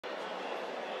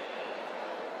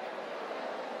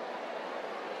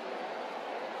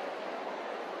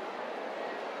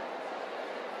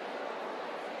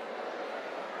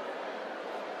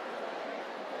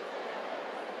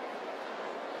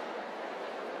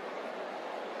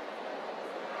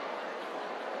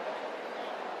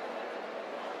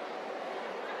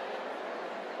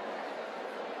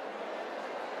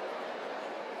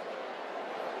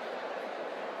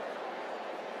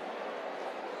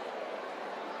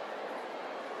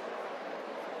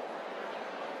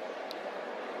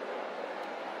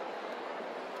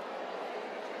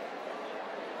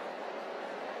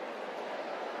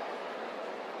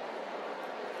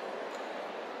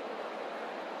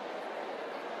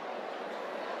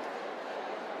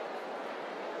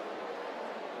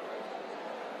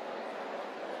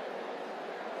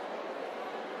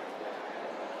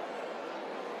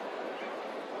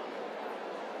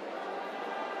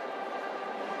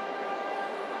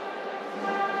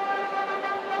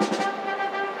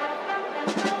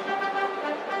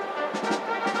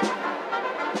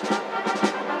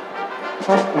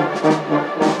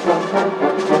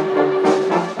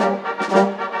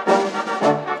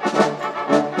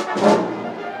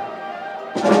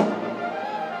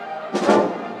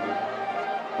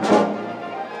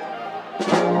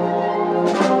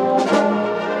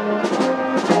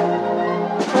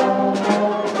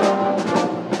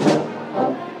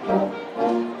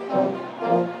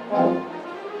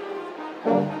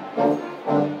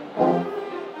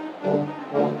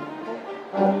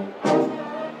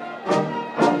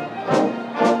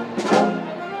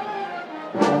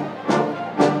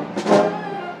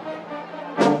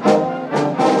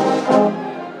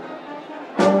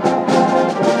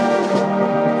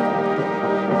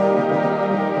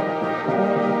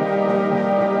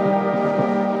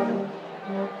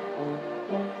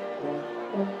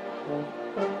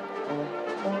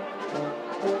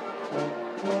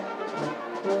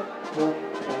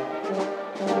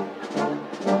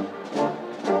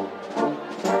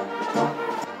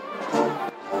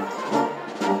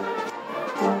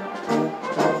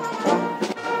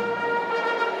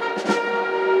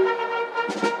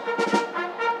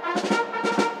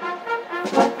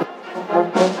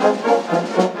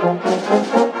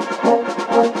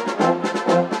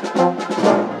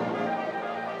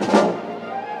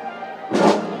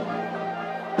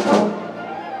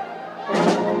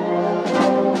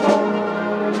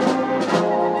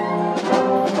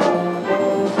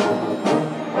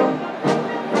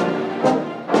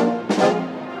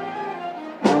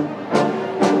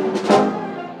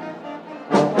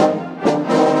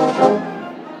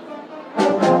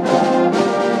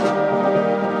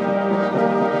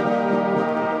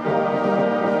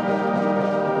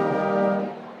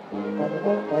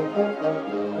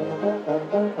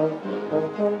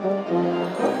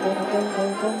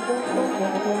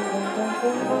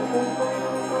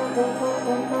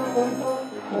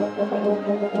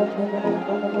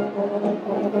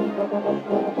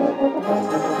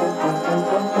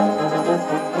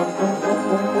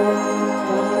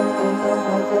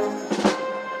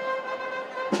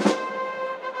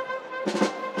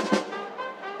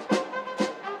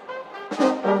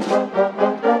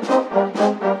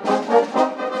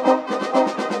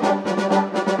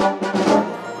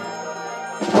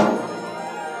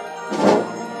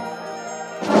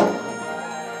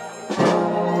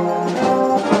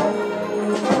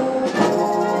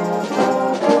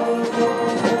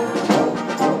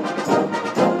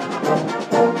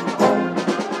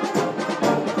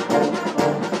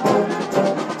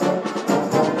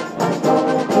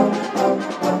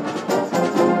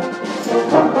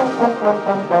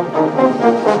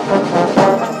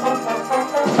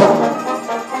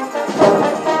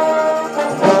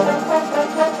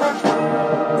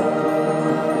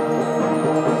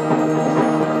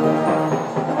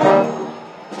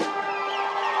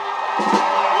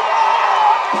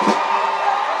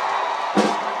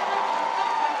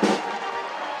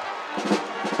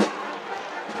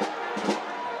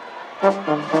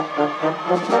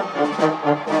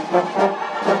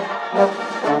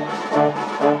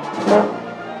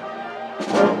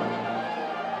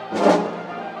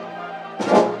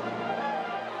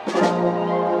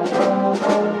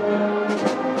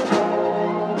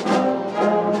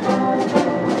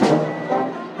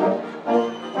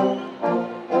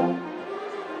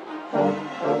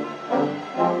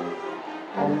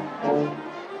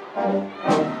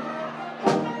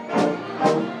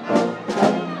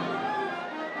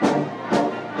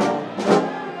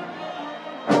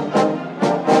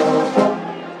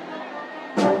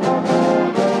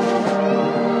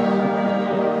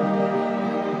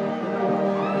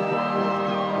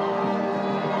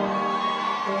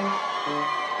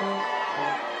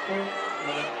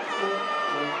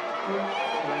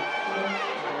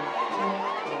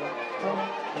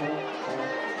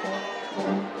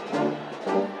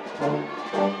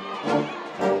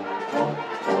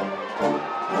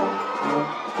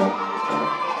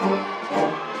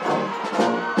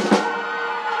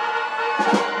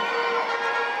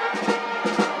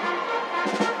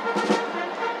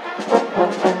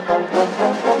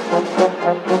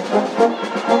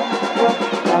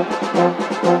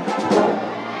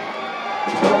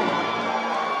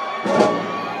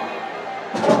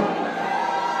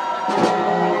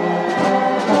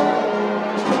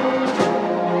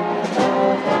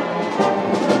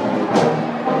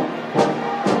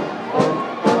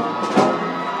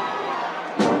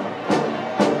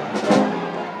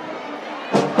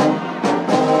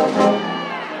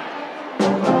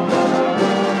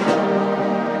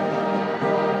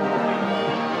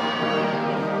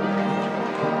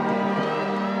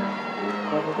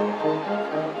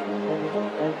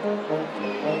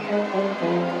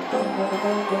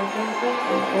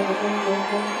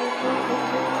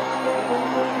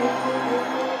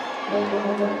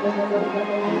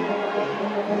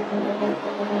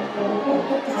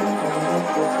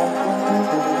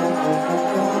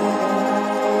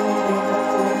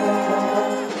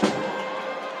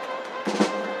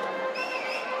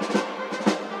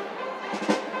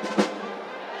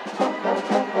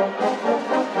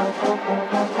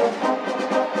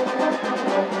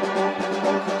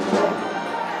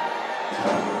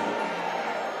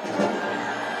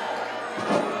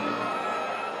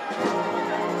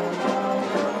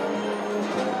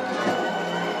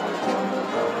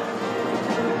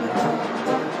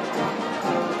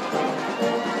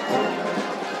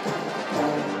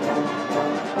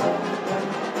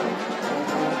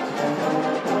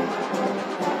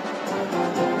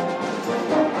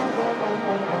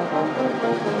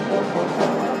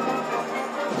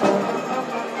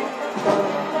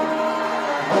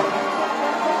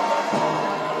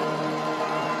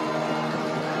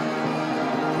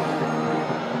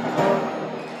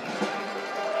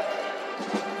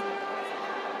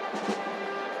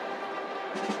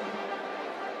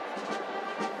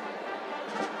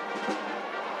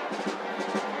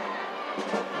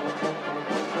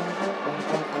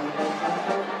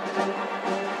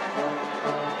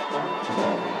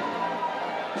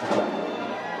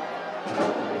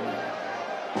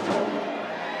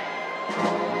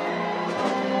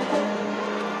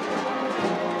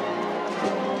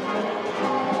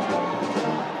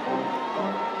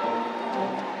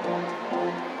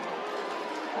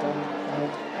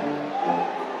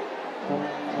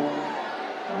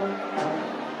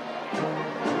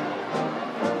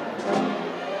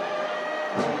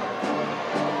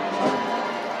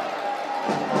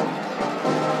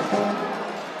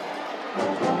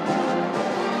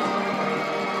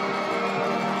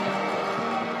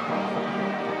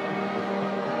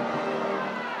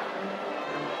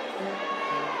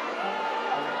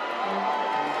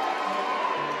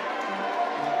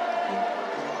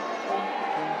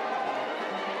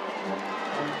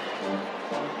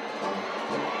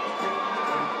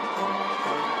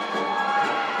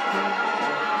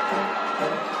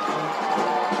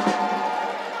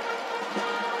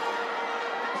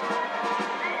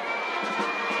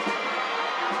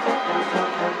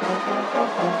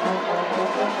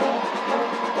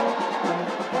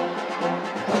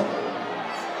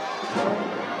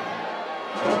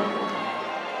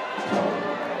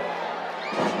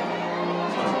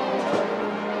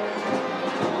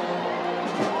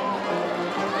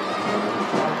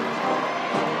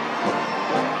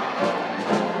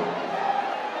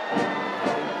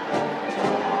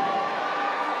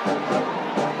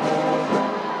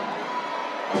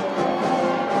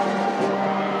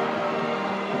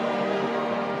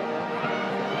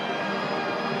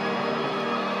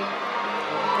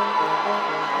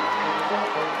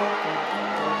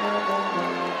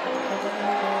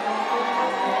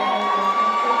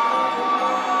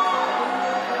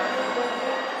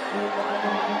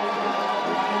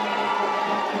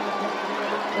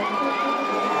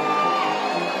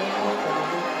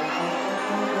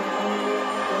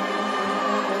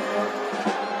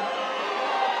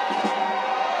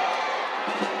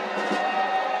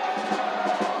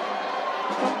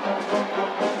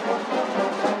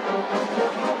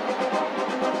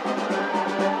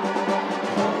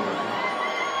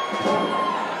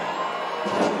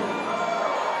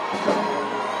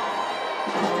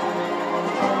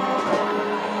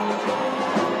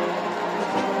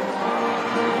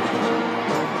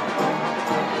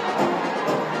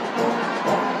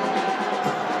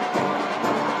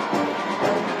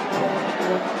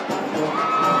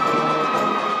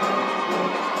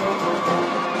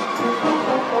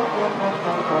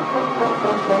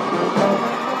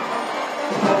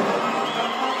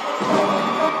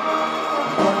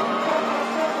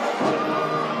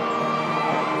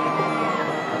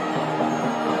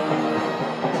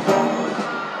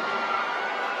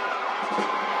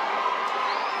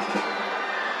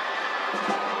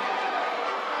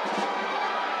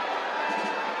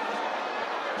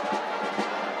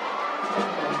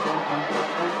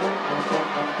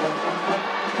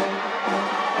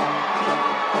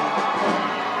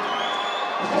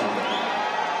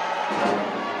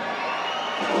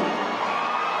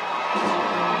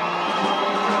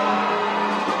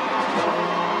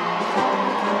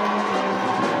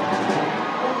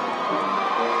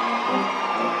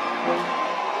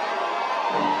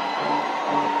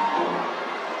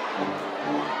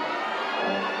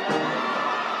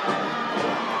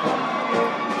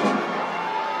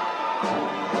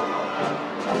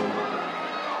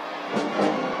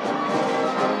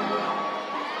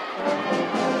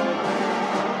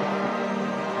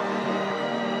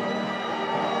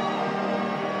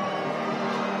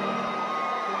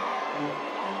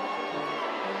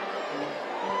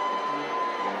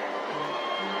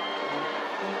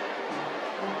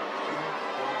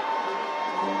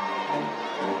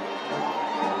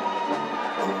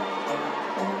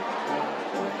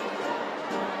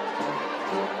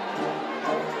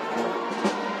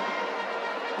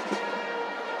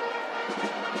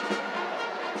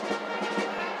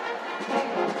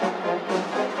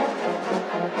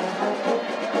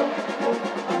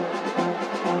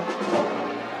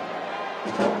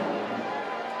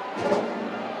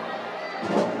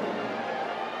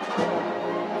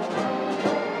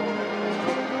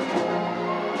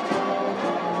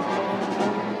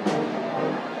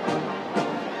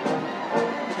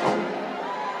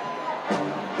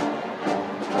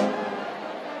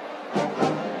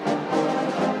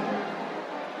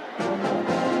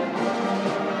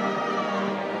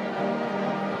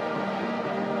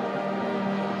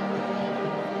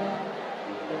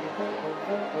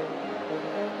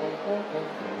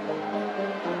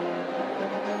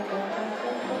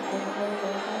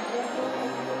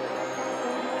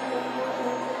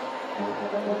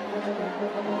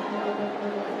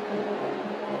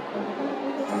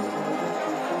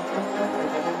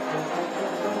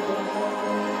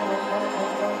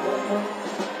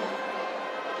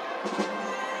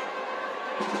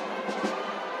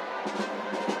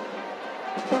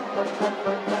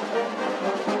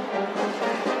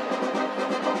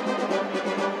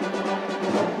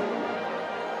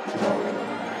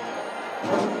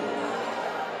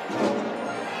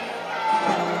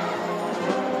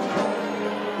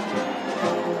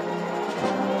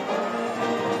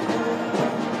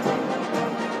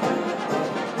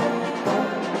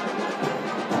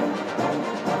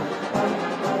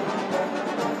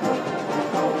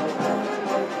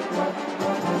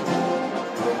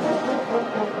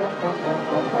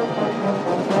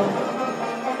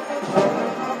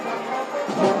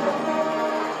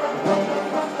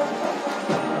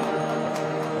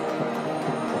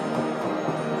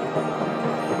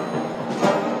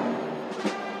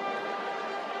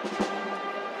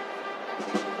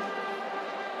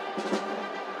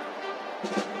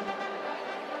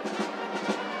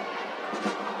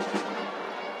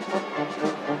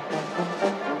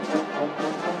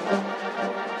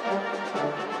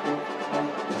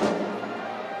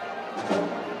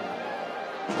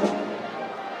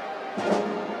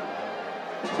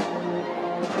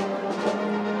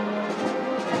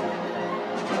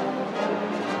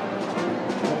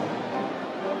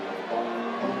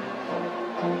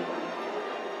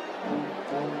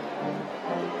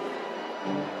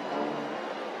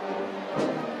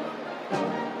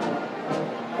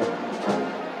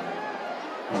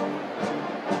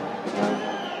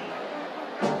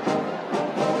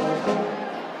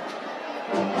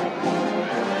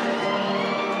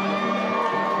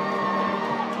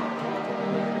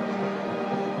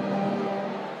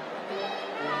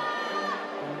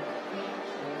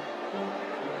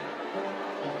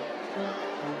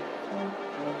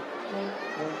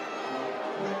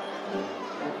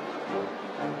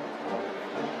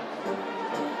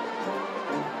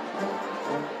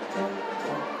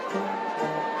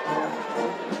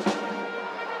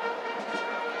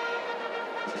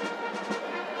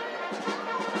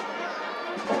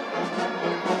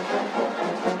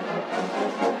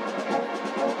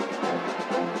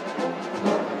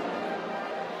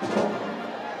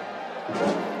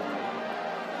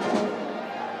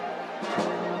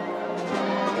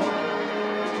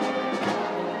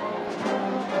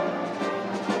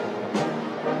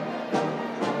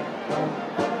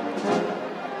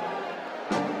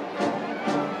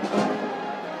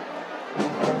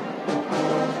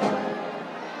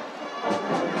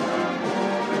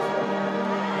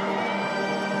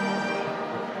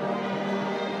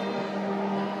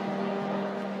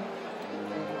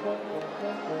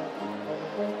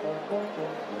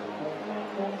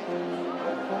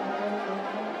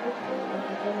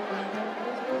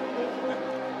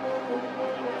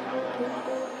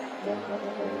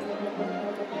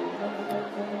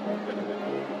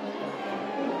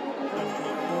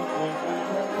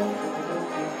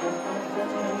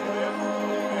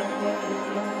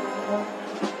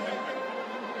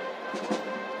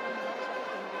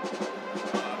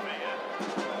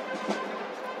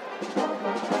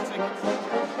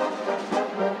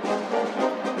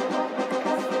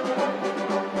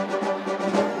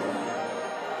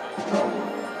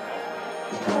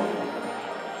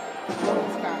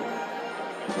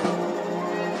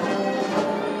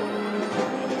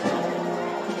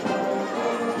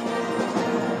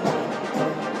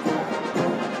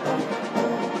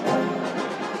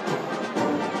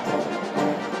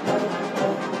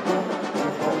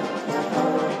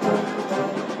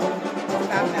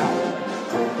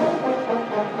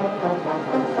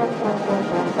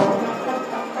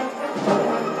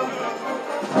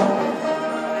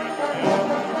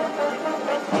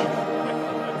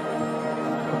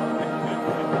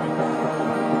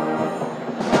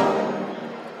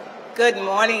Good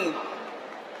morning.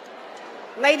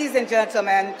 Ladies and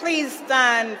gentlemen, please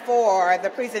stand for the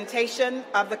presentation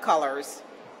of the colors.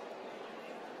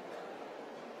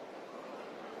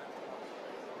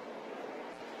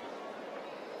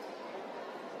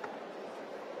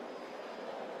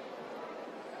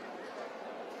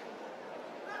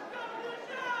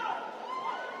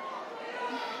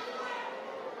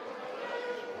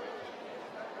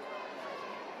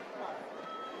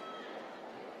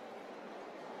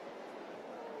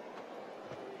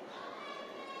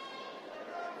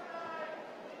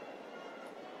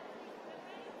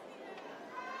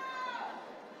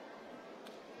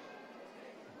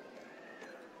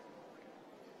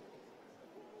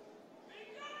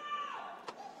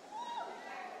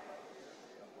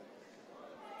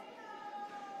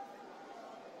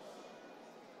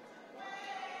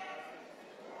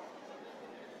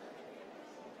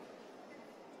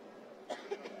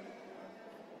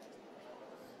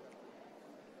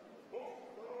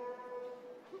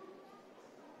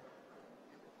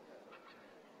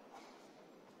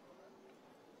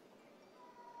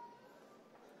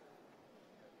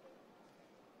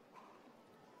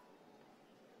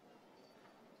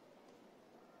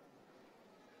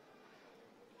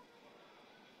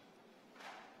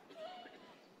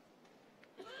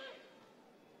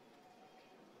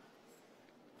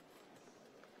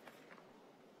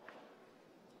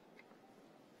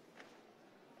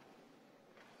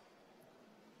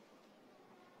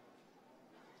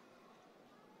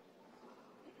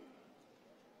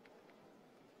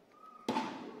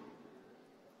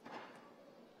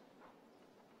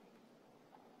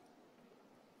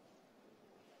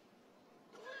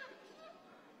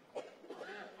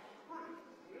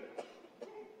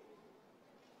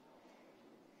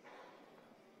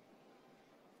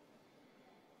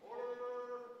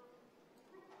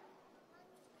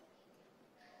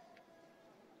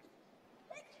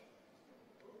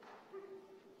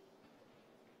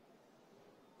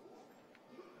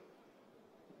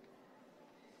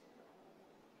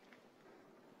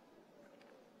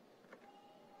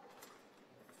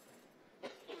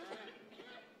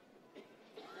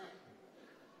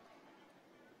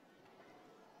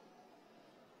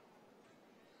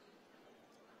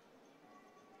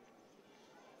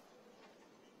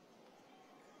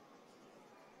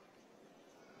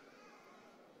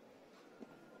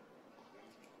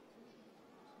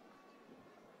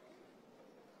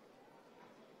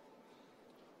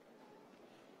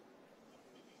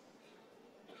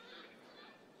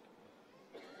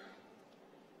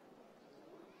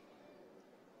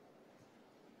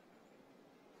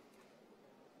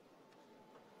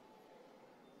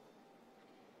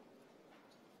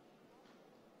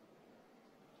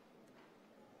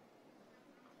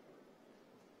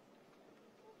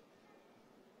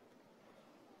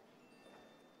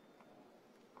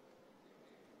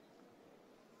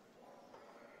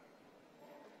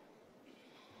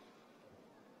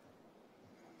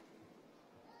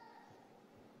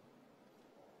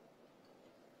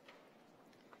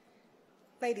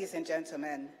 Ladies and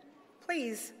gentlemen,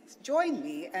 please join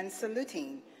me in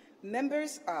saluting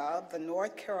members of the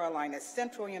North Carolina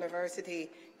Central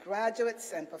University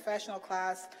graduates and professional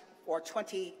class for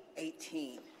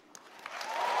 2018.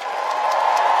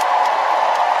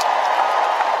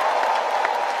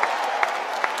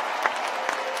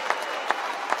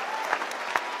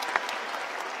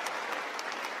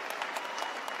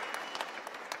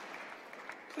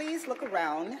 Please look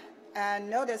around and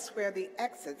notice where the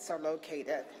exits are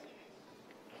located.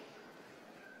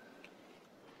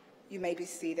 You may be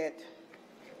seated.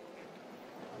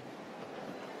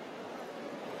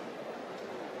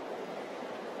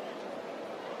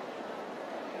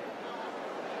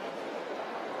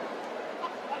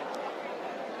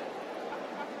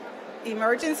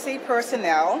 Emergency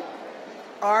personnel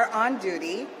are on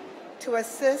duty to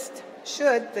assist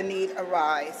should the need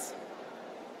arise.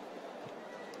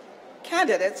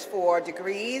 Candidates for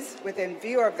degrees within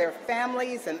view of their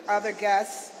families and other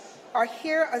guests are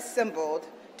here assembled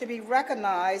to be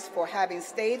recognized for having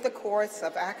stayed the course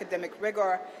of academic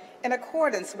rigor in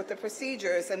accordance with the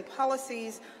procedures and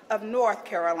policies of North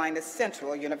Carolina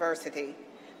Central University.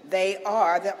 They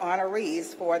are the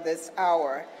honorees for this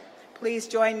hour. Please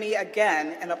join me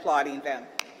again in applauding them.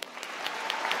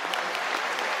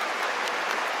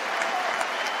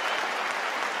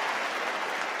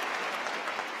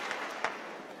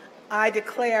 I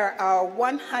declare our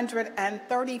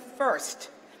 131st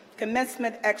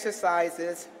commencement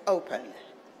exercises open.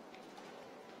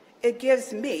 It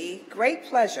gives me great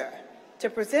pleasure to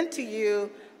present to you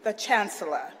the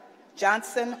Chancellor,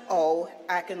 Johnson O.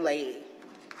 Akinlade.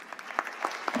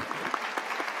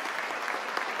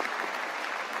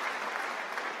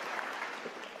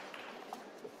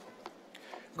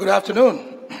 Good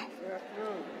afternoon.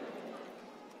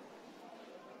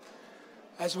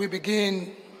 As we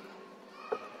begin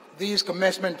these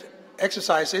commencement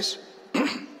exercises,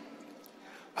 I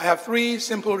have three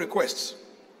simple requests.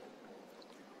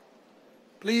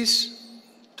 Please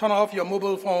turn off your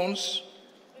mobile phones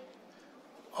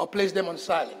or place them on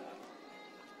silent.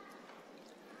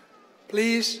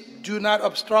 Please do not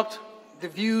obstruct the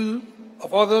view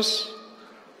of others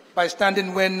by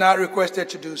standing when not requested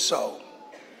to do so.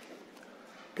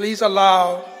 Please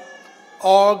allow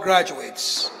all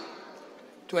graduates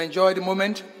to enjoy the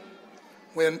moment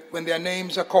when their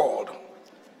names are called,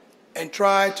 and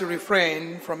try to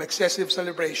refrain from excessive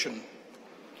celebration.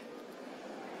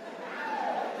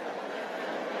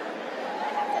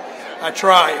 I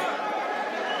try.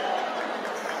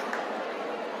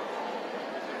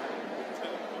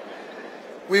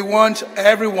 We want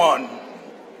everyone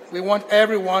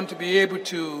to be able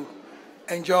to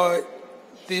enjoy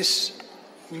this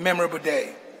memorable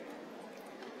day.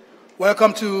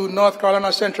 Welcome to North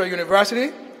Carolina Central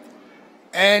University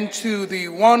and to the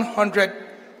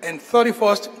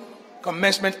 131st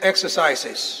commencement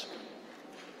exercises.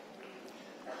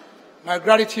 My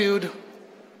gratitude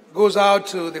goes out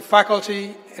to the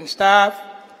faculty and staff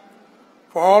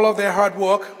for all of their hard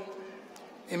work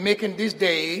in making this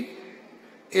day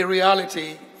a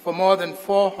reality for more than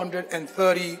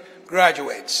 430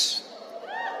 graduates.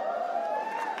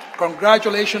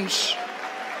 Congratulations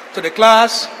to the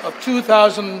class of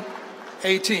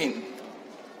 2018.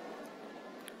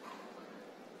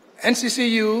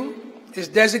 NCCU is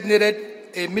designated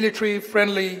a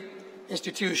military-friendly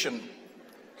institution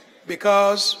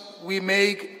because we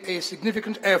make a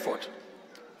significant effort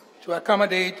to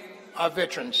accommodate our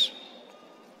veterans.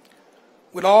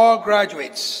 Will all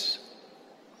graduates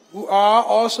who are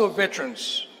also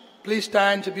veterans please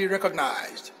stand to be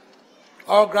recognized?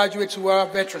 All graduates who are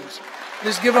veterans,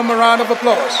 please give them a round of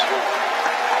applause.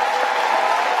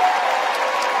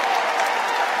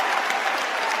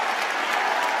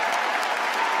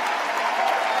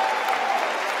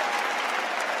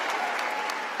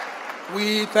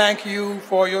 We thank you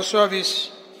for your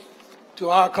service to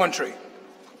our country.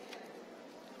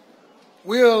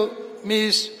 Will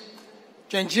Ms.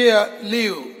 Chenjia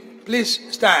Liu please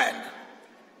stand?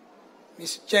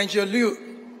 Ms. Chenjia Liu.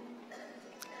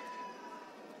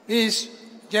 Ms.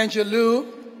 Chenjia Liu,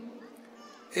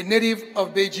 a native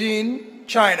of Beijing,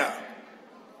 China,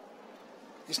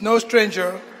 is no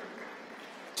stranger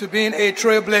to being a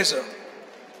trailblazer.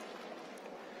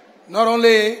 Not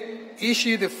only is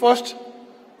she the first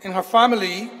in her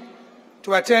family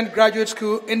to attend graduate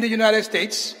school in the United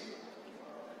States,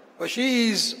 but she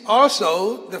is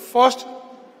also the first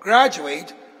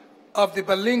graduate of the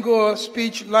bilingual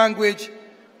speech-language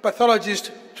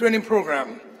pathologist training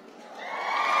program.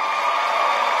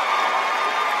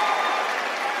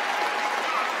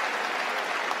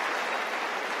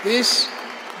 This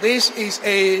is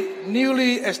a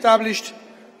newly established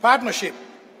partnership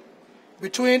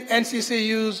between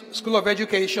NCCU's School of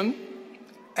Education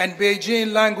and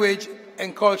Beijing Language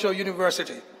and Culture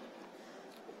University.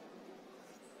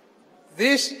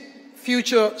 These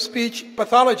future speech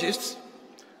pathologists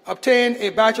obtained a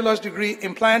bachelor's degree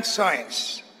in plant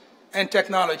science and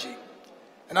technology,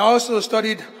 and also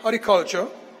studied horticulture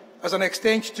as an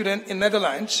exchange student in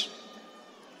Netherlands.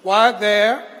 While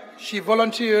there, she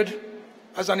volunteered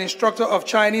as an instructor of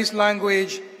Chinese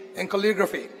language and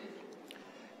calligraphy.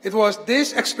 It was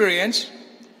this experience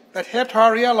that helped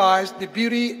her realize the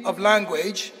beauty of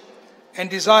language and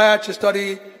desire to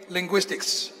study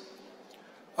linguistics.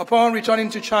 Upon returning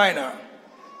to China,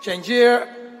 Chen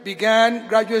Jie began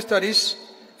graduate studies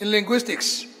in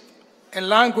linguistics and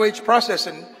language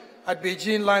processing at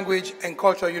Beijing Language and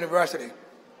Culture University.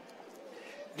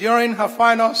 During her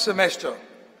final semester,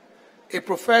 a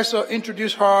professor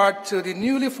introduced her to the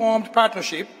newly formed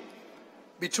partnership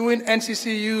between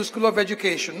NCCU School of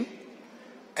Education,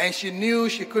 and she knew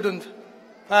she couldn't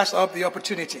pass up the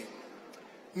opportunity.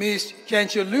 Ms. Chen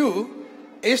Liu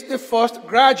is the first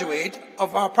graduate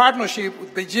of our partnership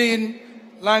with Beijing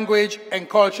Language and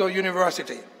Culture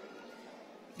University.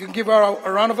 You can give her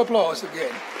a round of applause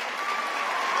again.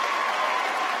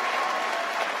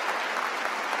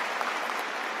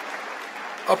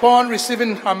 Upon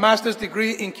receiving her master's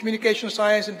degree in communication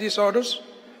science and disorders,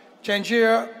 Chen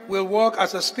Jie will work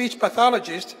as a speech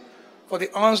pathologist for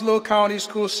the Onslow County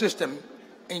School System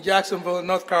in Jacksonville,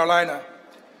 North Carolina.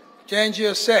 Chen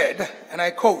Jie said, and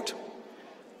I quote,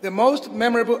 "The most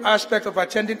memorable aspect of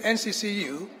attending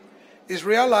NCCU is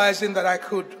realizing that I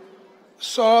could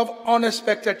solve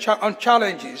unexpected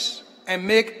challenges and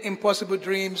make impossible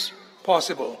dreams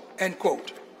possible," end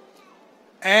quote.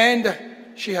 And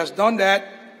she has done that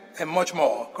and much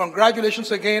more.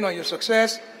 Congratulations again on your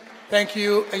success. Thank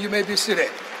you, and you may be seated.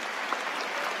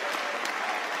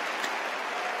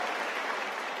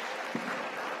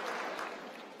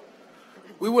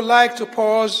 We would like to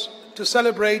pause to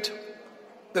celebrate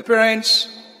the parents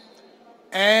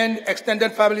and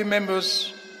extended family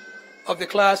members of the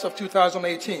class of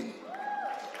 2018.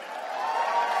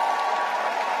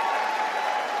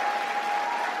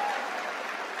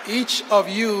 Each of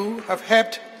you have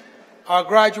helped our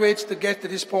graduates to get to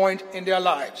this point in their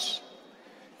lives.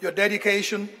 Your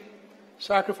dedication,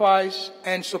 sacrifice,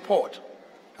 and support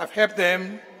have helped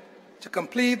them to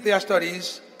complete their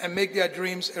studies and make their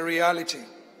dreams a reality.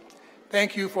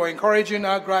 Thank you for encouraging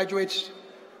our graduates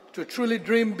to truly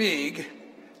dream big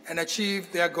and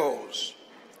achieve their goals.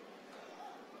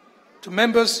 To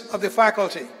members of the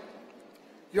faculty,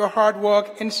 your hard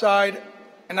work inside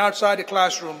and outside the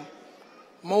classroom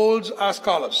molds our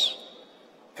scholars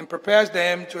and prepares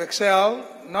them to excel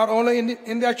not only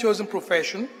in their chosen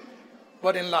profession,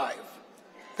 but in life.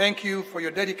 Thank you for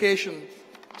your dedication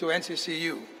to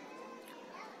NCCU.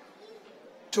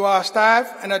 To our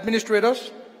staff and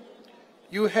administrators,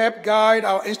 you help guide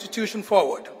our institution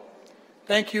forward.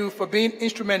 Thank you for being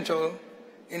instrumental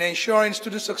in ensuring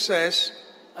student success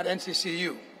at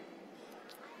NCCU.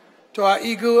 To our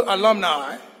eager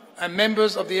alumni and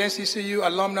members of the NCCU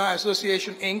Alumni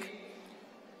Association, Inc.,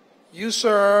 you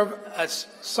serve as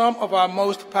some of our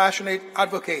most passionate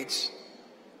advocates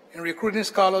in recruiting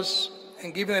scholars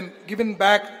and giving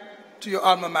back to your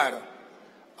alma mater.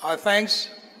 Our thanks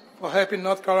for helping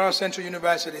North Carolina Central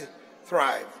University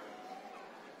thrive.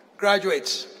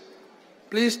 Graduates,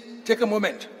 please take a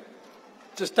moment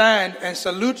to stand and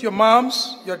salute your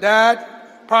moms, your dad,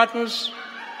 partners,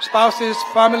 spouses,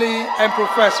 family, and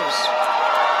professors.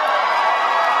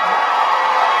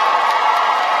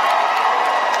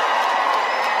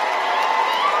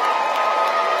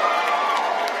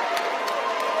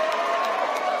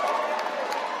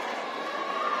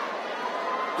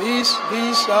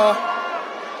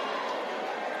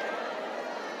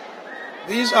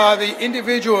 These are the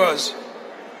individuals.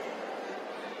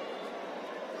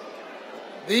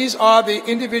 These are the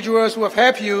individuals who have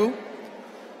helped you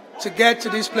to get to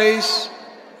this place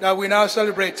that we now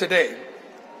celebrate today.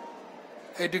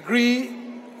 A degree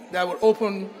that will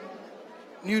open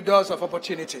new doors of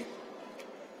opportunity.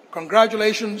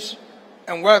 Congratulations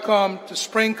and welcome to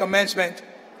Spring Commencement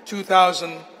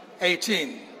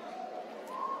 2018.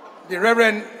 The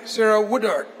Reverend Sarah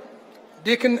Woodard,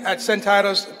 Deacon at St.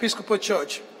 Titus Episcopal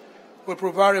Church, will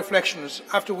provide reflections,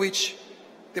 after which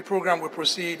the program will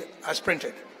proceed as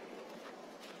printed.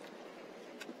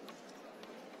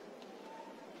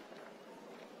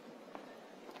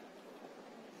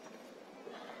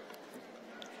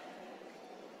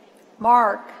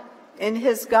 Mark, in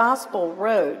his gospel,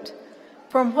 wrote,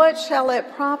 "From what shall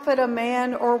it profit a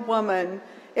man or woman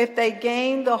if they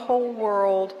gain the whole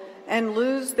world and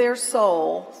lose their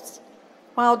souls?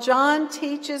 While John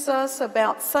teaches us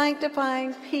about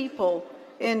sanctifying people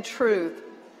in truth,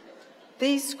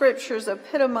 these scriptures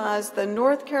epitomize the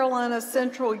North Carolina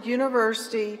Central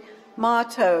University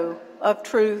motto of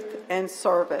truth and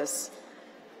service.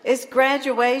 It's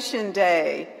graduation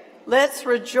day. Let's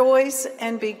rejoice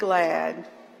and be glad.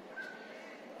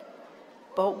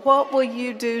 But what will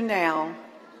you do now?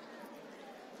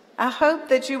 I hope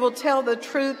that you will tell the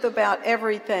truth about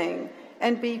everything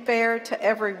and be fair to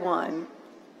everyone.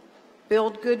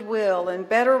 Build goodwill and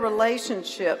better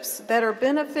relationships that are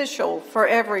beneficial for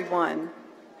everyone.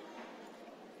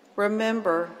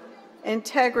 Remember,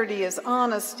 integrity is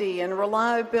honesty and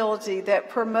reliability that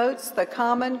promotes the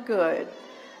common good,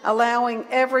 allowing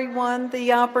everyone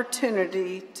the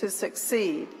opportunity to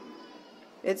succeed.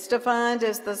 It's defined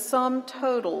as the sum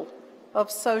total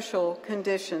of social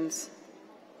conditions.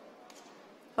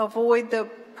 Avoid the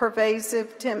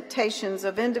pervasive temptations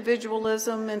of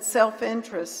individualism and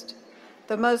self-interest.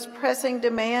 The most pressing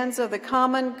demands of the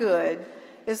common good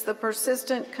is the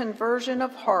persistent conversion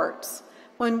of hearts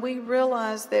when we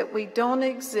realize that we don't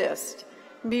exist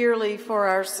merely for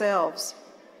ourselves.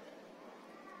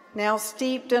 Now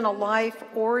steeped in a life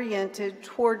oriented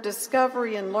toward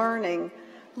discovery and learning,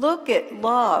 look at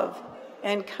love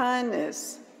and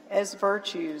kindness as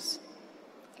virtues.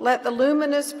 Let the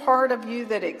luminous part of you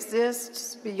that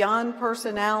exists beyond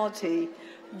personality,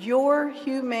 your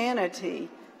humanity,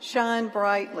 shine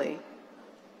brightly.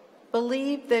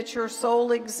 Believe that your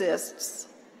soul exists.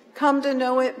 Come to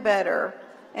know it better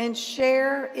and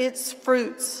share its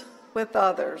fruits with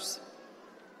others.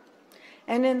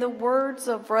 And in the words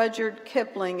of Rudyard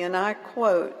Kipling, and I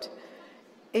quote,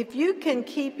 "If you can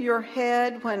keep your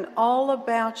head when all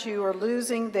about you are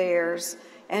losing theirs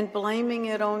and blaming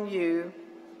it on you,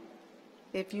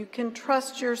 if you can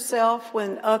trust yourself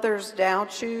when others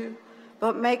doubt you,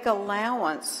 but make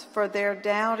allowance for their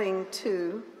doubting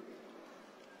too,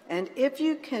 and if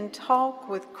you can talk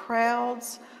with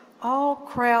crowds, all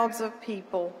crowds of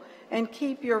people, and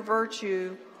keep your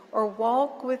virtue, or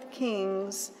walk with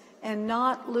kings and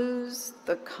not lose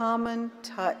the common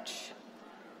touch."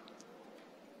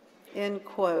 End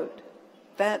quote.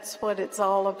 That's what it's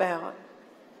all about.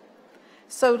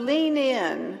 So lean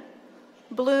in,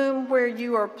 bloom where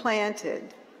you are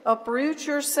planted, uproot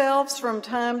yourselves from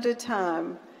time to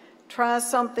time, try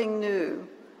something new,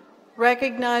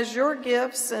 recognize your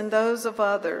gifts and those of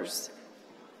others.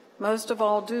 Most of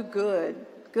all, do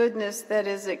goodness that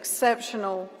is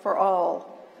exceptional for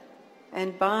all,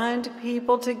 and bind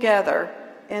people together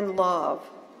in love.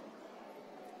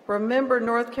 Remember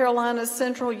North Carolina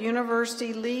Central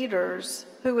University leaders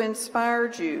who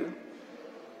inspired you.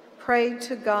 Pray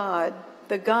to God,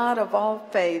 the God of all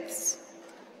faiths,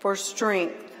 for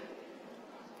strength.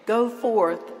 Go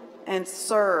forth and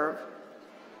serve.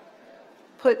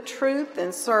 Put truth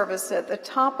and service at the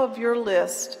top of your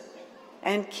list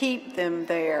and keep them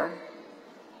there.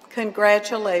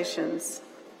 Congratulations.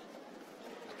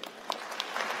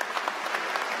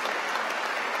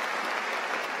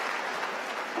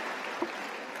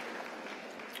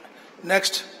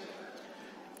 Next,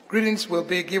 greetings will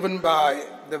be given by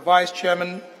the Vice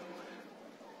Chairman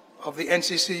of the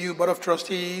NCCU Board of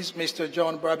Trustees, Mr.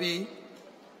 John Braby,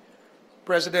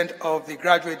 President of the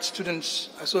Graduate Students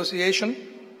Association,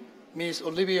 Ms.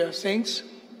 Olivia Saints,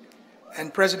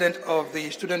 and President of the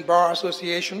Student Bar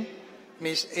Association,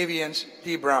 Ms. Aviance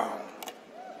D. Brown.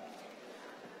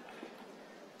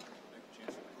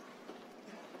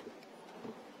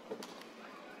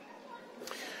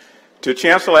 To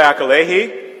Chancellor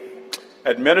Akalehi,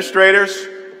 administrators,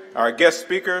 our guest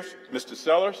speakers, Mr.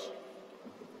 Sellers,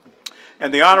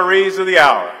 and the honorees of the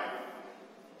hour,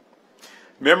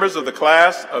 members of the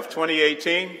class of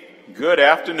 2018, good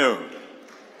afternoon.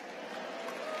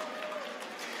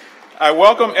 I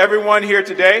welcome everyone here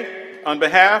today on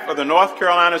behalf of the North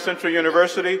Carolina Central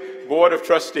University Board of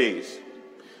Trustees.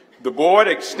 The board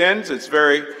extends its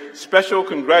very special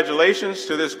congratulations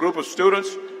to this group of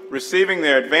students receiving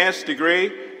their advanced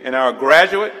degree in our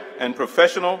graduate and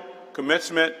professional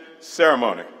commencement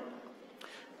ceremony.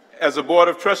 As a Board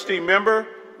of Trustee member,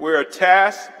 we are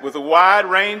tasked with a wide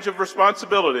range of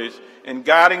responsibilities in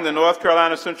guiding the North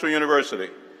Carolina Central University.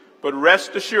 But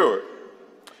rest assured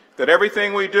that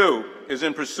everything we do is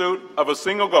in pursuit of a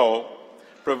single goal,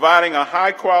 providing a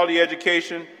high-quality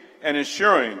education and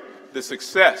ensuring the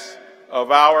success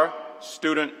of our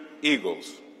student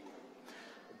eagles.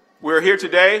 We're here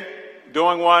today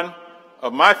doing one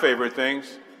of my favorite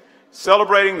things,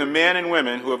 celebrating the men and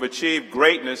women who have achieved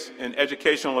greatness in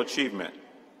educational achievement.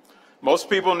 Most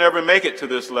people never make it to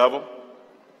this level,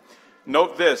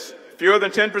 Note this, fewer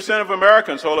than 10% of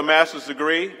Americans hold a master's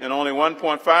degree, and only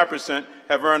 1.5%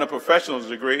 have earned a professional's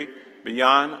degree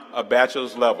beyond a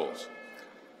bachelor's levels.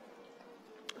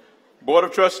 Board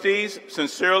of Trustees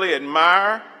sincerely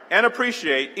admire and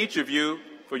appreciate each of you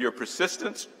for your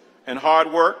persistence and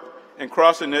hard work in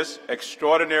crossing this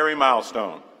extraordinary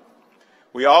milestone.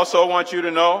 We also want you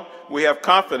to know we have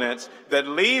confidence that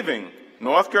leaving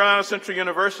North Carolina Central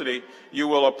University, you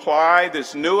will apply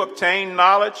this new obtained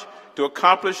knowledge to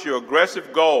accomplish your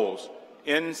aggressive goals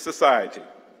in society.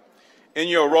 In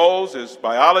your roles as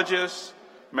biologists,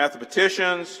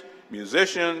 mathematicians,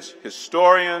 musicians,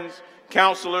 historians,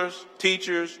 counselors,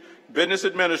 teachers, business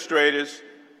administrators,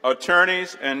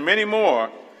 attorneys, and many more,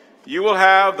 you will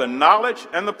have the knowledge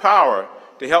and the power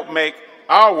to help make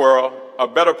our world a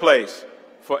better place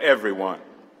for everyone.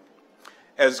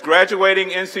 As graduating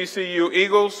NCCU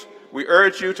Eagles, we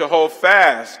urge you to hold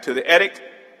fast to the edict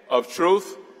of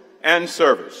truth and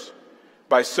service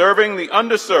by serving the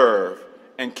underserved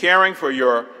and caring for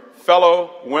your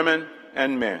fellow women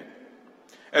and men.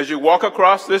 As you walk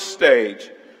across this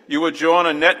stage, you will join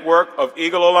a network of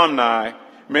Eagle alumni,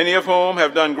 many of whom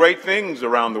have done great things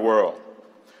around the world.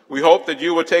 We hope that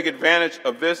you will take advantage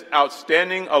of this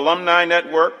outstanding alumni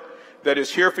network that is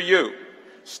here for you.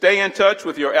 Stay in touch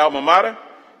with your alma mater,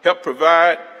 help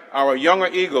provide our younger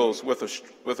Eagles with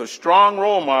a strong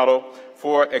role model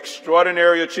for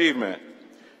extraordinary achievement.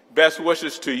 Best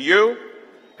wishes to you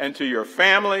and to your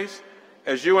families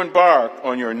as you embark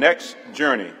on your next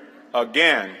journey.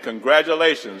 Again,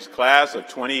 congratulations, class of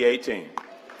 2018.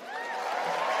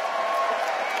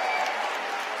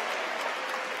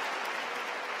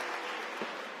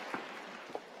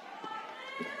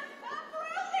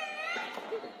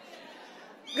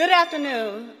 Good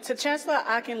afternoon to Chancellor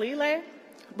Akinlele,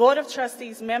 Board of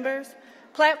Trustees members,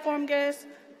 platform guests,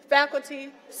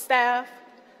 faculty, staff,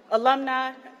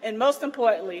 alumni, and most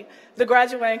importantly, the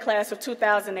graduating class of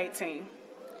 2018.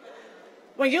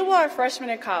 When you were a freshman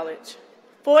in college,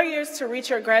 4 years to reach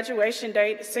your graduation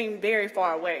date seemed very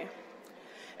far away.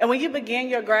 And when you began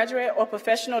your graduate or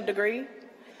professional degree,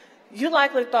 you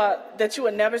likely thought that you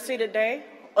would never see the day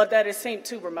or that it seemed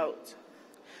too remote.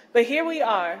 But here we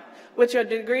are, with your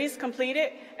degrees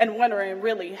completed and wondering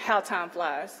really how time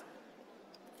flies.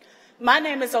 My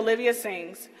name is Olivia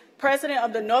Sings, President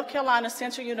of the North Carolina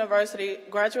Central University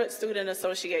Graduate Student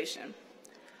Association.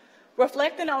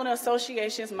 Reflecting on the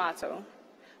association's motto,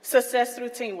 success through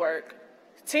teamwork.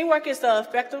 Teamwork is the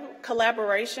effective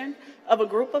collaboration of a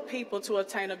group of people to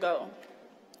attain a goal.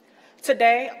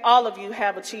 Today, all of you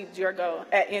have achieved your goal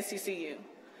at NCCU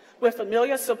with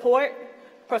familiar support,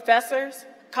 professors,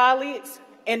 colleagues,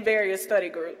 and various study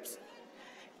groups.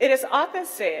 It is often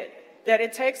said that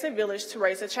it takes a village to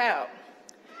raise a child.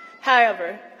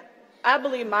 However, I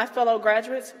believe my fellow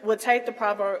graduates will take the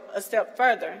proverb a step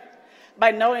further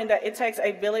by knowing that it takes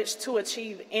a village to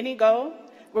achieve any goal,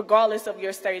 regardless of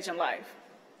your stage in life.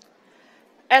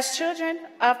 As children,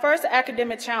 our first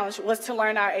academic challenge was to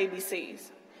learn our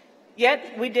ABCs.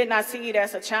 Yet, we did not see it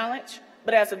as a challenge,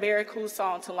 but as a very cool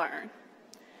song to learn.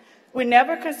 We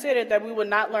never considered that we would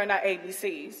not learn our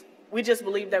ABCs. We just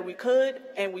believed that we could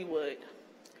and we would.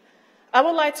 I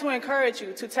would like to encourage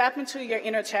you to tap into your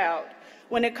inner child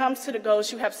when it comes to the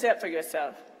goals you have set for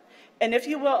yourself. And if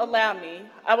you will allow me,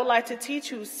 I would like to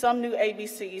teach you some new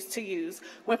ABCs to use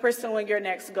when pursuing your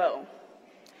next goal.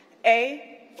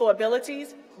 A for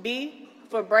abilities, B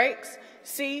for breaks,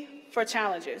 C for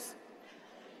challenges.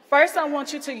 First, I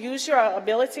want you to use your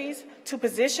abilities to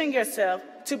position yourself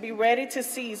to be ready to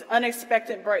seize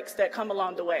unexpected breaks that come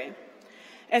along the way.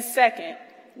 And second,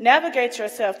 navigate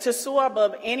yourself to soar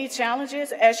above any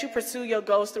challenges as you pursue your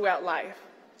goals throughout life.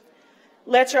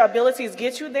 Let your abilities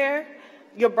get you there,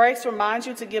 your breaks remind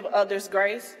you to give others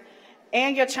grace,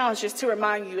 and your challenges to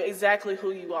remind you exactly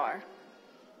who you are.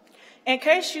 In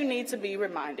case you need to be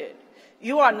reminded,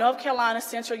 you are North Carolina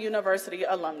Central University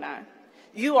alumni.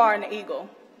 You are an Eagle.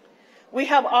 We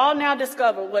have all now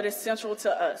discovered what is central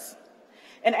to us.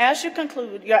 And as you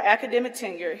conclude your academic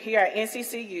tenure here at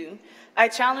NCCU, I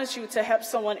challenge you to help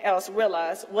someone else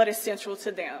realize what is central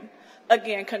to them.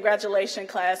 Again, congratulations,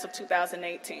 class of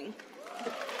 2018.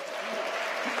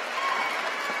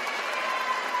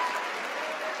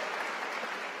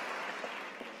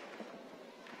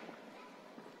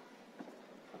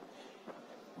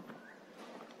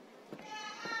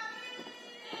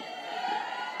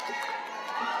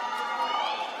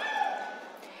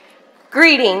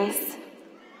 Greetings,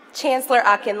 Chancellor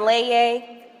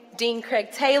Akinlele, Dean Craig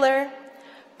Taylor,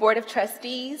 Board of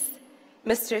Trustees,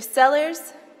 Mr.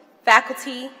 Sellers,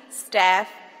 faculty, staff,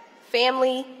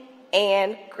 family,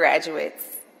 and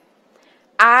graduates.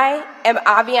 I am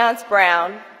Aviance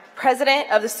Brown, President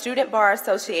of the Student Bar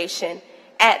Association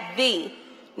at the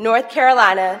North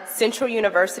Carolina Central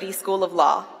University School of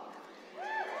Law.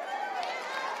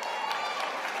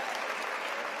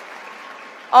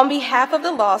 On behalf of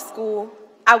the law school,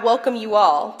 I welcome you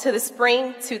all to the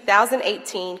Spring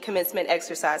 2018 Commencement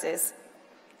exercises.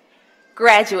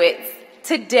 Graduates,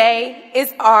 today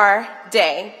is our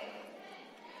day.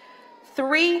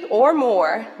 3 or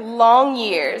more long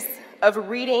years of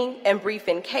reading and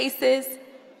briefing cases,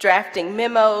 drafting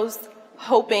memos,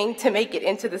 hoping to make it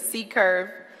into the C-curve,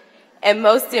 and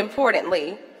most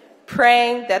importantly,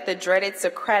 praying that the dreaded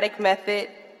Socratic method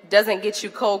doesn't get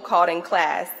you cold called in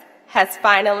class, has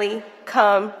finally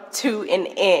come to an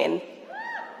end.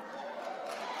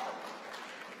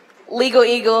 Legal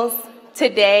Eagles,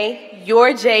 today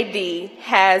your JD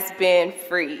has been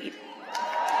freed.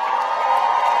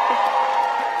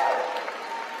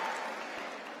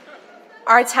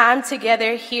 Our time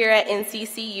together here at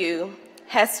NCCU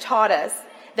has taught us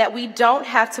that we don't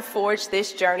have to forge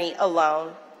this journey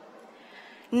alone.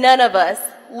 None of us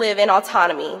live in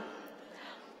autonomy.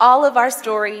 All of our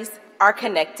stories are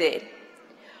connected.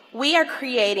 We are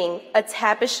creating a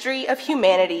tapestry of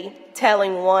humanity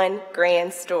telling one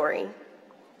grand story.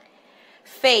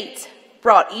 Fate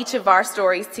brought each of our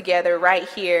stories together right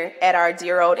here at our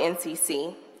dear old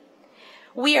NCC.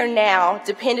 We are now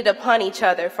dependent upon each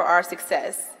other for our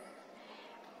success.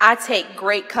 I take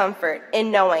great comfort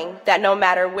in knowing that no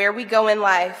matter where we go in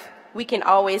life, we can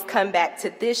always come back to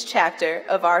this chapter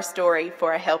of our story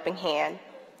for a helping hand.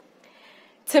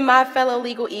 To my fellow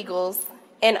Legal Eagles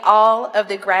and all of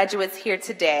the graduates here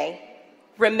today,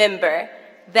 remember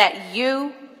that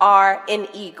you are an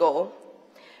eagle.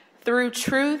 Through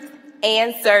truth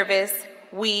and service,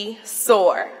 we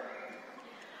soar.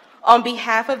 On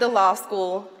behalf of the law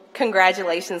school,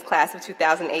 congratulations, class of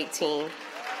 2018.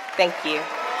 Thank you.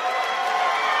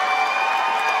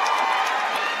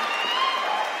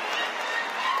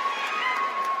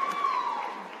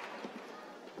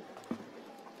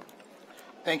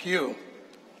 Thank you.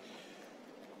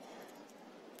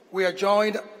 We are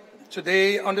joined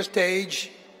today on the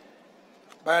stage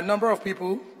by a number of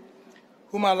people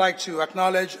whom I'd like to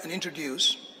acknowledge and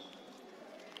introduce.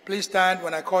 Please stand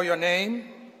when I call your name.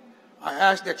 I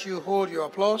ask that you hold your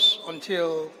applause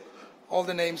until all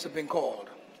the names have been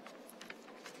called.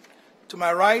 To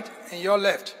my right and your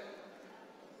left,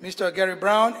 Mr. Gary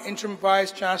Brown, Interim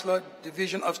Vice Chancellor,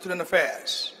 Division of Student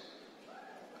Affairs.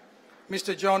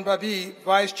 Mr. John Babi,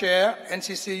 Vice Chair,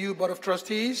 NCCU Board of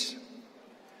Trustees.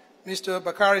 Mr.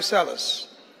 Bakari Sellers,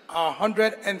 our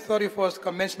 131st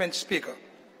Commencement Speaker.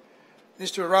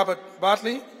 Mr. Robert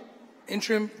Bartley,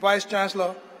 Interim Vice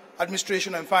Chancellor,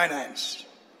 Administration and Finance.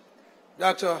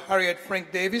 Dr. Harriet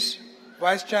Frank Davis,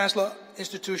 Vice Chancellor,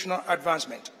 Institutional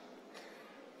Advancement.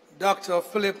 Dr.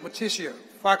 Philip Mutisia,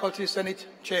 Faculty Senate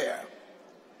Chair.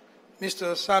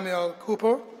 Mr. Samuel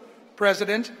Cooper,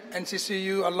 President,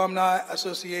 NCCU Alumni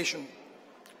Association.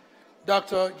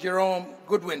 Dr. Jerome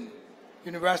Goodwin,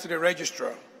 University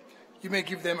Registrar. You may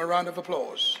give them a round of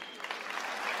applause.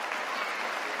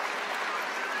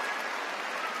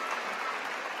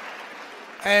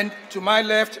 And to my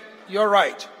left, your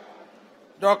right,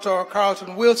 Dr.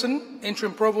 Carlton Wilson,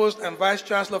 Interim Provost and Vice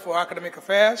Chancellor for Academic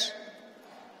Affairs.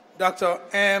 Dr.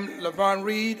 M. LaVon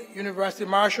Reed, University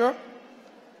Marshal.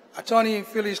 Attorney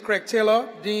Phyllis Craig Taylor,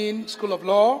 Dean, School of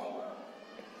Law.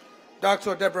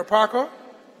 Dr. Deborah Parker,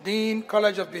 Dean,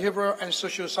 College of Behavioral and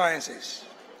Social Sciences.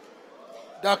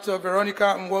 Dr.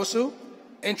 Veronica Nwosu,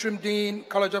 Interim Dean,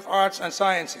 College of Arts and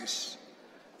Sciences.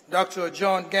 Dr.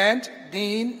 John Gant,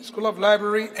 Dean, School of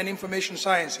Library and Information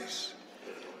Sciences.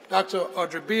 Dr.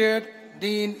 Audrey Beard,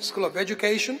 Dean, School of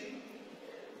Education.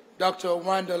 Dr.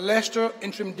 Wanda Lester,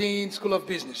 Interim Dean, School of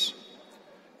Business.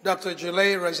 Dr.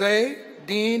 Jalay Razay,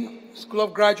 Dean, School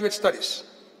of Graduate Studies.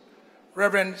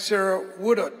 Reverend Sarah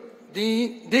Woodard,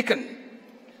 Deacon,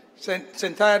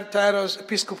 St. Titus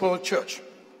Episcopal Church.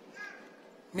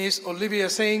 Ms. Olivia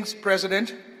Sings,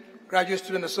 President, Graduate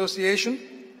Student Association.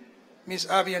 Ms.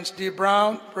 Aviance D.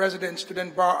 Brown, President,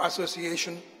 Student Bar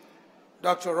Association.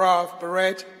 Dr. Ralph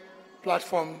Barrett,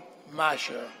 Platform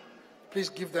Marshal. Please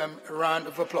give them a round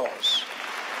of applause.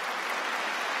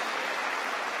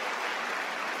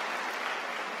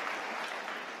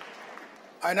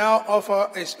 I now offer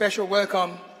a special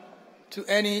welcome to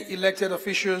any elected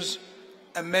officials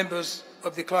and members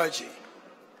of the clergy.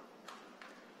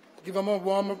 Give them a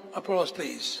warm applause,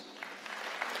 please.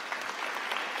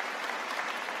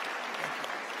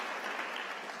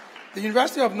 The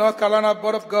University of North Carolina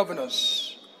Board of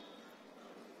Governors,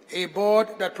 a board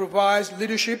that provides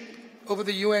leadership over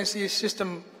the UNC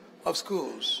system of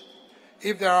Schools.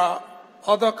 If there are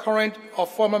other current or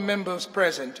former members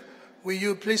present, will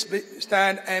you please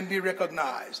stand and be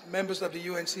recognized? Members of the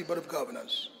UNC Board of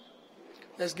Governors.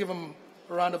 Let's give them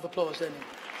a round of applause then.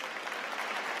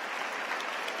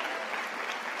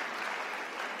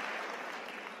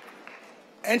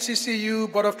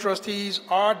 NCCU Board of Trustees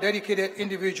are dedicated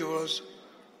individuals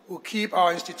who keep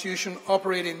our institution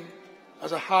operating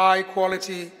as a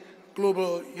high-quality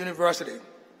global university.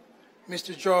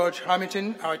 Mr. George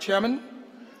Hamilton, our chairman,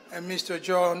 and Mr.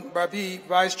 John Babi,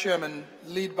 vice chairman,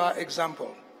 lead by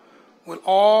example. Will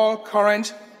all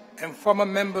current and former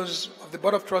members of the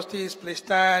Board of Trustees please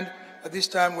stand at this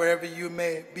time wherever you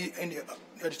may be in the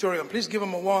auditorium? Please give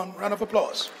them a warm round of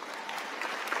applause.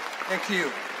 Thank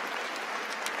you.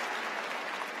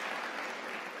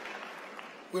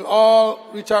 Will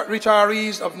all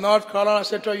retirees of North Carolina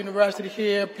Central University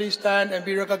here please stand and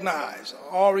be recognized?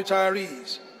 All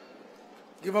retirees.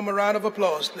 Give them a round of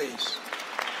applause, please.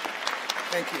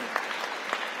 Thank you.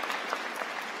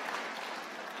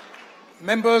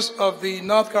 Members of the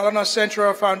North Carolina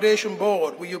Central Foundation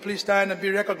Board, will you please stand and be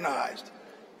recognized?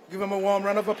 Give them a warm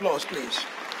round of applause, please.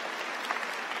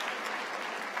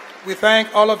 We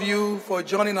thank all of you for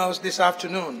joining us this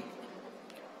afternoon.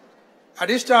 At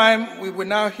this time, we will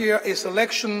now hear a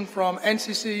selection from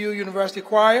NCCU University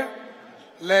Choir,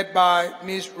 led by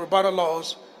Ms. Roberta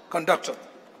Laws, conductor.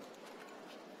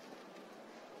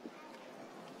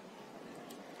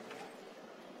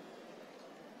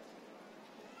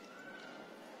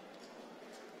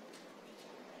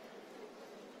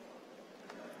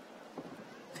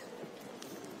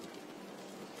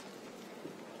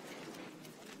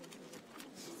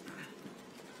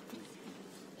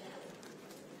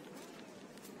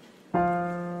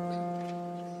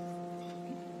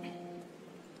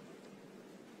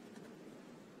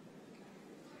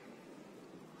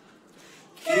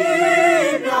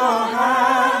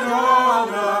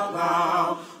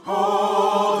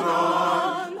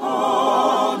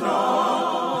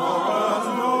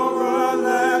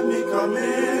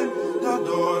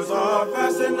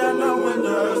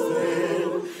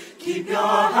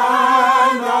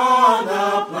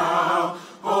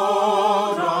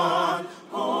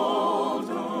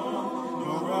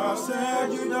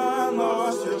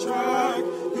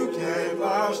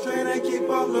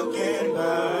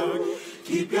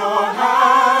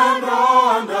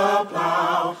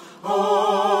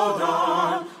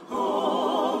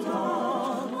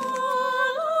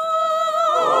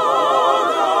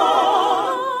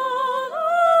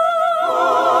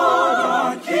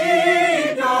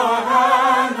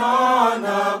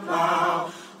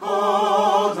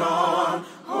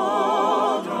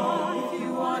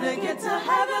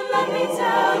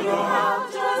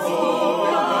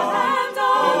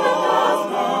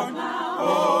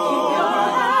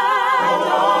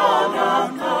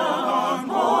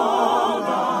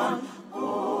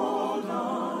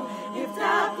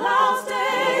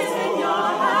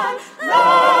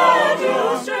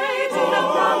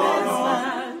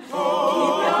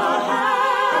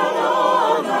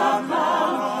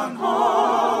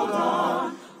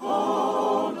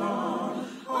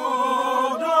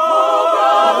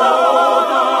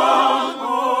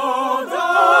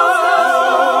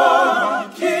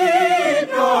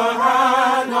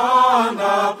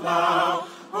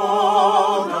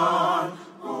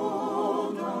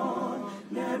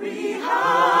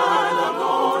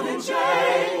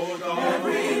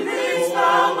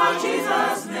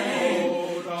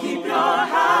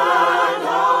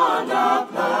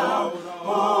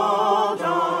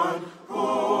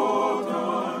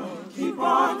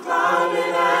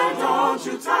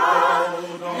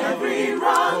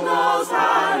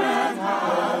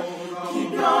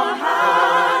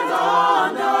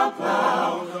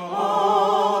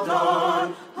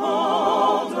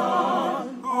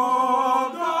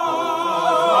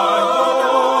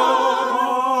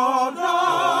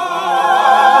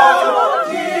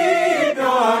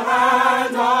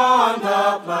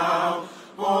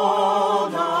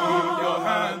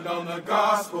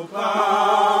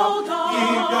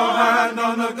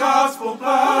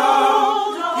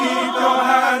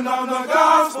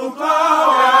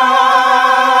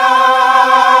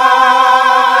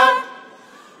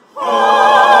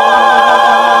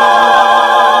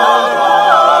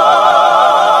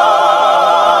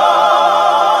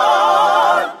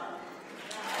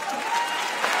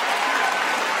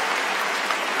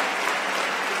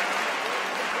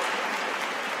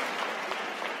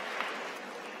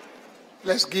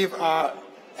 Let's give our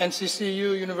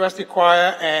NCCU University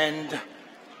Choir and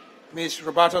Ms.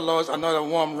 Roberta Laws another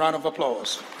warm round of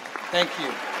applause. Thank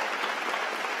you.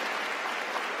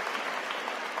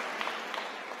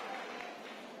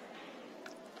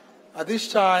 At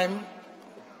this time,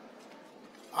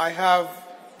 I have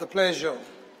the pleasure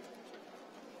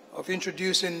of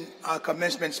introducing our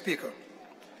commencement speaker,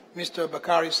 Mr.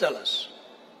 Bakari Sellers.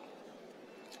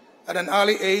 At an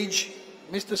early age,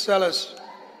 Mr. Sellers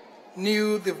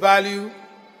knew the value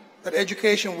that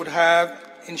education would have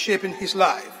in shaping his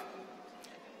life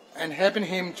and helping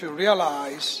him to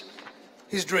realize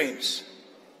his dreams.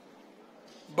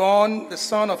 Born the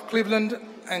son of Cleveland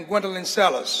and Gwendolyn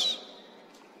Sellers,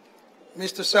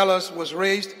 Mr. Sellers was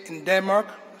raised in Denmark,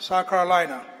 South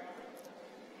Carolina,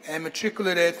 and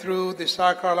matriculated through the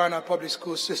South Carolina public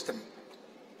school system.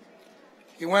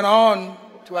 He went on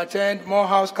to attend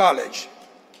Morehouse College,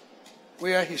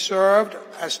 where he served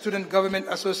as Student Government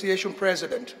Association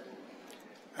president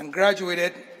and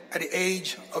graduated at the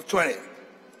age of 20.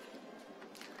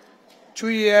 2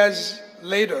 years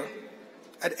later,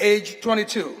 at age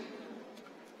 22,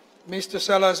 Mr.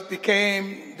 Sellers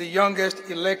became the youngest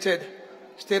elected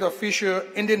state official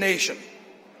in the nation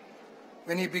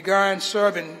when he began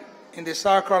serving in the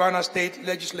South Carolina State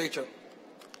Legislature.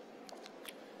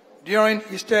 During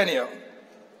his tenure,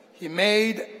 he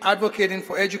made advocating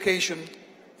for education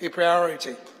a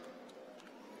priority.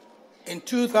 In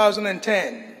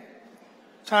 2010,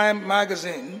 Time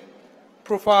magazine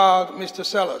profiled Mr.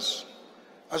 Sellers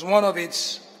as one of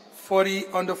its 40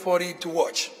 under 40 to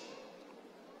watch.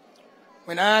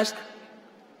 When asked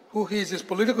who his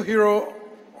political hero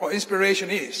or inspiration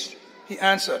is, he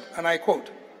answered, and I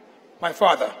quote, "My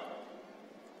father.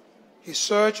 His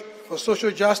search for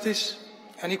social justice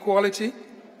and equality,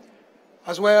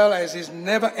 as well as his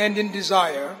never-ending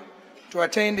desire to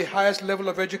attain the highest level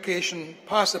of education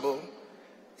possible,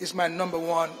 is my number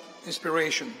one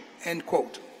inspiration," end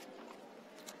quote.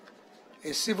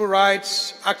 A civil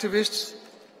rights activist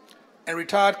and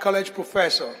retired college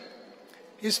professor,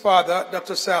 his father,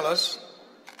 Dr. Sellers,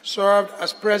 served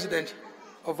as president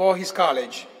of Voorhees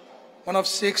College, one of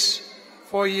 6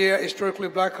 four-year historically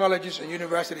black colleges and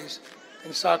universities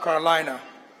in South Carolina.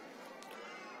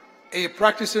 A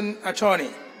practicing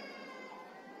attorney,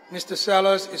 Mr.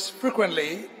 Sellers is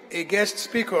frequently a guest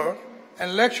speaker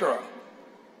and lecturer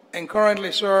and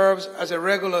currently serves as a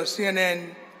regular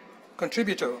CNN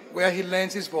contributor where he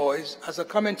lends his voice as a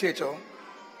commentator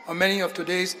on many of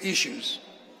today's issues,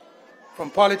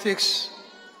 from politics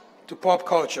to pop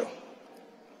culture.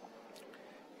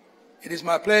 It is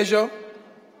my pleasure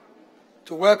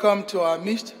to welcome to our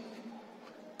midst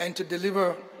and to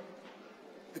deliver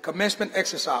the commencement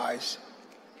exercise.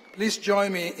 Please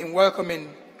join me in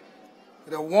welcoming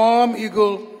with a warm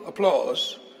eagle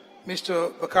applause,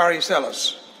 Mr. Bakari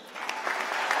Sellers.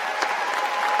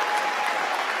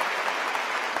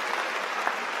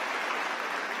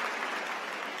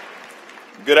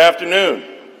 Good afternoon.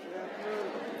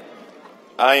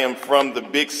 I am from the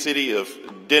big city of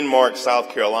Denmark, South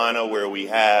Carolina, where we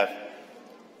have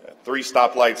 3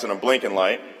 stoplights and a blinking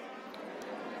light.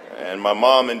 And my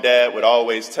mom and dad would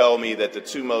always tell me that the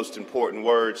 2 most important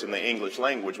words in the English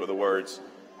language were the words,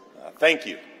 thank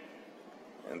you.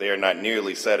 And they are not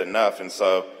nearly said enough. And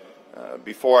so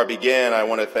before I begin, I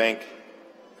want to thank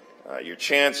your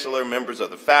chancellor, members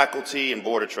of the faculty and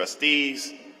board of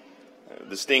trustees,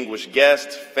 distinguished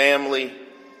guests, family,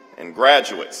 and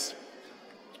graduates.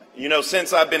 You know,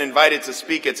 since I've been invited to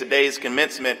speak at today's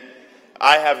commencement,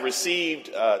 I have received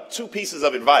 2 pieces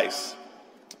of advice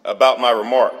about my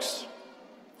remarks.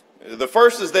 The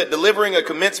first is that delivering a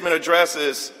commencement address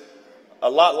is a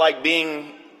lot like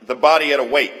being the body at a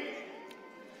wake.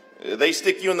 They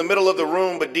stick you in the middle of the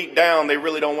room, but deep down, they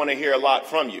really don't want to hear a lot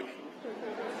from you.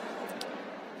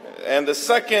 And the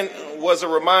second was a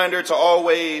reminder to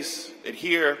always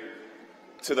adhere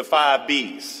to the 5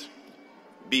 B's.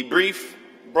 Be brief,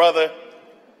 brother,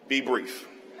 be brief.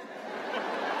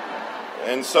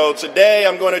 And so today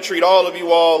I'm going to treat all of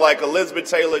you all like Elizabeth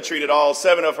Taylor treated all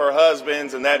 7 of her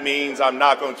husbands, and that means I'm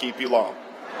not going to keep you long.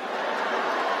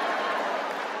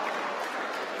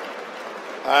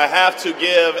 I have to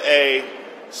give a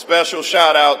special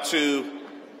shout out to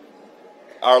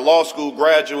our law school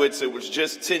graduates. It was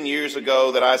just 10 years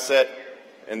ago that I sat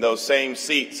in those same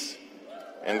seats.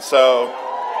 And so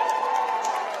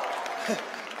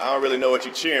I don't really know what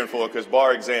you're cheering for because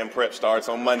bar exam prep starts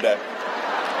on Monday.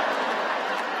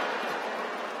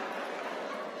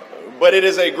 But it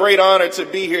is a great honor to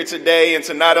be here today and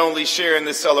to not only share in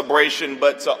this celebration,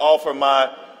 but to offer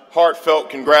my heartfelt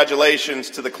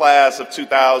congratulations to the class of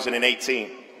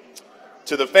 2018.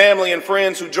 To the family and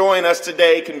friends who join us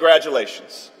today,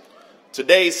 congratulations.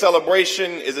 Today's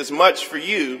celebration is as much for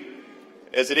you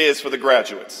as it is for the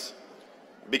graduates.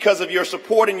 Because of your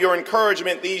support and your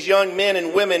encouragement, these young men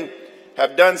and women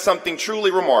have done something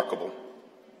truly remarkable.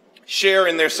 share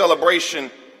in their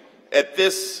celebration at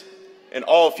this and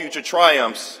all future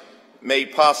triumphs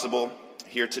made possible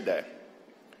here today.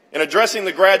 In addressing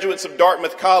the graduates of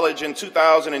Dartmouth College in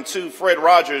 2002, Fred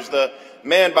Rogers, the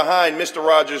man behind Mr.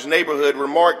 Rogers' Neighborhood,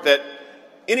 remarked that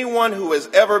anyone who has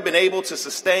ever been able to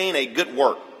sustain a good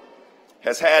work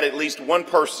has had at least one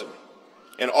person,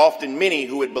 and often many,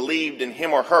 who had believed in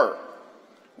him or her.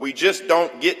 We just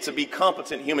don't get to be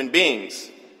competent human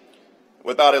beings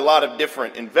without a lot of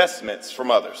different investments from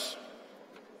others.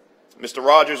 Mr.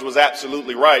 Rogers was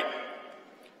absolutely right.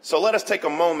 So let us take a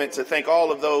moment to thank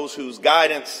all of those whose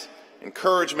guidance,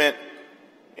 encouragement,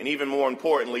 and even more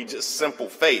importantly, just simple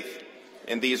faith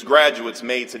in these graduates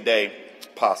made today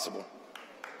possible.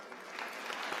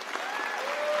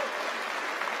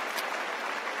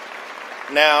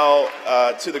 Now,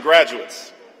 to the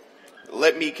graduates,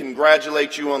 let me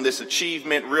congratulate you on this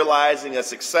achievement, realizing a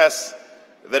success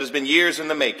that has been years in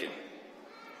the making.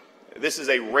 This is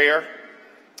a rare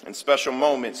and special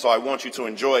moment, so I want you to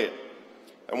enjoy it.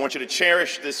 I want you to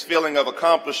cherish this feeling of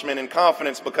accomplishment and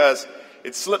confidence, because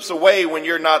it slips away when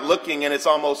you're not looking, and it's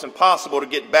almost impossible to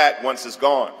get back once it's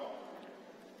gone.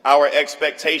 Our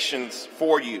expectations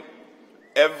for you,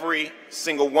 every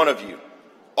single one of you,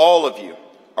 all of you,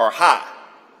 are high,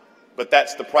 but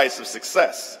that's the price of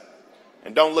success.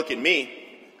 And don't look at me,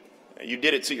 you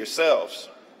did it to yourselves.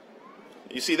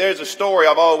 You see, there's a story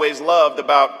I've always loved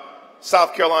about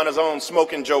South Carolina's own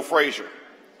Smokin' Joe Frazier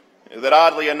that,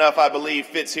 oddly enough, I believe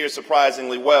fits here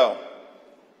surprisingly well.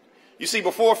 You see,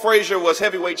 before Frazier was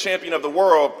heavyweight champion of the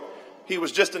world, he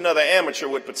was just another amateur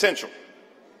with potential.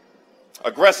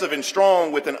 Aggressive and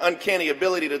strong, with an uncanny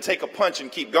ability to take a punch and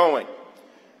keep going.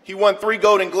 He won 3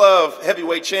 Golden Glove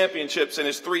heavyweight championships in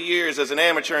his 3 years as an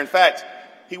amateur. In fact,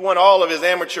 he won all of his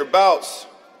amateur bouts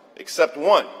except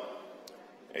one,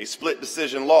 a split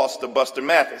decision loss to Buster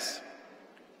Mathis.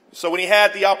 So when he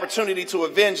had the opportunity to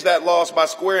avenge that loss by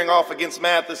squaring off against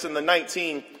Mathis in the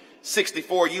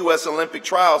 1964 U.S. Olympic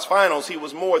Trials finals, he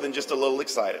was more than just a little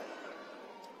excited.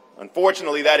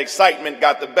 Unfortunately, that excitement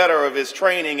got the better of his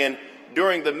training, and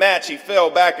during the match, he fell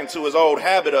back into his old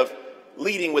habit of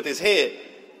leading with his head.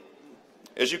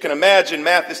 As you can imagine,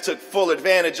 Mathis took full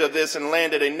advantage of this and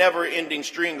landed a never-ending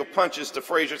string of punches to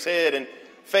Frazier's head and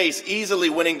face, easily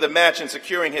winning the match and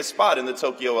securing his spot in the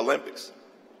Tokyo Olympics.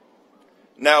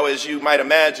 Now, as you might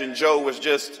imagine, Joe was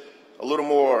just a little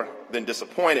more than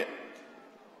disappointed.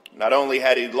 Not only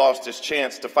had he lost his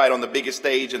chance to fight on the biggest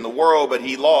stage in the world, but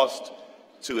he lost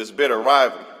to his bitter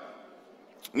rival.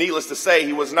 Needless to say,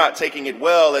 he was not taking it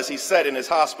well as he sat in his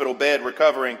hospital bed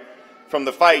recovering from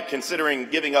the fight, considering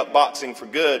giving up boxing for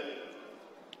good.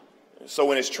 So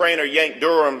when his trainer, Yank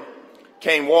Durham,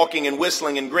 came walking and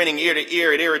whistling and grinning ear to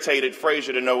ear, it irritated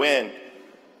Frazier to no end.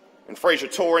 And Frazier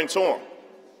tore into him.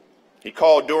 He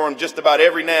called Durham just about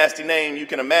every nasty name you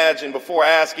can imagine before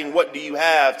asking, "What do you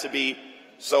have to be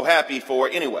so happy for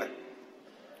anyway?"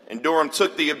 And Durham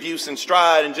took the abuse in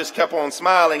stride and just kept on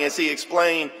smiling as he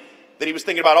explained that he was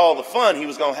thinking about all the fun he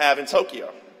was going to have in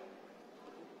Tokyo.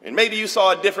 "And maybe you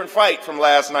saw a different fight from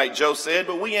last night," Joe said,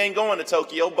 "but we ain't going to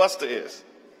Tokyo, Buster is."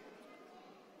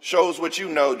 "Shows what you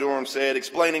know," Durham said,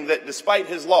 explaining that despite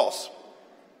his loss,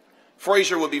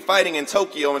 Frazier would be fighting in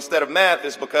Tokyo instead of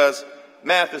Mathis because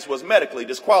Mathis was medically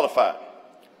disqualified.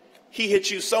 "He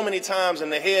hit you so many times in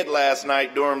the head last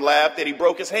night," Durham laughed, "that he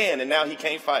broke his hand and now he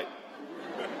can't fight."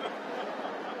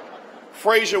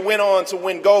 Frazier went on to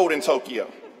win gold in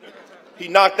Tokyo. He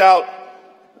knocked out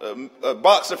a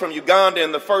boxer from Uganda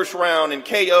in the first round and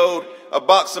KO'd a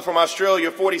boxer from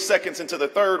Australia 40 seconds into the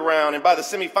 3rd round. And by the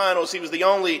semifinals, he was the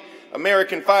only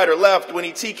American fighter left when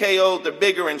he TKO'd the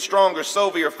bigger and stronger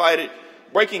Soviet fighter,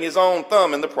 breaking his own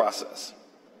thumb in the process.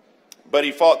 But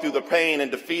he fought through the pain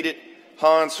and defeated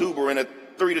Hans Huber in a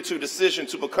 3-2 decision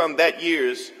to become that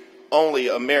year's only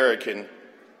American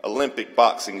Olympic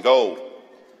boxing gold.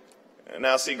 And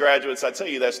now, see, graduates, I tell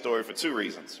you that story for 2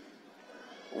 reasons.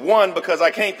 One, because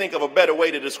I can't think of a better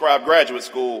way to describe graduate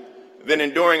school than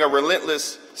enduring a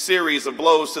relentless series of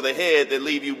blows to the head that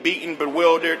leave you beaten,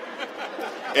 bewildered,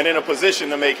 and in a position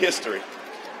to make history.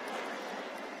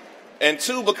 And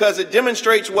 2, because it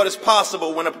demonstrates what is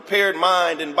possible when a prepared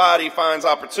mind and body finds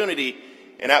opportunity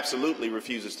and absolutely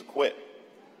refuses to quit.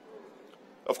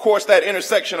 Of course, that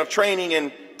intersection of training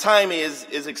and timing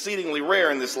is exceedingly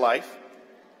rare in this life.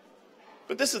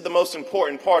 But this is the most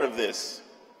important part of this.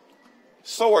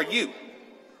 So are you.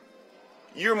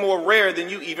 You're more rare than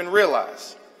you even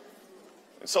realize.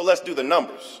 And so let's do the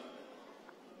numbers.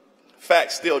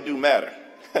 Facts still do matter.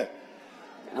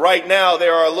 Right now,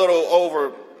 there are a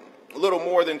little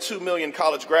more than 2 million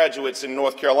college graduates in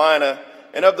North Carolina,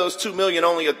 and of those 2 million,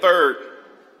 only a third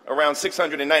around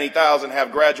 690,000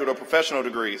 have graduate or professional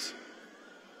degrees.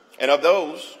 And of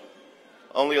those,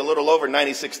 only a little over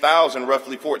 96,000,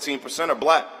 roughly 14%, are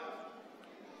black.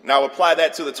 Now apply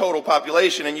that to the total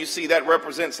population, and you see that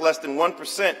represents less than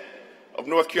 1% of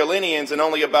North Carolinians and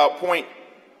only about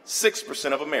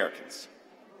 0.6% of Americans.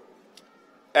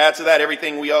 Add to that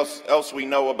everything else we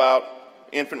know about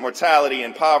infant mortality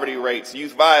and poverty rates,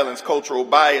 youth violence, cultural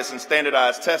bias, and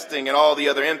standardized testing, and all the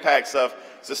other impacts of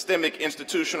systemic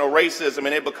institutional racism,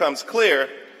 and it becomes clear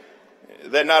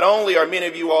that not only are many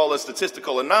of you all a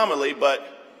statistical anomaly, but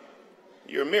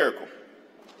you're a miracle.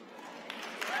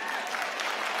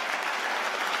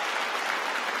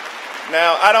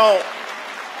 Now,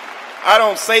 I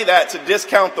don't say that to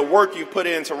discount the work you put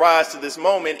in to rise to this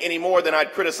moment any more than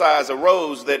I'd criticize a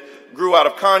rose that grew out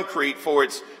of concrete for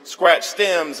its scratched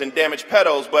stems and damaged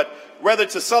petals, but rather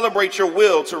to celebrate your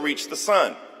will to reach the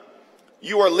sun.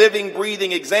 You are living,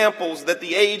 breathing examples that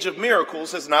the age of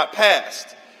miracles has not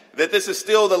passed, that this is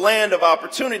still the land of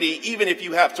opportunity, even if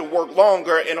you have to work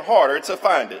longer and harder to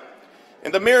find it.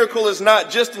 And the miracle is not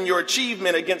just in your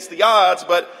achievement against the odds,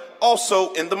 but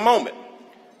also in the moment.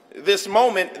 This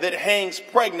moment that hangs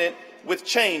pregnant with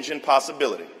change and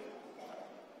possibility.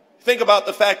 Think about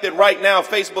the fact that right now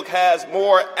Facebook has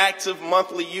more active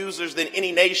monthly users than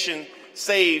any nation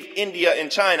save India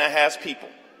and China has people.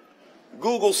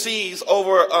 Google sees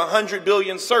over 100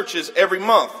 billion searches every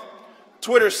month.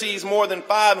 Twitter sees more than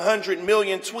 500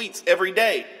 million tweets every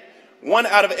day. 1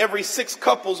 out of every 6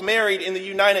 couples married in the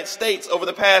United States over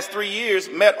the past 3 years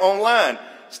met online.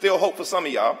 Still hope for some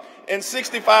of y'all. And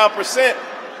 65%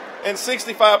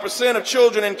 of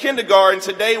children in kindergarten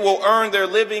today will earn their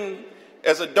living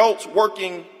as adults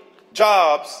working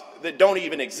jobs that don't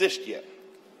even exist yet.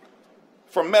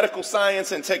 From medical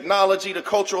science and technology to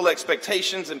cultural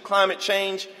expectations and climate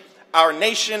change, our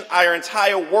nation, our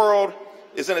entire world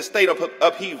is in a state of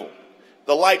upheaval,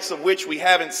 the likes of which we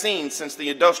haven't seen since the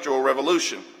Industrial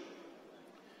Revolution.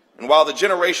 And while the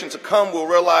generation to come will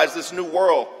realize this new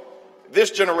world, this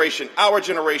generation, our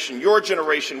generation, your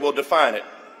generation will define it.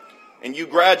 And you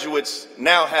graduates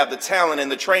now have the talent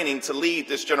and the training to lead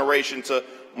this generation, to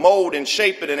mold and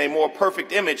shape it in a more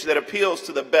perfect image that appeals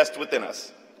to the best within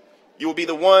us. You will be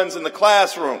the ones in the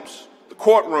classrooms, the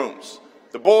courtrooms,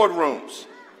 the boardrooms,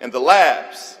 and the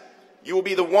labs. You will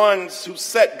be the ones who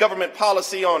set government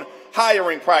policy on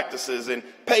hiring practices and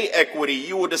pay equity.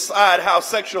 You will decide how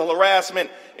sexual harassment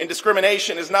and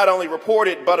discrimination is not only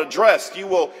reported but addressed. You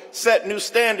will set new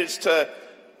standards to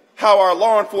how our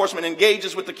law enforcement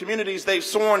engages with the communities they've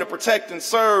sworn to protect and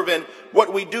serve, and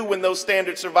what we do when those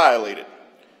standards are violated.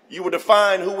 You will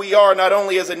define who we are not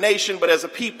only as a nation but as a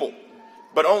people,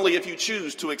 but only if you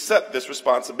choose to accept this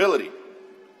responsibility.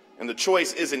 And the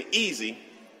choice isn't easy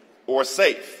or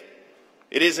safe.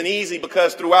 It isn't easy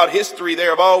because throughout history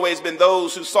there have always been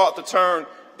those who sought to turn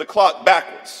the clock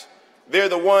backwards. They're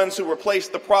the ones who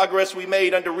replaced the progress we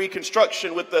made under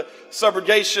Reconstruction with the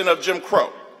subrogation of Jim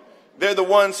Crow. They're the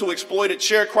ones who exploited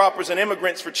sharecroppers and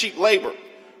immigrants for cheap labor,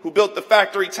 who built the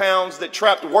factory towns that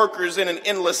trapped workers in an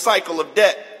endless cycle of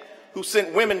debt, who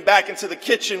sent women back into the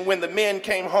kitchen when the men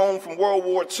came home from World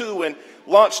War II, and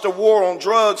launched a war on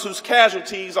drugs whose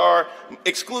casualties are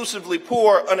exclusively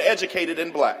poor, uneducated,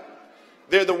 and black.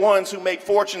 They're the ones who make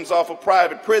fortunes off of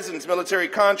private prisons, military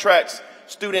contracts,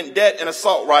 student debt, and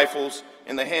assault rifles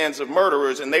in the hands of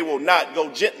murderers, and they will not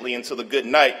go gently into the good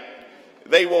night.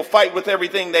 They will fight with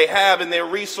everything they have, and their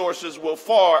resources will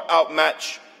far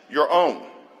outmatch your own.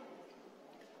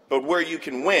 But where you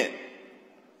can win,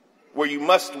 where you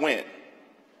must win,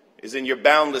 is in your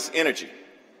boundless energy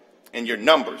and your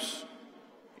numbers.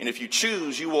 And if you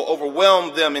choose, you will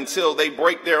overwhelm them until they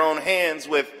break their own hands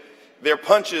with their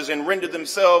punches and render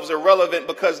themselves irrelevant,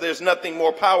 because there's nothing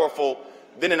more powerful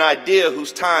than an idea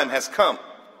whose time has come.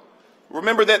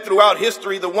 Remember that throughout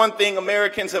history, the one thing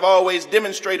Americans have always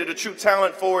demonstrated a true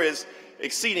talent for is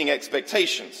exceeding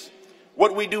expectations.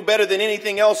 What we do better than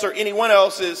anything else or anyone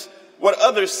else is what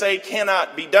others say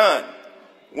cannot be done.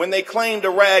 When they claimed a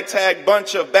ragtag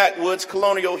bunch of backwoods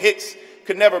colonial hicks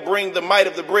could never bring the might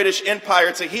of the British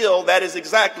Empire to heel, that is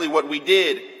exactly what we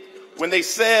did. When they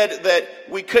said that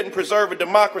we couldn't preserve a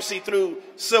democracy through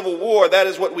civil war, that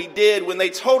is what we did. When they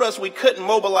told us we couldn't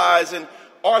mobilize an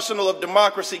arsenal of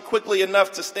democracy quickly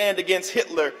enough to stand against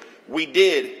Hitler, we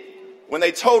did. When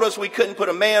they told us we couldn't put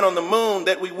a man on the moon,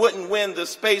 that we wouldn't win the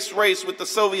space race with the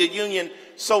Soviet Union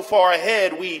so far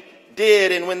ahead, we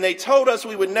did. And when they told us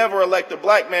we would never elect a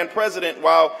black man president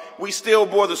while we still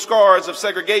bore the scars of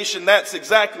segregation, that's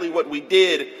exactly what we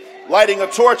did, lighting a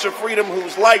torch of freedom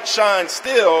whose light shines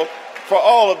still for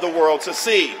all of the world to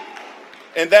see.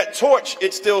 And that torch,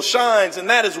 it still shines, and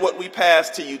that is what we pass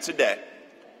to you today.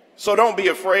 So don't be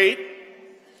afraid.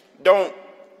 Don't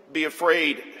be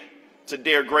afraid to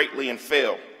dare greatly and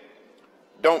fail.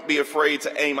 Don't be afraid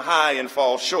to aim high and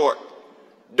fall short.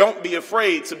 Don't be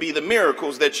afraid to be the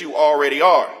miracles that you already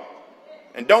are.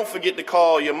 And don't forget to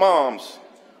call your moms,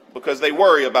 because they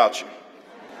worry about you.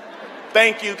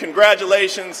 Thank you,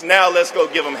 congratulations. Now let's go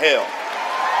give them hell.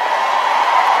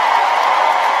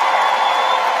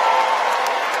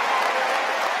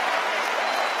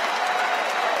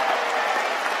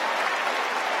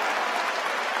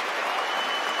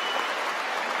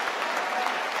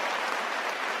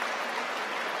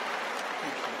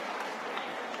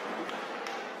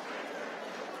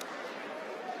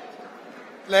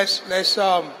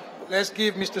 Let's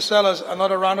give Mr. Sellers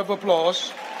another round of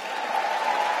applause.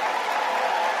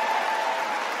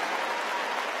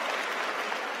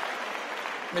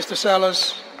 Mr.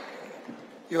 Sellers,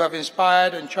 you have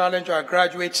inspired and challenged our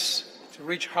graduates to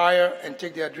reach higher and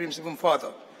take their dreams even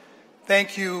further.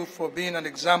 Thank you for being an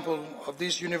example of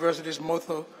this university's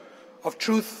motto of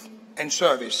truth and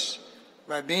service,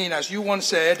 by being, as you once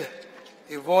said,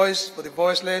 a voice for the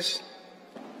voiceless,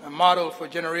 a model for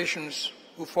generations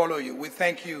who follow you. We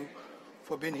thank you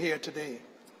for being here today.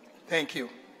 Thank you.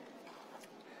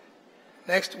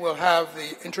 Next, we'll have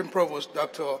the interim provost,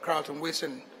 Dr. Carlton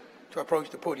Wilson, to approach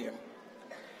the podium.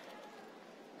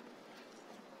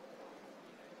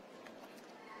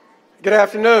 Good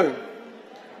afternoon.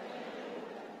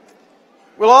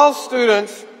 Will all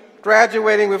students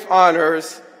graduating with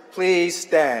honors please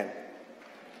stand?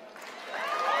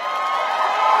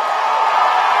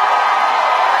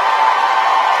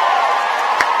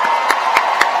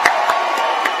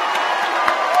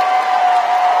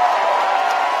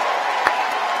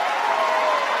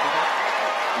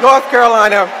 North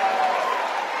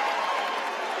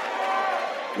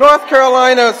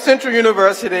Carolina Central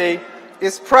University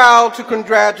is proud to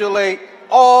congratulate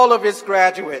all of its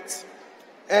graduates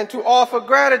and to offer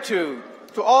gratitude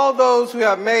to all those who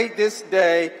have made this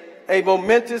day a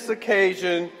momentous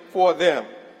occasion for them.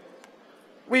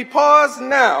 We pause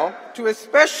now to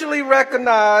especially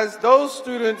recognize those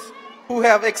students who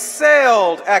have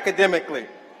excelled academically,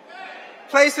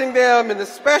 placing them in the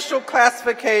special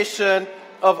classification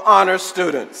of honor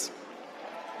students.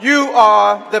 You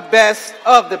are the best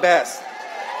of the best.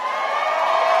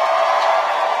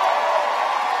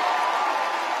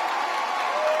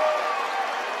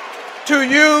 To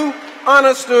you,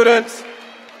 honor students,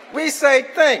 we say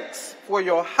thanks for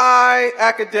your high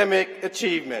academic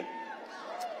achievement.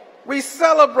 We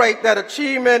celebrate that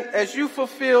achievement as you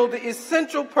fulfill the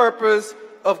essential purpose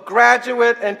of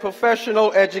graduate and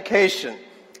professional education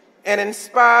and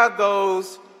inspire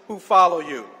those who follow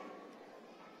you.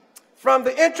 From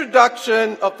the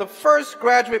introduction of the first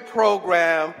graduate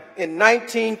program in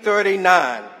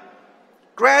 1939,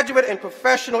 graduate and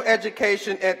professional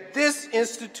education at this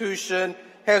institution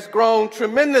has grown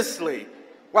tremendously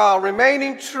while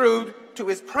remaining true to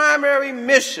its primary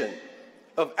mission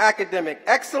of academic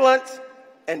excellence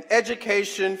and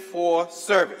education for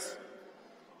service.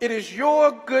 It is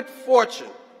your good fortune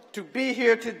to be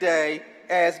here today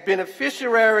as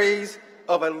beneficiaries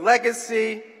of a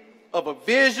legacy, of a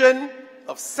vision,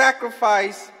 of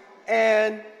sacrifice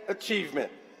and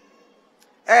achievement.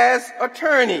 As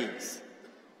attorneys,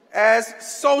 as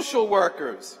social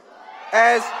workers,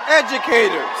 as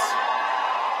educators,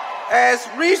 as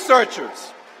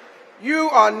researchers, you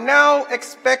are now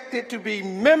expected to be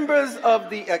members of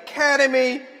the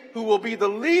academy who will be the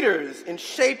leaders in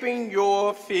shaping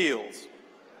your fields,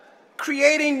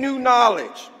 creating new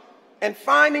knowledge, and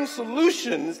finding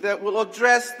solutions that will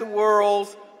address the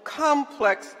world's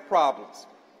complex problems.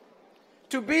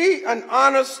 To be an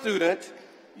honor student,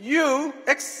 you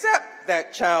accept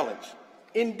that challenge.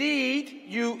 Indeed,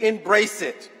 you embrace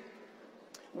it.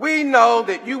 We know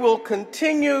that you will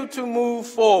continue to move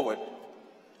forward,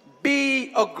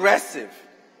 be aggressive,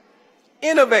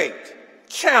 innovate,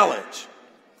 challenge.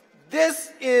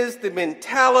 This is the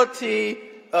mentality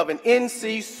of an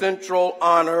NC Central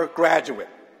Honor graduate.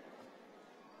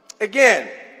 Again,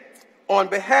 on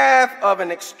behalf of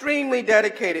an extremely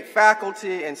dedicated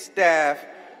faculty and staff,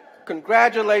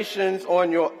 congratulations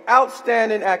on your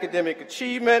outstanding academic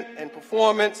achievement and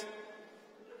performance,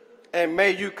 and may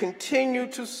you continue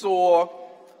to soar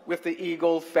with the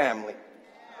Eagle family.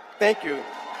 Thank you.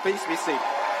 Please be seated.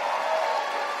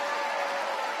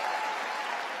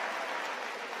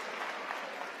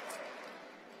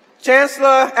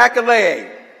 Chancellor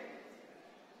Akeleye,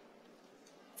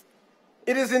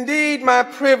 it is indeed my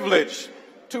privilege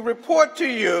to report to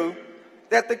you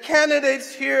that the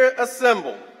candidates here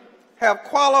assembled have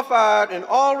qualified in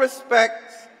all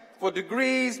respects for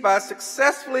degrees by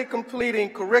successfully completing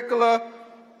curricula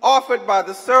offered by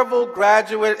the several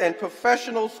graduate and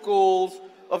professional schools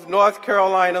of North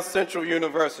Carolina Central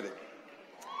University,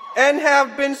 and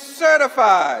have been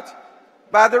certified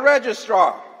by the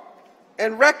registrar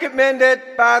and recommended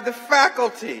by the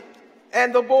faculty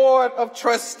and the Board of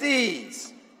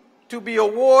Trustees to be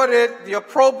awarded the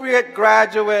appropriate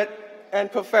graduate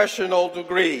and professional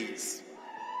degrees.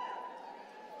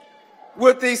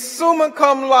 Would the summa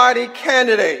cum laude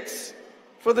candidates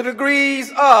for the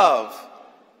degrees of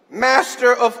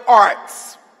Master of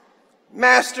Arts,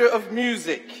 Master of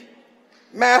Music,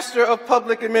 Master of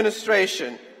Public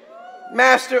Administration,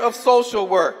 Master of Social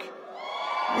Work,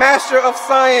 Master of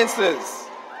Sciences,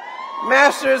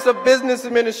 Masters of Business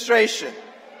Administration,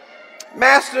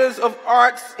 Masters of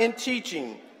Arts in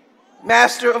Teaching,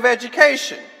 Master of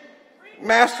Education,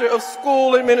 Master of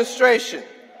School Administration,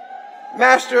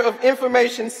 Master of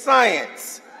Information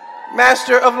Science,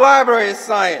 Master of Library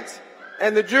Science,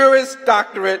 and the Juris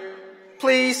Doctorate,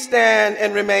 please stand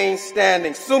and remain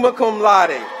standing. Summa cum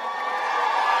laude.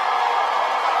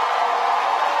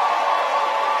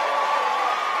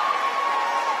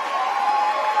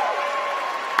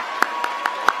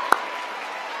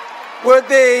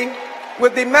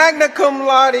 Would the magna cum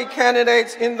laude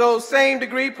candidates in those same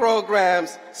degree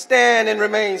programs stand and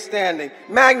remain standing?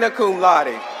 Magna cum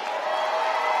laude.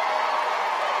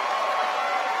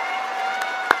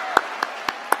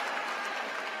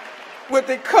 Would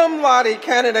the cum laude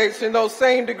candidates in those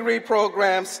same degree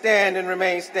programs stand and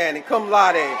remain standing? Cum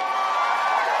laude.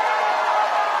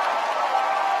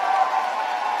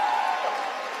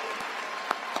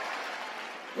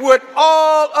 Would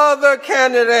all other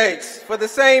candidates for the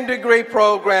same degree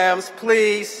programs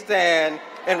please stand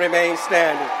and remain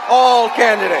standing? All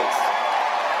candidates.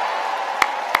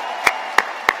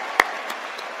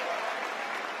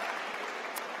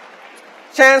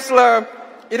 Chancellor,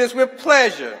 it is with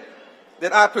pleasure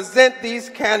that I present these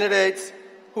candidates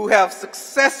who have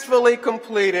successfully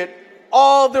completed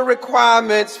all the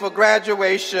requirements for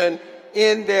graduation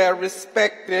in their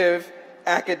respective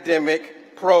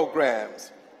academic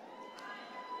programs.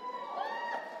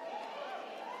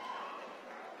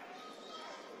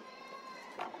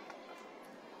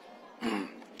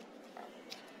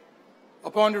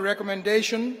 Upon the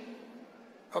recommendation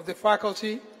of the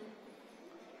faculty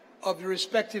of the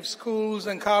respective schools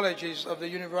and colleges of the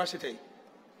university,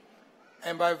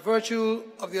 and by virtue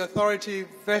of the authority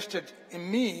vested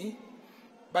in me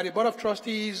by the Board of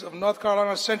Trustees of North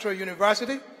Carolina Central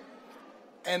University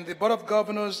and the Board of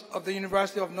Governors of the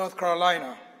University of North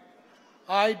Carolina,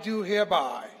 I do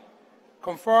hereby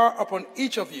confer upon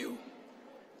each of you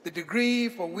the degree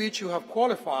for which you have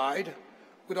qualified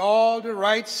with all the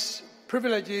rights,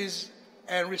 privileges,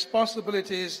 and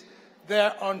responsibilities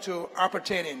thereunto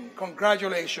appertaining.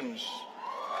 Congratulations.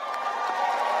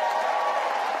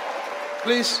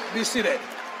 Please be seated.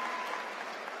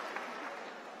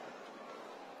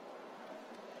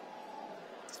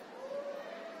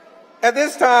 At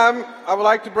this time, I would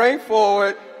like to bring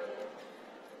forward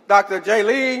Dr.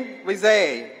 J.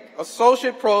 Rizé,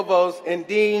 Associate Provost and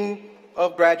Dean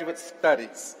of Graduate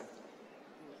Studies.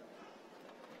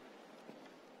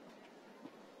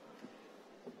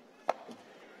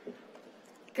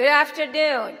 Good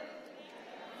afternoon.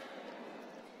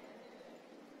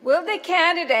 Will the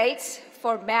candidates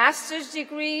for master's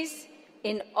degrees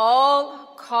in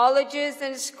all colleges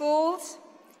and schools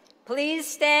please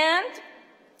stand?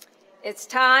 It's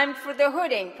time for the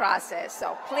hooding process,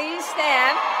 so please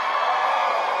stand.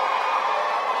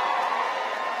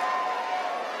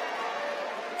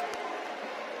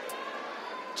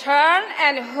 Turn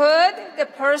and hood the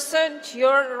person to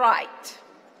your right.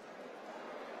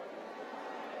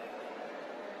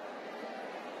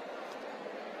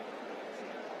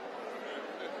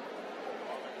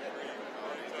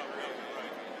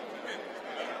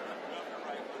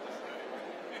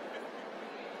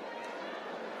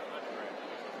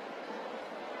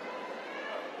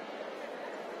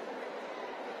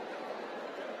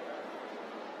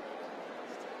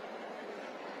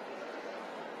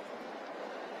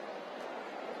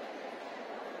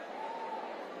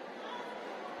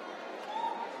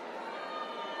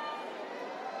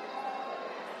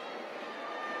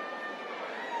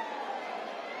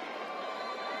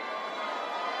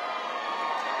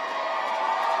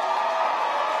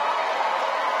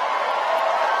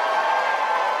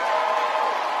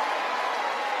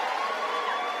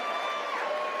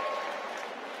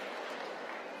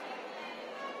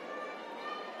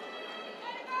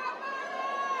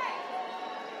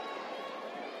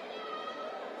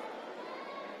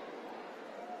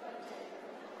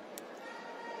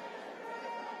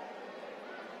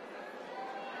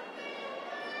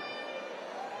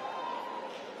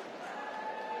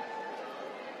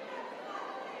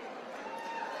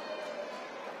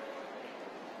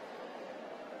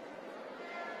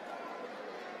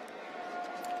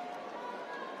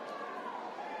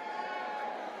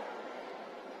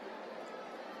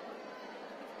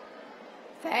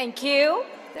 Thank you.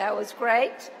 That was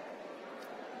great.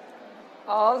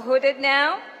 All hooded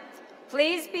now.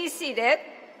 Please be seated.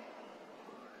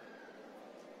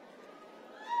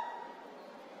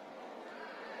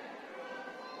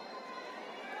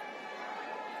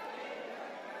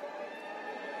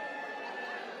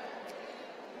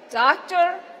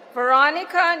 Dr.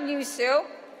 Veronica Newsill,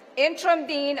 Interim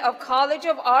Dean of College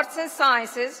of Arts and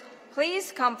Sciences,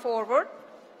 please come forward.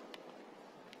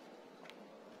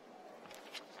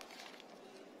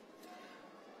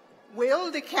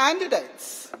 Will the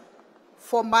candidates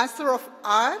for Master of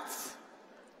Arts,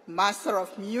 Master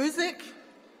of Music,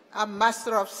 and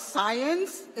Master of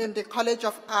Science in the College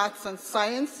of Arts and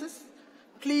Sciences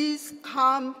please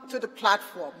come to the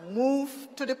platform, move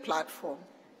to the platform.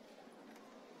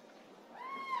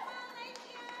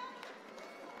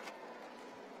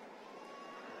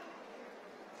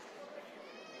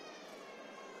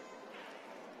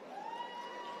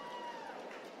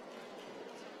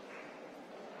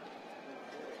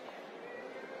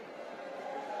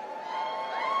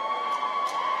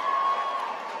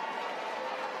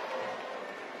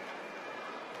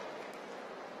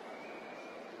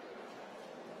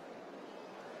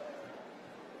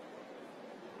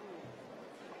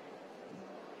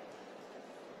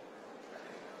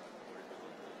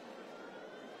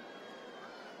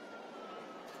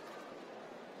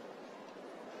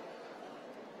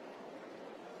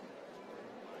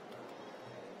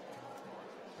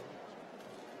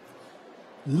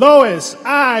 Lois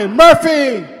I.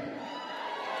 Murphy.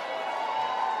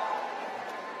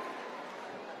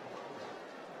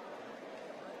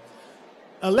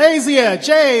 Alazia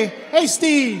J.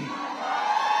 Hasty.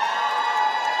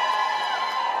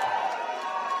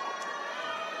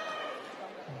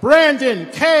 Brandon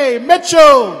K.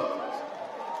 Mitchell.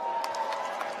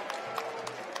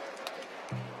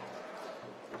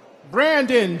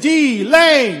 Brandon D.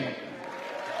 Lane.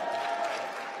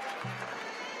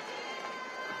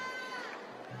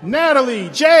 Natalie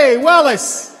J.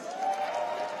 Wellis.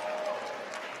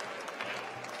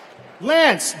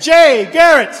 Lance J.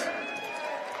 Garrett.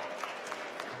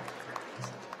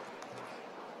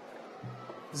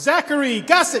 Zachary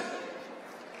Gossett.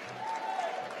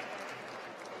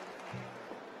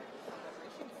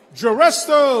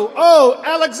 Jeresto O.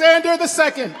 Alexander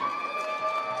II.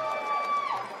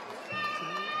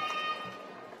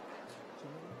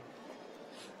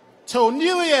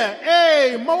 Tonelia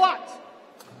A. Mowat.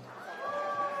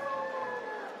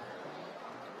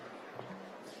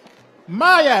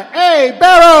 Maya A.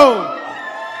 Barrow.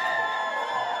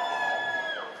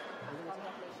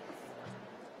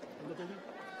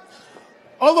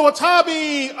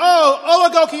 Oluwatabi O.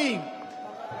 Olagoki.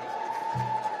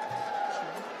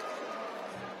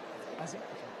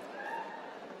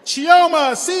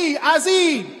 Chioma C.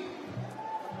 Azid.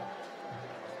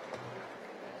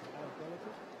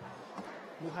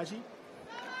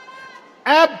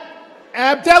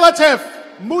 Abdelatif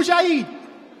Mujahid.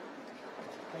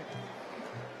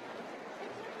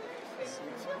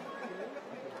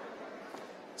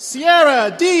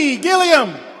 Sierra D.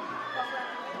 Gilliam.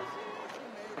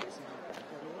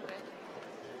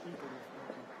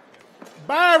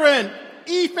 Byron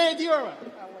E. Fedura.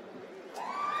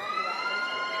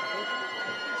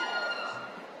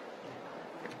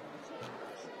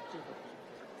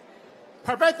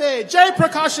 Parvete J.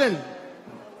 Prakashan.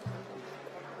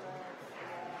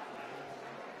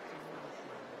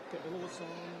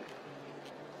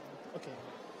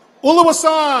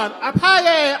 Uluwasan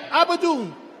Apaye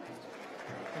Abadun.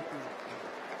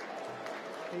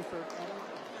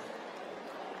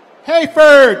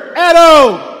 Hayford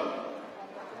Edo.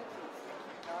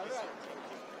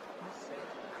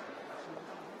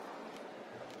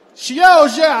 Xiao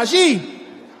Jiaji.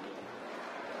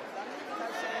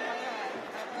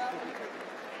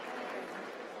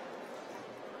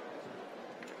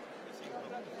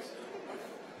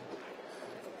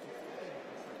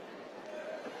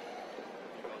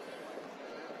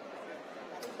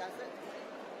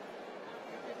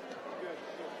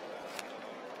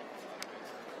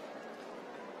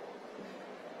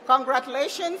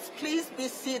 Congratulations, please be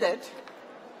seated.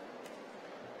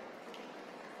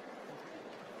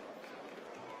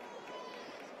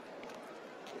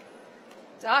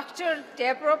 Dr.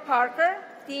 Deborah Parker,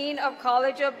 Dean of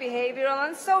College of Behavioral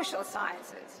and Social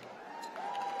Sciences.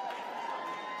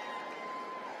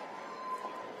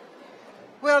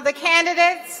 Will the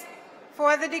candidates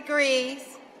for the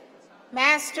degrees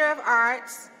Master of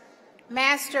Arts,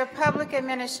 Master of Public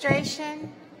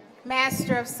Administration,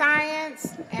 Master of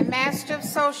Science, and Master of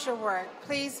Social Work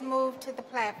please move to the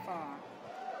platform?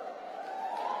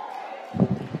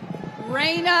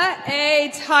 Raina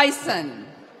A. Tyson.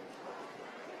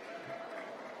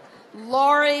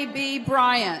 Lori B.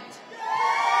 Bryant.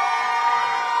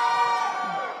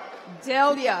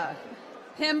 Delia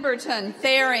Pemberton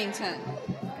Tharrington.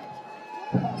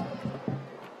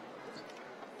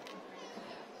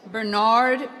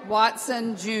 Bernard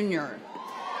Watson, Jr.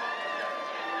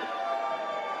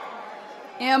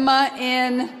 Emma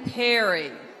N.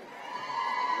 Perry.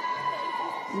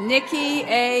 Nikki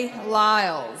A.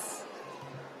 Lyles.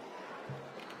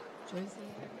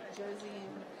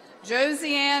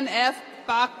 Josianne F.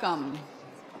 Bockham.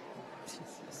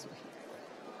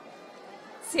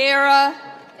 Sarah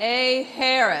A.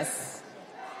 Harris.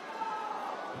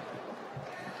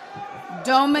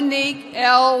 Dominique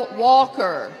L.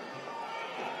 Walker.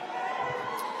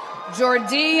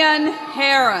 Jordian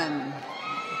Heron.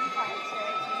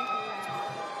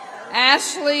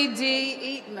 Ashley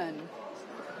D. Eatman.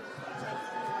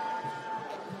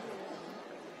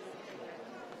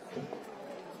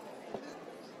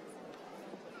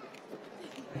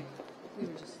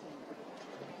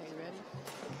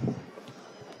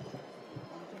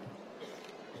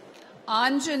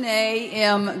 Anjanae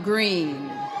M. Green.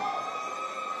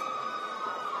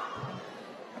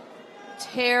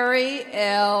 Terry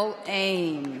L.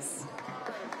 Ames.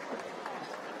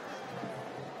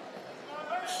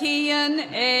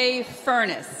 Kian A.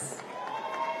 Furness.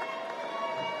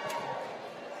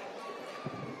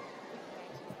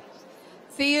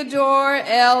 Theodore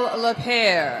L.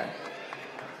 LaPere.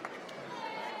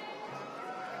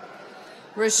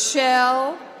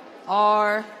 Rochelle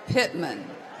R.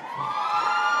 Pittman.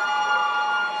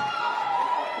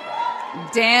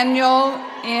 Daniel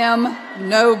M.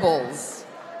 Nobles.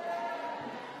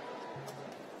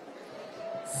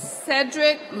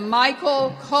 Cedric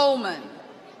Michael Coleman.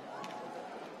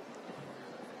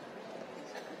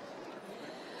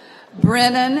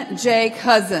 Brennan J.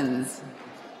 Cousins.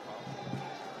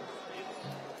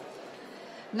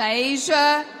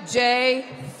 Naisha J.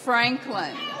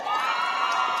 Franklin.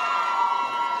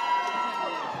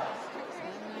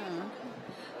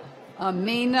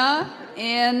 Amina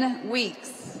N.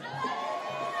 Weeks.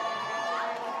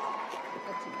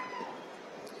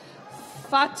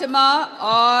 Fatima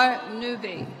R.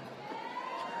 Nubi.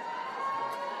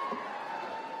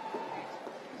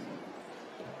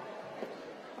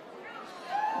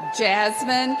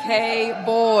 Jasmine K.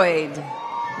 Boyd.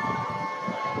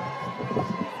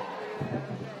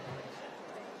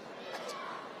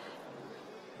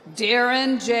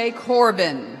 Darren J.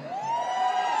 Corbin.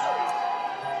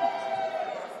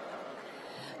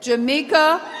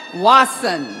 Jamaica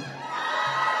Wasson.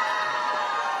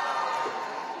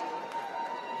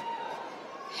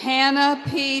 Hannah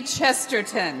P.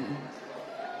 Chesterton.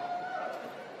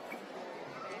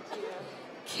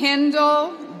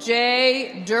 Kendall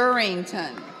J.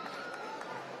 Durrington.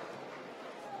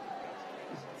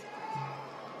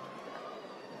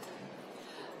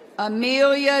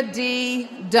 Amelia D.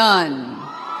 Dunn.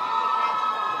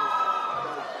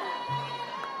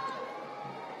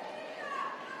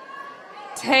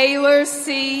 Taylor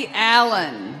C.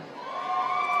 Allen.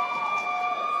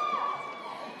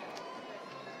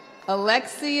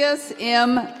 Alexius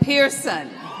M. Pearson.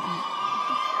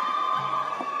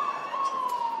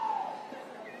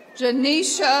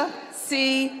 Janisha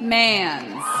C.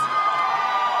 Mans.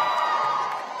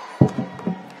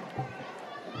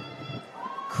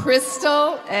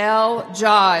 Crystal L.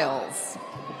 Giles.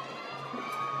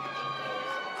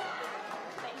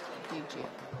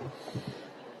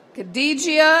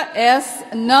 Khadijah S.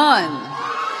 Nunn.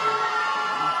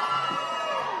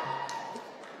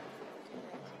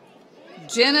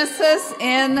 Genesis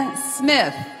N.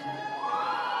 Smith.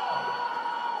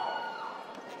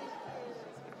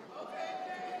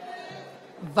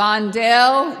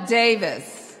 Vondell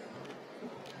Davis.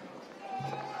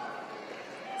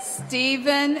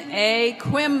 Stephen A.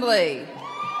 Quimbley.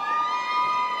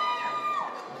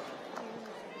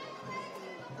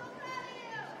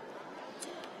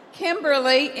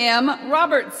 Kimberly M.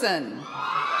 Robertson.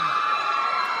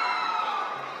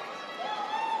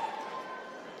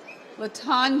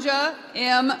 Latanja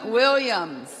M.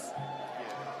 Williams.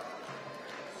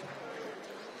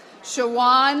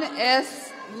 Shawan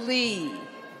S. Lee.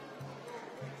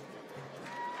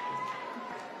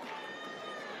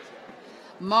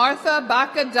 Martha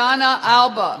Bacadana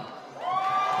Alba.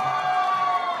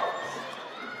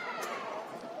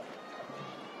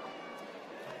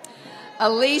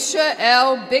 Alicia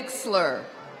L. Bixler.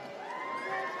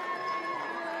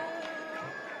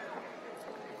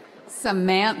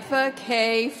 Samantha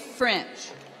K.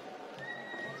 French.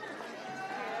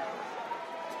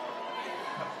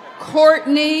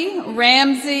 Courtney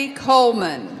Ramsey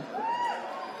Coleman.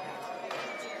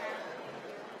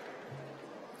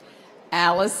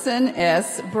 Allison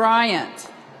S. Bryant.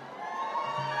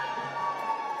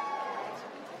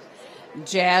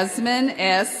 Jasmine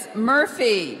S.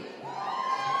 Murphy.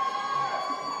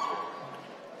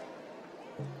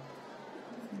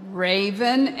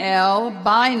 Raven L.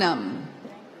 Bynum.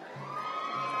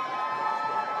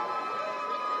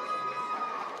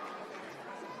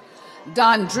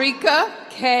 Dondrika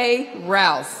K.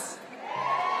 Rouse.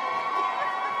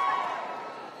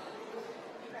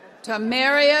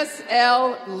 Tamarius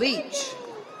L. Leach.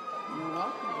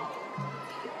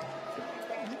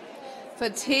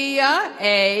 Fatia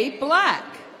A. Black.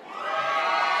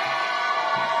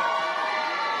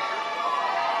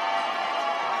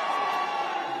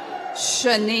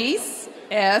 Shanice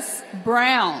S.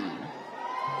 Brown.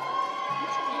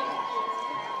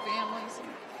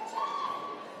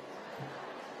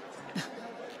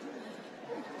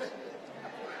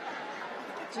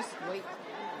 Just wait.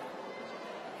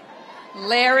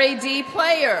 Larry D.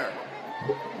 Player.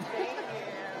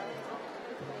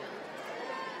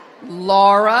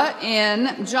 Laura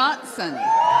N. Johnson.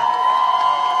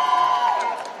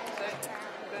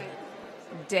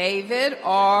 David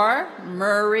R.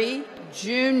 Murray,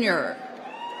 Jr.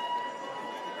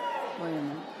 Wait a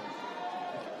minute.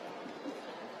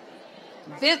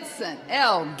 Vincent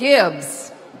L.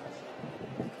 Gibbs.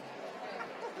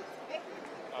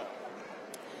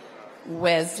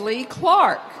 Wesley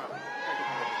Clark.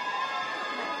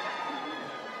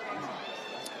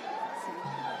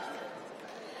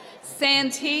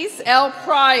 Santise L.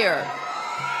 Pryor.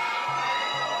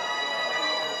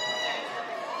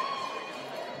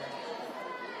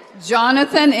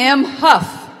 Jonathan M.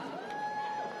 Huff.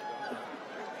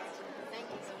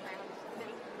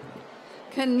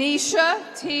 Kanisha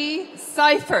T.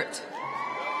 Seifert.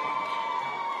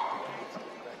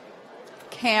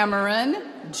 Cameron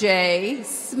J.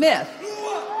 Smith.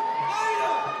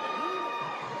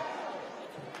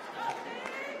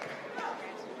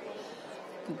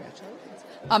 Congratulations.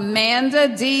 Amanda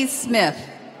D. Smith.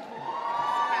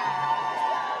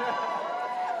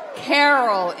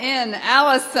 Carol N.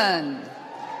 Allison.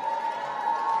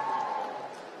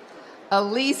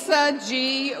 Elisa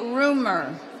G.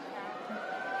 Rumer.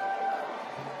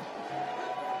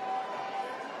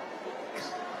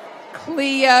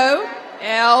 Cleo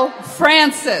L.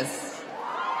 Francis.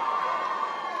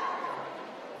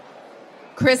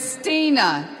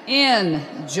 Christina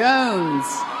N. Jones.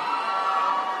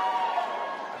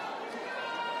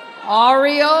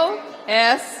 Ariel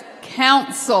S.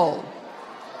 Council.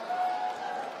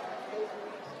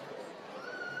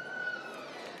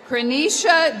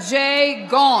 Krenisha J.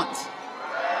 Gaunt.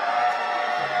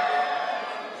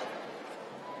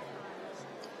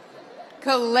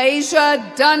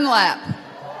 Kalasia Dunlap.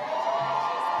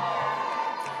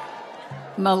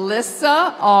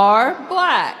 Melissa R.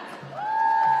 Black.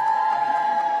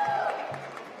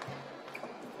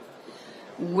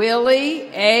 Willie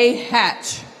A.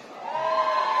 Hatch.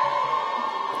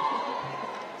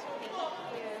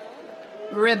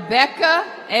 Rebecca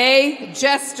A.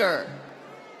 Jester.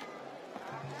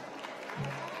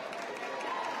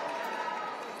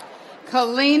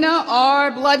 Kalina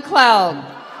R. Bloodcloud.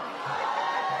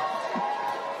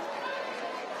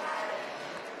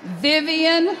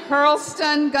 Vivian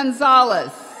Hurlston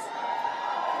Gonzalez.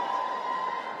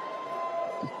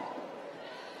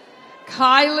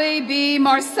 Kylie B.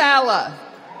 Marsala.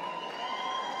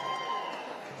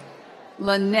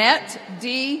 Lynette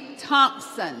D.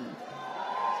 Thompson.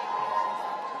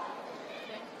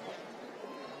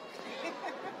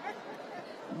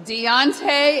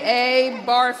 Deontay A.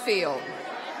 Barfield.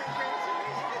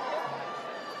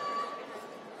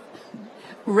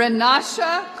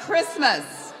 Renasha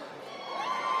Christmas.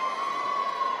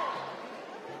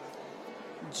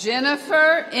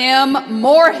 Jennifer M.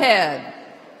 Moorhead.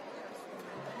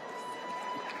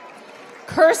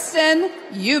 Kirsten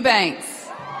Eubanks.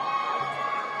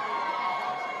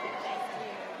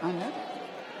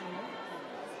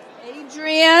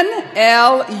 Adrian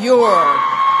L.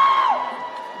 Ure.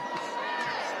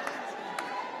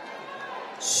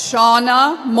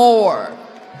 Shauna Moore.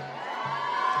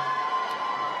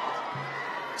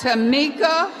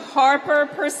 Tamika Harper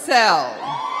Purcell.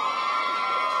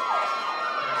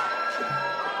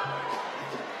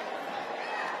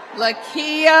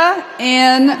 Lakia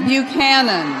N.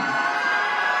 Buchanan.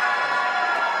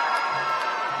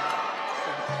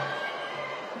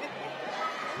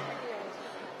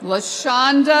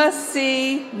 LaShonda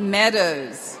C.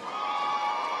 Meadows.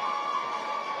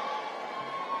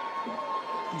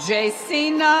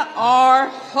 Jacina R.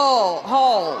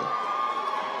 Hull.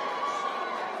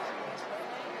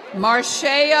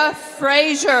 Marshea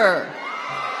Frazier.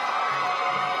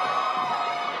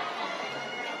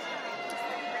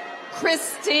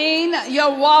 Christine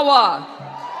Yawawa.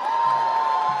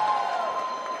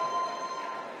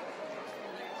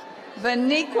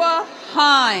 Vaniqua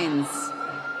Hines.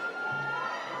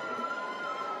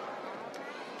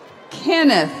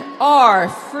 Kenneth R.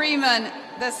 Freeman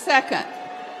II.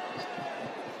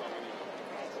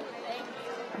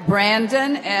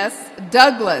 Brandon S.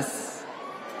 Douglas.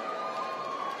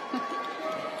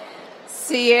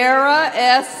 Sierra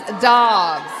S.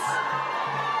 Dobbs.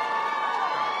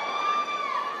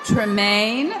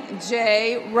 Tremaine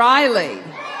J. Riley.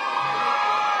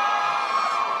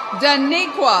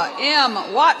 Daniqua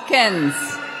M. Watkins.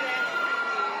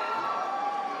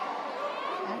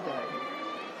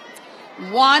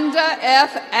 Wanda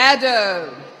F.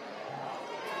 Addo.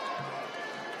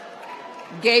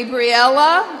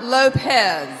 Gabriela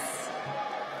Lopez.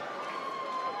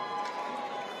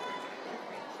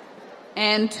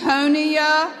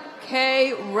 Antonia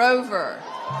K. Rover.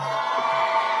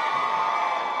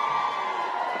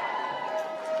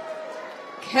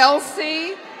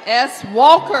 Kelsey S.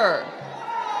 Walker.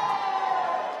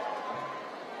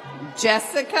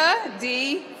 Jessica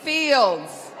D.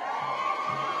 Fields.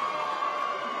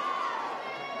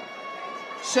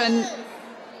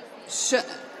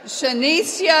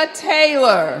 Shanicia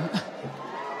Taylor.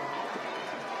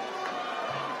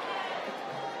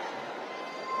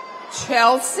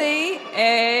 Chelsea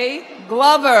A.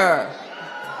 Glover.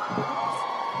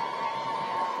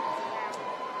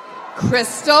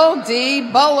 Crystal D.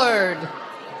 Bullard.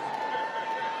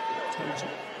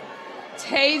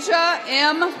 Taja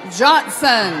M.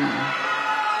 Johnson.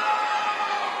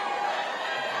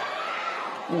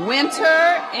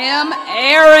 Winter M.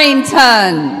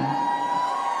 Arrington.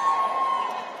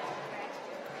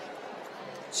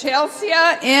 Chelsea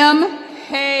M.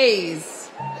 Hayes.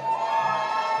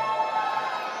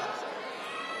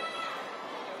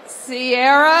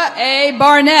 Sierra A.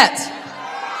 Barnett.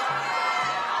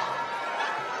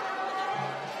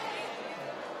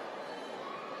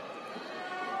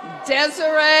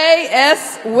 Desiree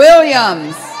S.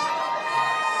 Williams.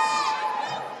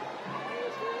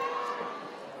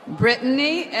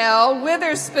 Brittany L.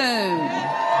 Witherspoon.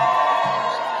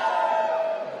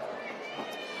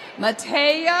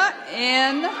 Matea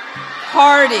N.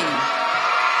 Hardy.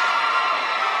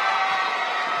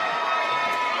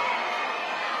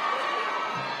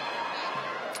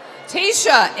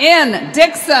 Tisha N.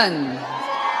 Dixon.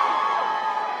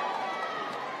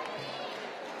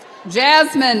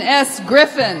 Jasmine S.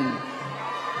 Griffin.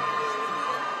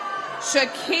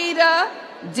 Shakita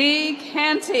D.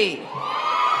 Canty.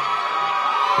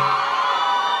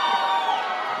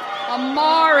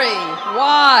 Amari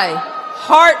Y.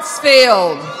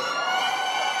 Hartsfield.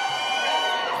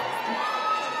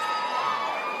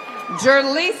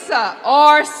 Jerlisa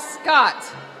R. Scott.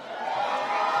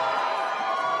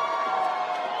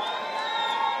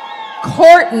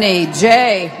 Courtney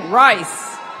J. Rice.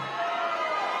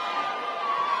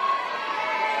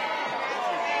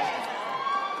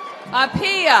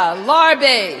 Apia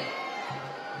Larby.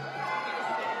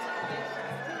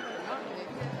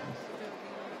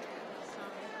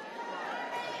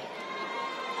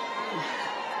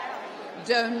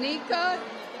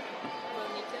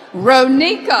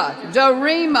 Ronika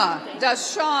Dorima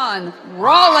Dashawn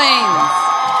Rawlings.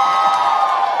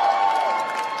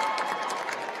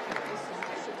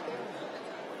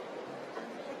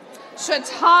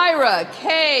 Shatira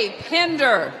K.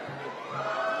 Pender.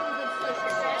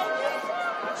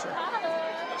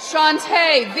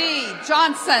 Shantae V.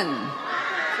 Johnson.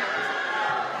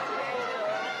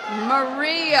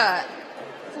 Maria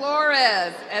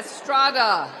Flores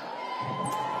Estrada.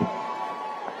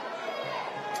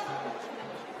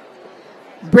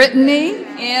 Brittany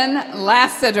N.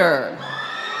 Lassiter.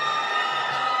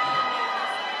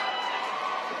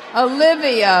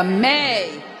 Olivia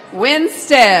May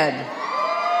Winstead.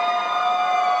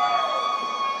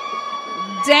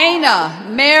 Dana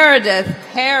Meredith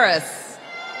Harris.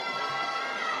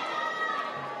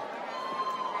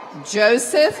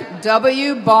 Joseph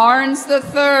W. Barnes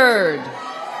III.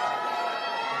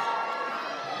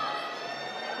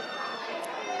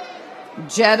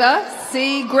 Jetta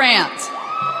C. Grant.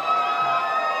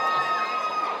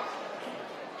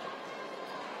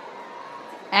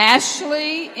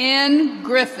 Ashley N.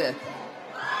 Griffith.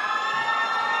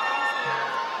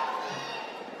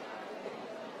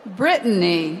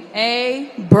 Brittany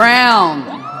A. Brown.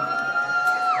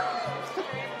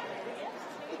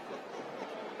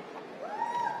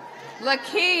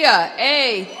 Lakia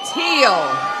A.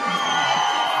 Teal.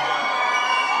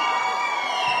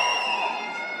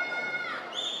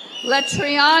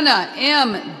 Latriana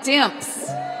M. Dimps.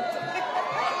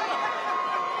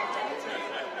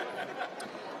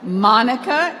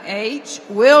 Monica H.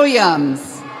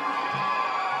 Williams.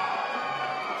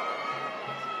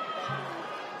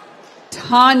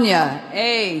 Tanya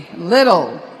A.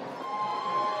 Little.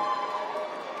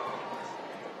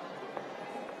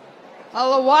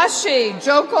 Alawashi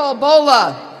Joko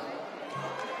Bola.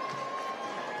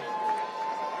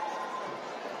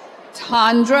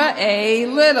 Tandra A.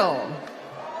 Little.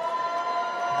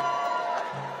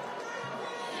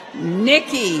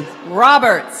 Nikki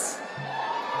Roberts.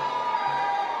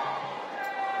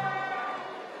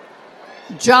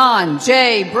 John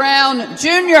J. Brown,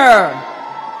 Jr.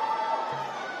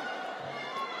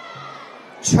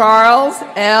 Charles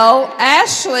L.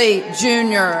 Ashley,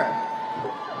 Jr.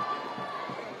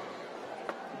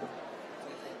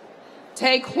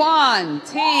 Taquan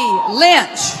T.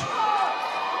 Lynch.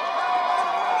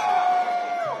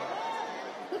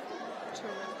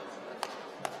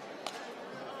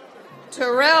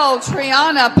 Terrell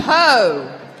Triana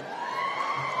Poe.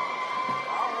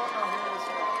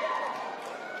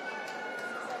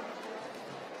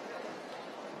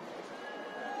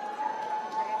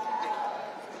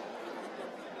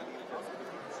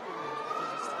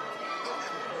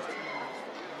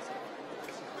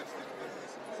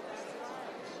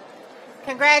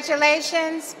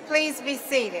 Congratulations. Please be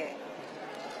seated.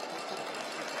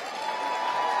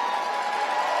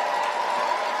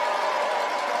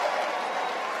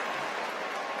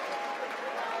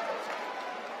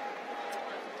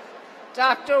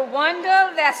 Dr.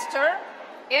 Wanda Lester,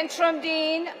 Interim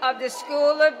Dean of the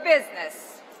School of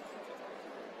Business.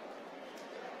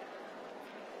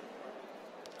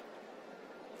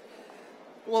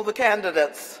 Will the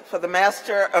candidates for the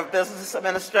Master of Business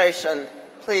Administration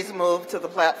please move to the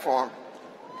platform?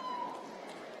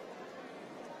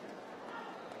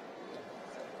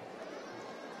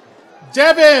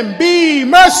 Devin B.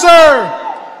 Mercer.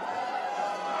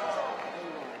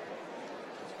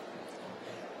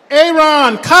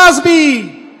 Aaron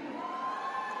Cosby.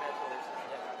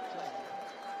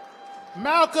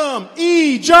 Malcolm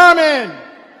E. German.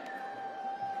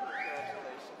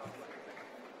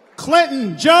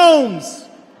 Clinton Jones.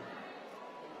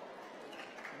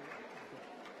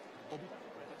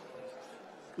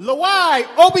 Lawai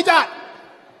Obidat.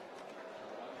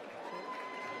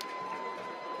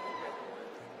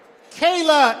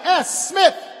 Kayla S.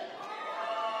 Smith.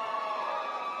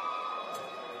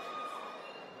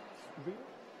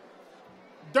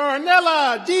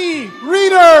 Darnella D.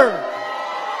 Reeder.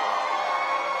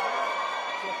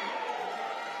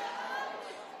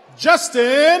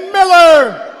 Justin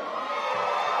Miller.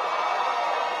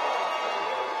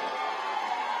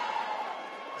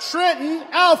 Trenton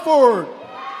Alford.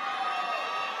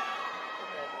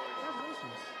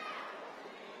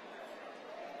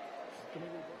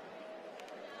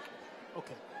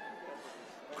 Okay.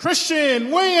 Christian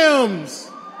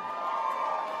Williams.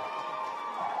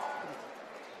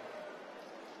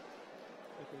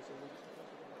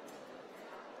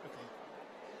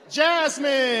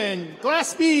 Jasmine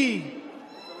Glaspie.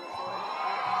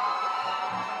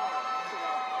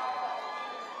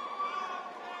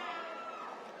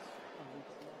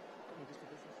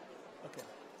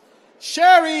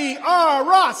 Sherry R.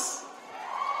 Ross.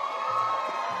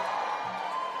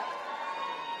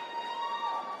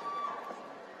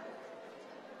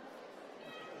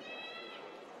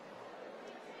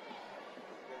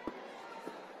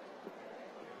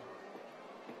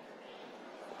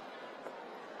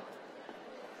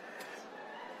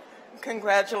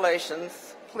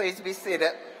 Congratulations. Please be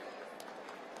seated.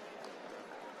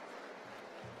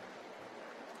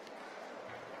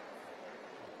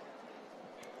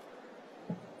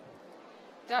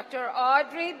 Dr.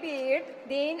 Audrey Beard,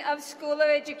 Dean of School of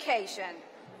Education.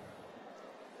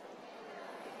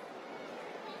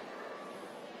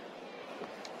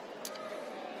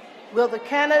 Will the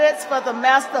candidates for the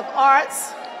Master of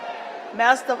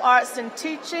Arts in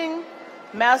Teaching,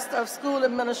 Master of School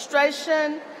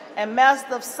Administration, and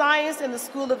Master of Science in the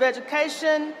School of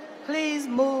Education please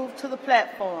move to the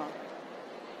platform?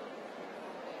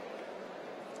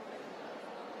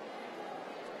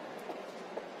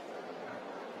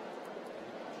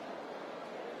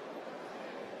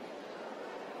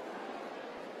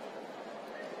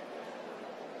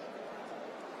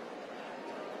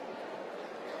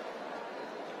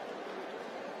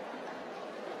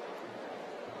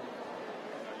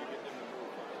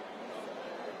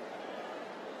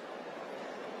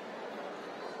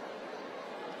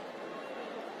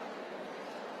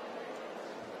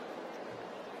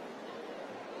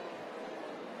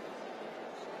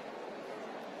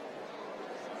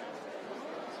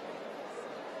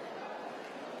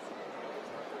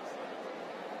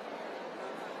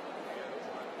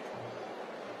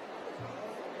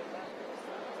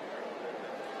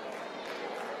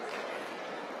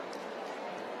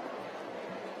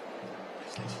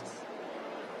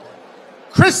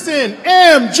 Kristen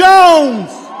M.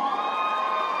 Jones.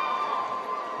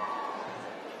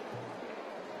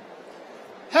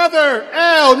 Heather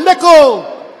L.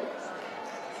 Nickel.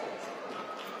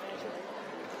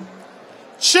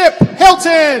 Chip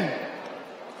Hilton.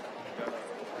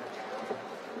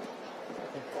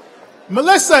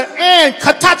 Melissa Ann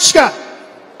Katachka.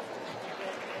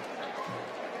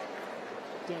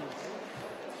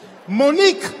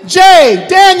 Monique J.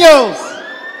 Daniels.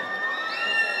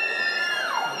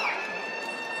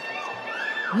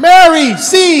 Mary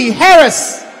C.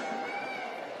 Harris.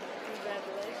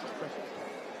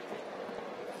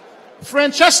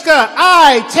 Francesca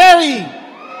I. Terry.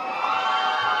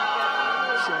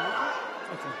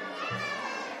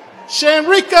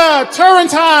 Shanrika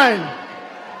Turrentine.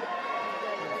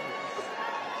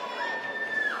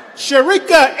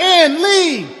 Sharika N.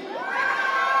 Lee.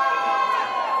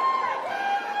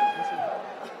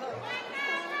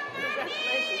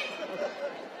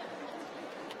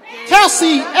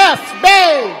 Kelsey F.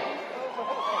 Bay.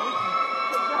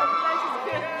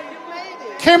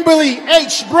 Kimberly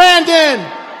H. Brandon.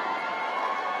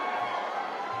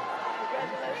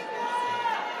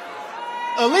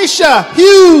 Alicia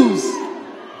Hughes.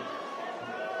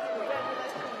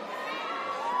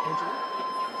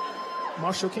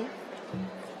 Marshall King.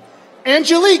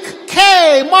 Angelique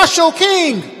K. Marshall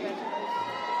King.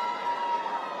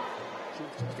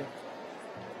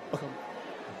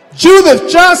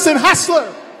 Judith Johnson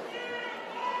Hassler.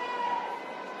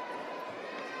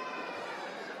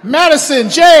 Madison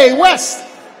J. West.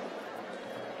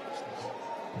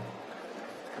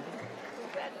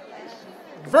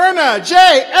 Verna J.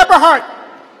 Eberhardt.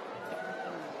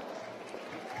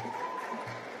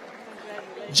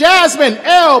 Jasmine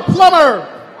L. Plummer.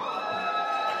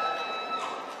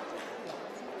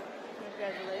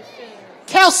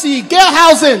 Kelsey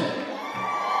Gelhausen.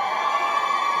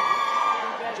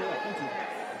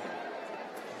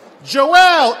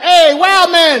 Joelle A.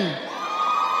 Wildman.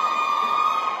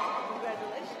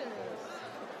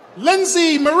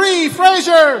 Lindsay Marie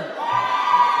Frazier.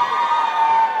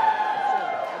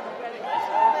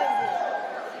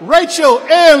 Rachel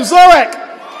M. Zorek.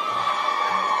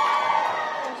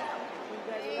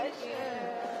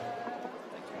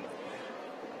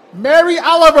 Mary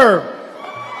Oliver.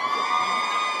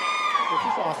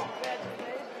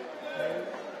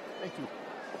 Thank you.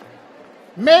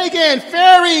 Megan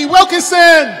Ferry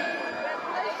Wilkinson.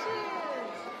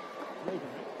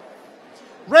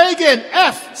 Reagan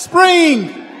F. Spring.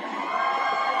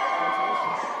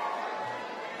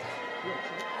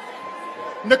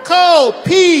 Nicole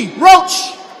P.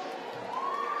 Roach.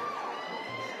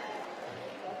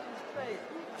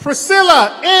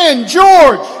 Priscilla N.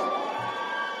 George.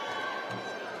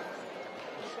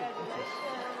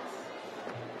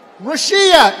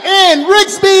 Rashia N.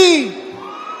 Rigsby.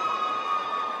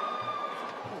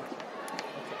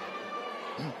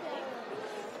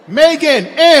 Megan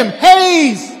M.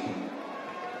 Hayes.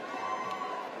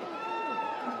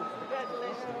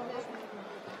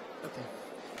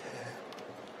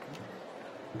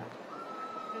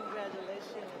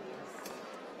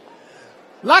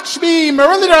 Lakshmi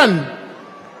Murulidan.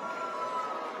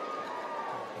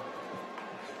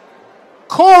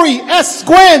 Corey S.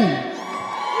 Gwynn.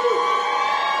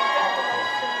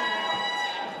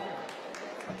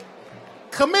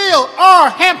 Camille R.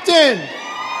 Hampton.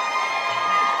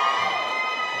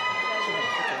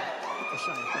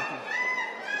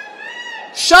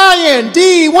 Cheyenne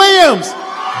D. Williams.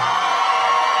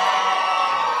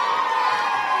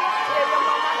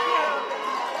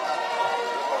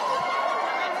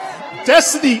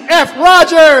 Destiny F.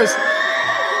 Rogers.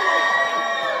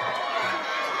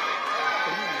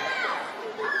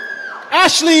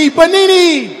 Ashley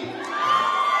Bonini.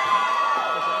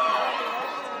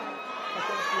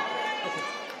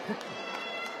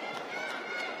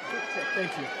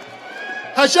 Thank you.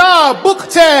 Hajar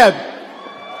Bukhtab.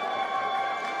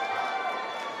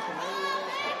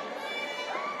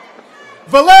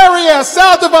 Valeria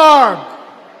Saldivar.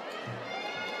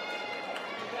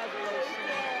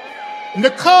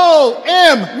 Nicole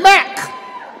M. Mack.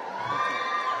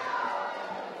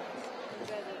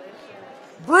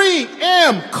 Bree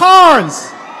M.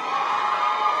 Carnes.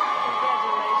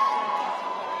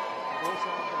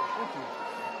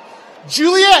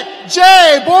 Juliet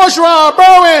J. Bourgeois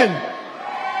Bowen.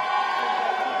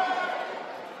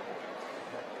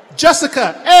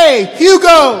 Jessica A.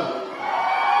 Hugo.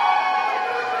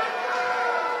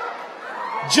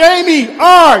 Jamie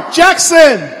R.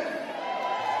 Jackson.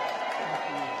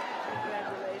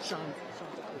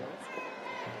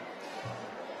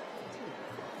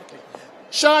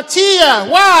 Shantia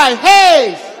Y.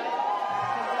 Hayes.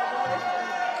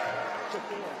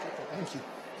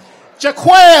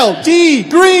 Jaquel D.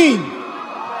 Green.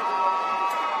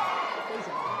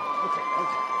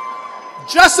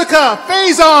 Jessica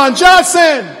Faison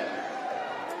Johnson.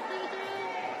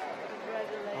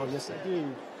 Oh, yes, I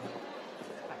do.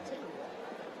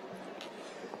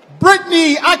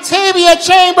 Brittany Octavia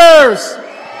Chambers.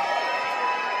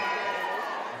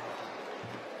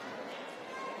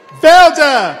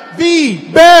 Velda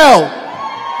V. Bell.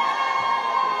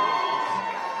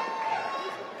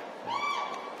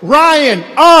 Ryan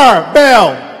R.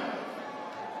 Bell.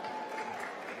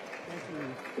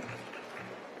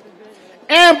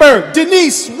 Amber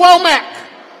Denise Womack.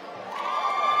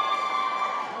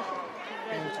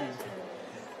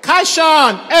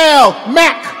 Kaishan L.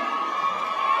 Mack.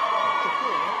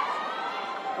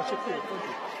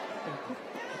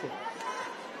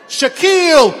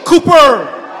 Shaquille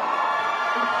Cooper.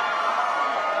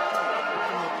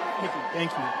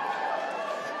 Thank you.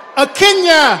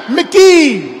 Akenya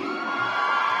McGee.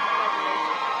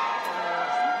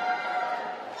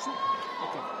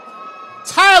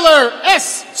 Tyler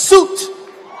S. Suit.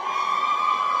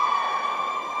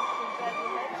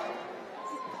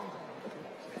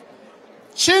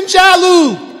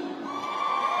 Chinjalu.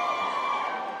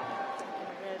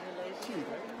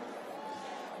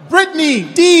 Brittany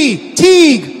D.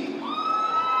 Teague.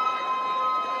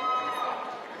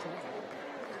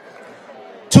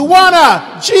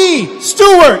 Tawana G.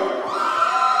 Stewart.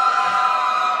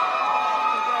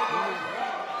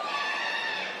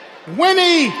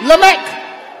 Winnie Lamech.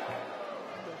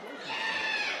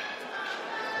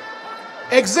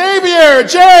 Xavier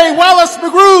J. Wallace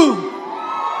McGrew.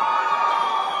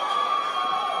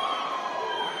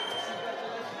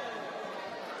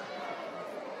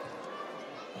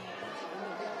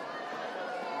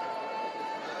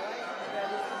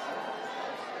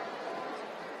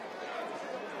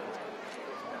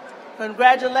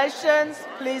 Congratulations.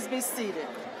 Please be seated.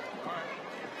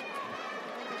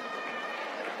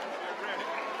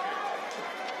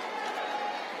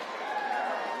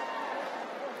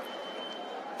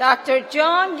 Dr.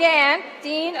 John Gant,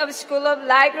 Dean of School of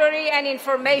Library and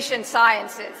Information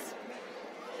Sciences.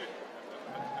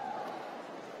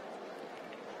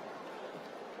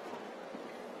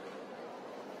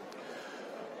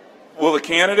 Will the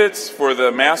candidates for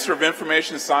the Master of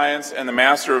Information Science and the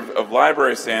Master of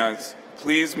Library Science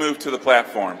please move to the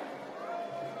platform?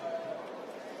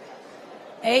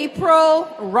 April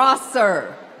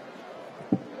Rosser.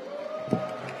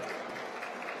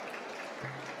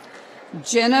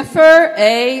 Jennifer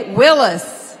A.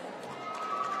 Willis.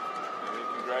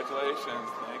 Congratulations.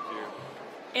 Thank you.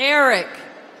 Eric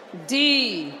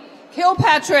D.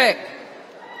 Kilpatrick.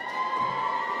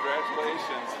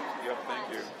 Congratulations. Yep,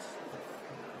 thank you.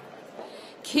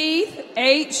 Keith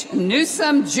H.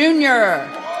 Newsom Jr. We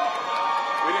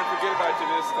didn't forget about you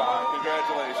this time.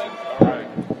 Congratulations. All right.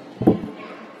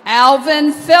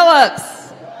 Alvin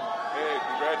Phillips. Hey,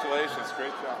 congratulations.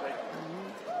 Great job.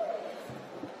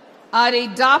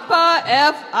 Adidapa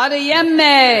F.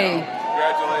 Adeyemme.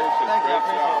 Congratulations. Great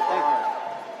job. All right.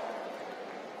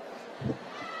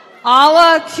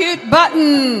 Ala Cute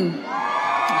Button. You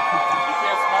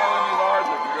can't smile any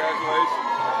larger. Congratulations.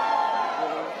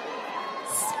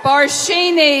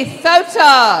 Sparshini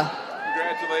Thota.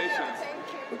 Congratulations.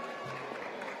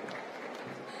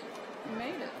 You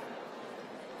made it.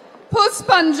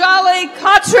 Puspanjali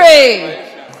Khatri.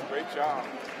 Congratulations. Great job.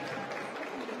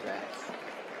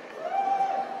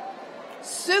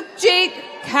 Sukhjit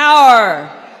Kaur.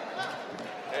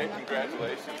 Hey,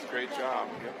 congratulations. Great job.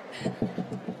 Yep.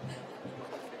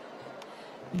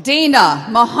 Dina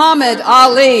Muhammad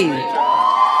Ali. Great job.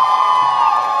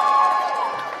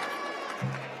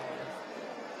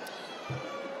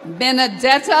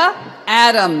 Benedetta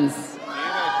Adams.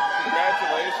 Dina,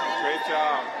 congratulations. Great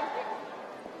job.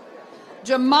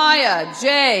 Jemiah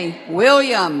J.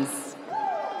 Williams.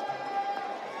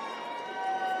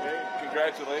 Hey,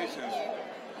 congratulations.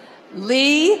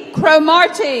 Lee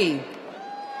Cromartie.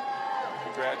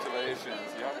 Congratulations.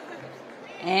 Yep.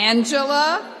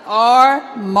 Angela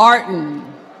R. Martin.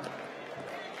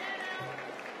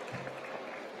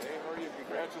 Hey, how are you?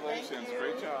 Congratulations.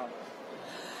 Great job.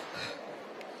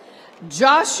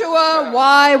 Joshua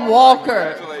Y.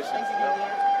 Walker. Congratulations.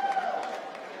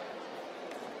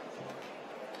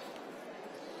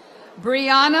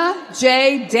 Brianna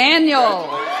J.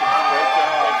 Daniel.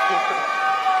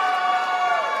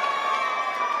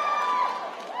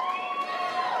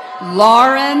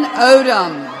 Lauren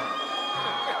Odom.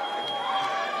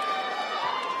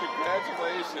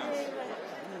 Congratulations.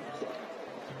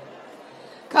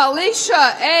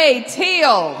 Kalisha A.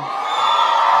 Teal.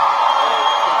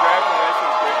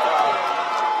 Congratulations. Great job.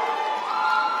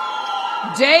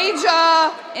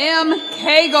 Deja M.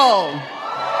 Cagle.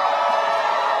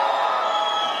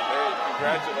 Hey,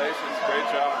 congratulations. Great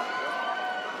job.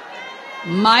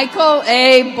 Michael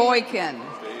A. Boykin.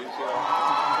 Deja,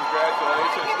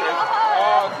 congratulations.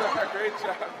 Great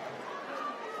job.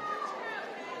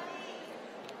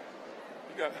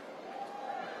 You got,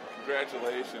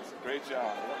 congratulations. Great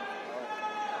job.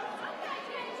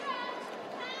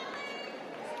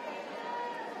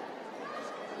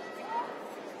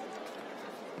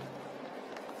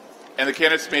 And the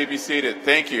candidates may be seated.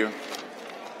 Thank you.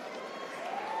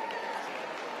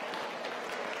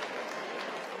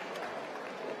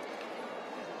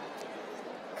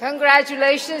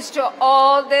 Congratulations to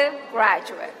all the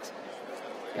graduates.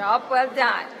 Job well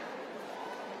done.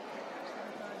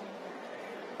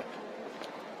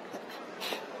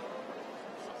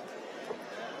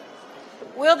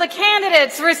 Will the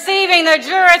candidates receiving their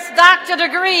Juris Doctor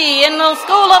degree in the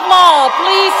School of Law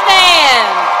please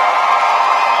stand?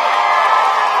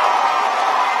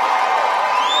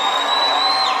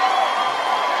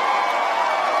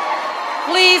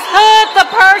 Please hood the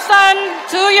person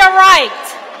to your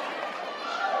right.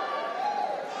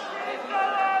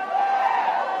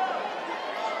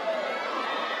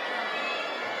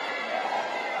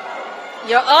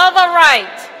 Your other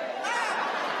right.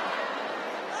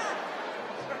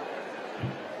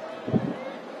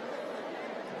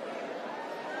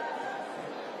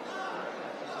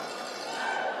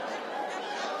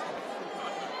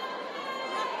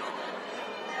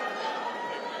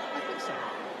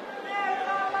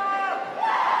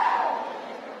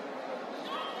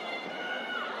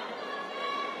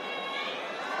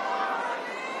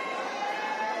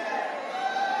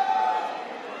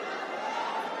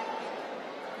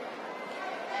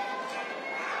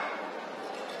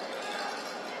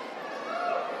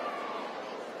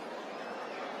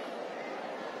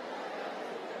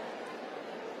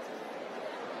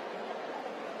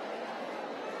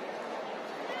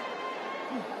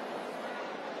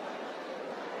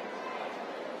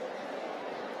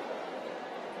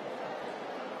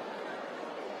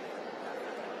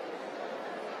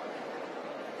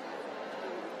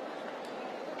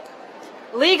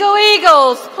 Legal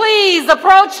Eagles, please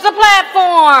approach the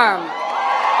platform.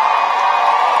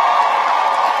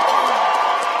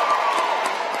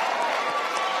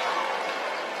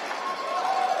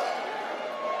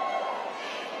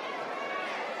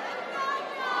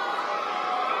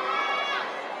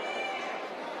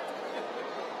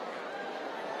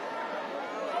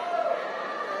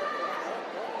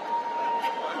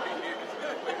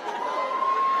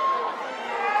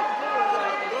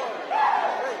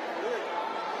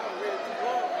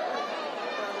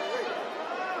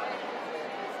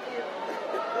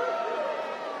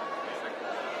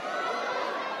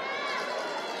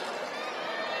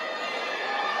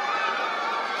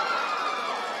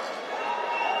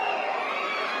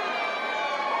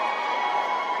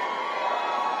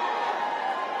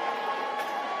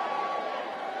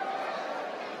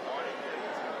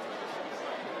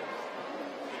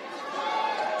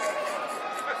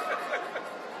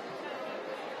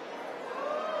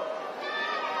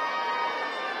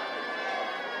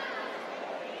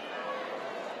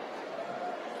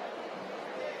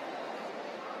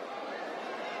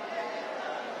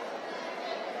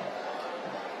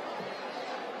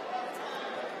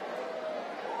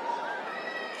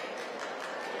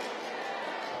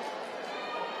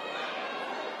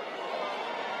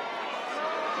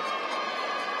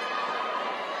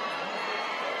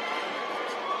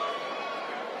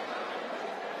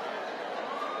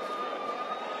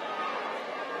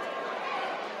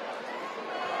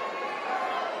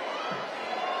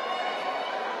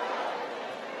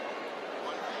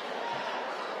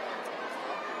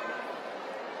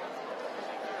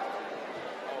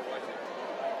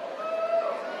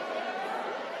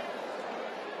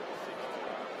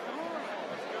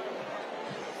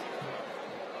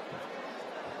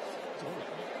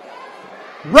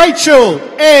 Rachel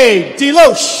A.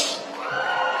 Deloche.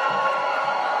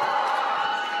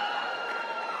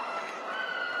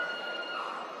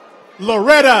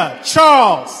 Loretta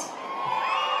Charles.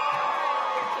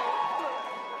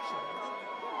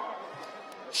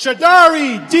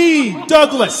 Shadari D.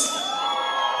 Douglas.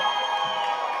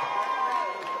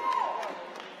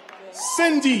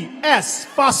 Cindy S.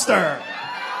 Foster.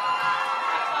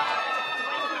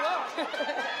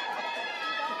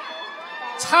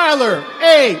 Tyler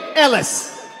A.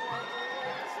 Ellis.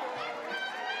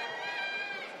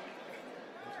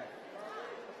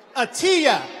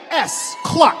 Atia S.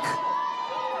 Cluck.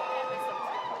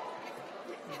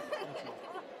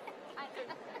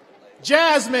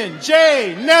 Jasmine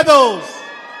J. Nettles.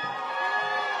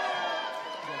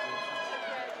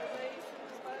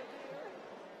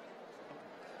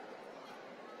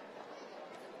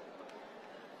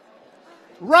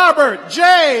 Robert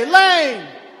J. Lane.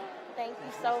 Thank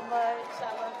you so much.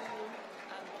 I love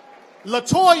you.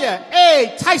 Latoya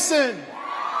A. Tyson.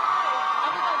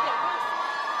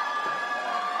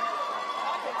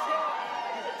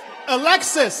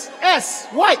 Alexis S.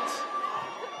 White.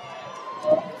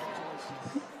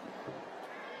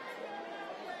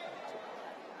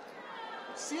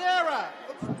 Sierra,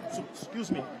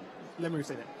 excuse me, let me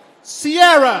say that.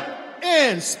 Sierra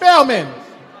N. Spellman.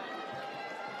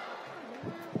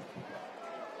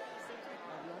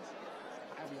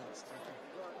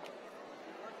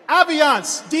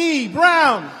 Aviance D.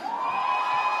 Brown.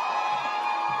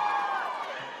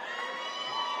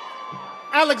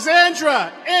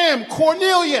 Alexandra M.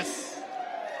 Cornelius.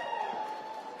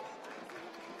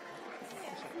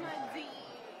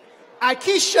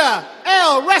 Aikisha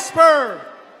L. Resper.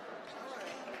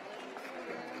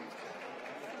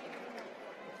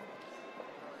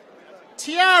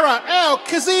 Tiara L.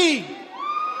 Kazee.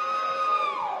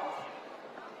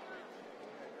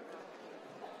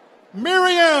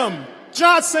 Miriam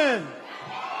Johnson.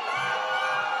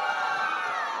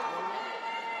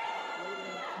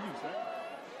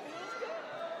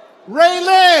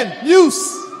 Raylyn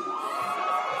Use.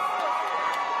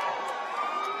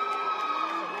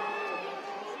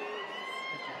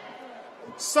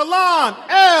 Salon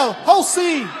L.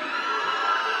 Hosey.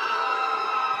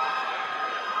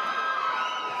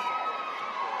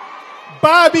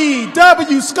 Bobby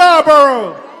W.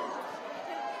 Scarborough.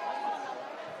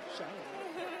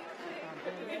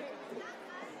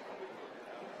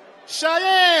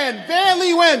 Cheyenne Van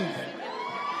Leeuwen.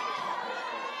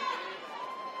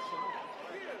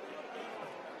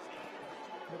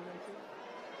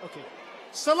 Okay.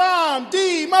 Salam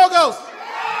D. Mogos.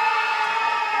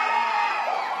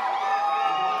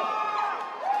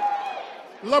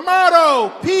 Lamardo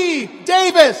P.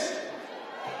 Davis.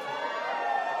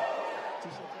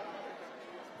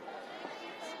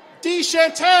 D.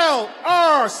 Chantel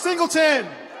R. Singleton.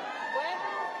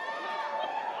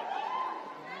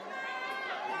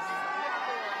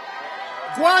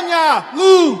 Guanya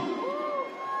Lu.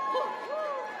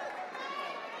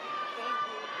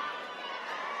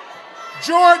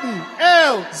 Jordan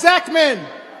L. Zachman.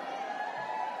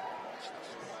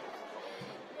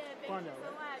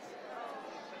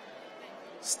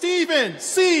 Stephen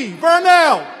C.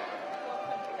 Vernell.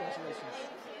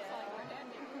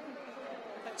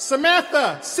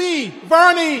 Samantha C.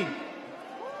 Varney.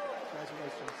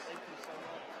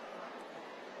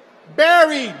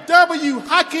 Barry W.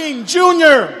 Hocking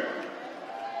Jr.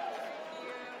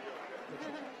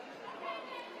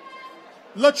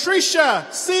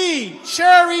 Latricia C.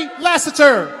 Cherry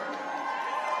Lassiter.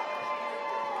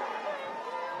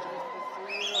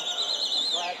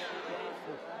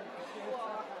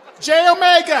 J.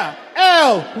 Omega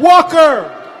L.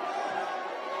 Walker.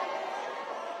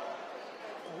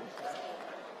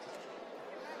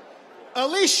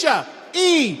 Alicia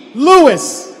E.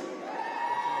 Lewis.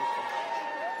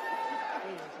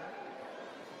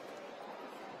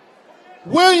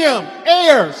 William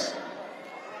Ayers.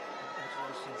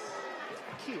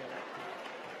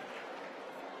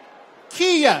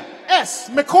 Kia S.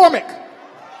 McCormick.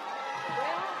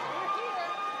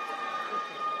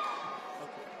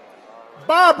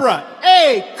 Barbara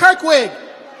A. Kirkwig.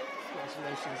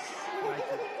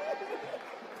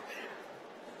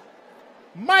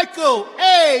 Michael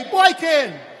A.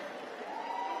 Boykin.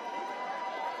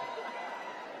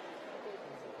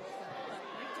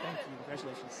 Thank you.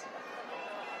 Congratulations.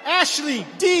 Ashley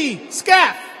D.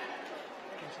 Scaff.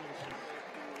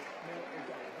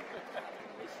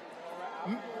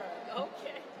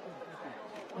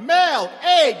 Mel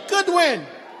A. Goodwin.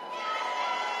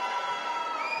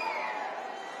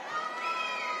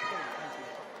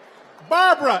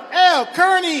 Barbara L.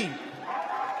 Kearney.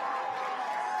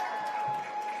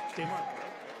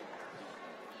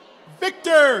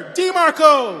 Victor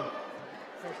DeMarco.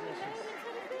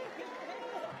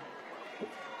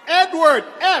 Edward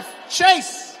F.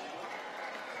 Chase.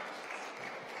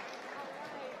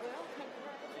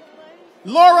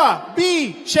 Laura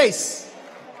B. Chase.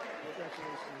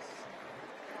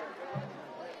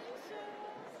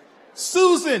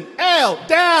 Susan L.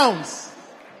 Downs.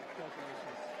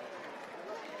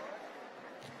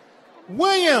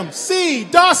 William C.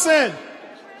 Dawson.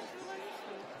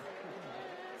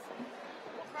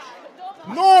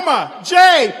 Norma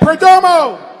J.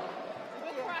 Perdomo.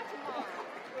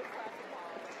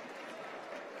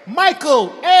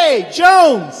 Michael A.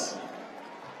 Jones.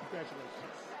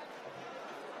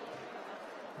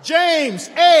 James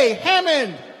A.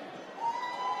 Hammond.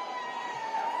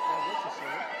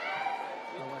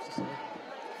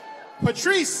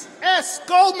 Patrice S.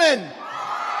 Goldman.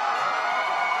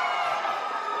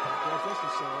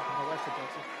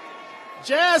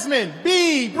 Jasmine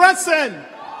B. Brunson.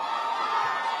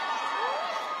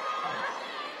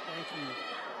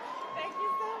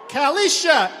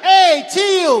 Kalisha A.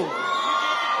 Teal.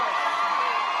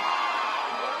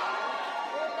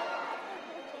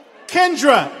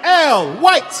 Kendra L.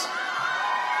 White.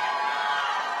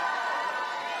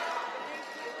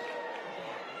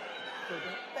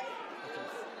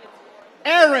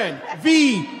 Aaron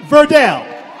V.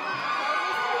 Verdell.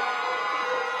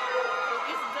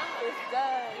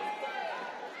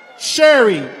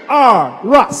 Sherry R.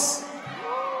 Russ.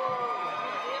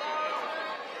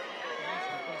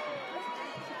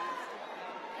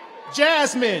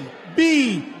 Jasmine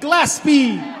B.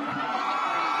 Glaspie.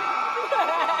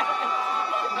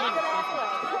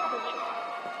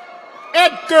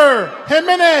 Edgar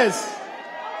Jimenez.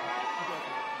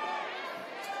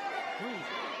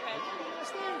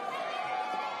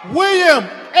 William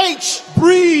H.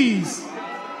 Breeze.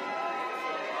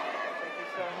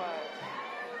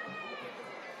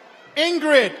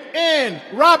 Ingrid N.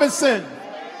 Robinson.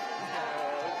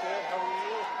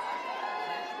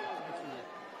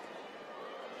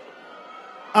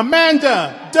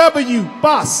 Amanda W.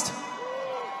 Bust.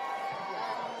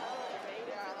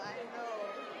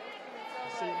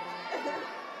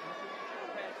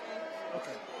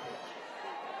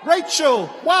 Rachel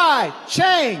Y.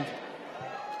 Chang.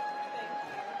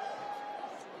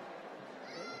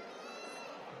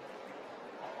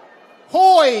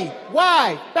 Hoy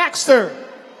Y. Baxter.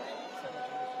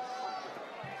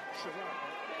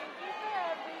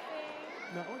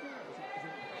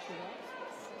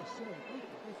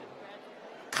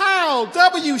 Kyle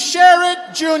W.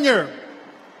 Sherritt Jr.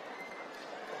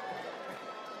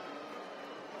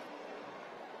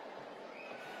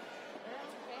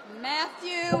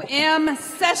 Matthew M.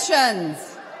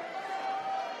 Sessions.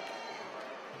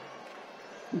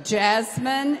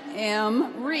 Jasmine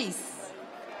M. Reese.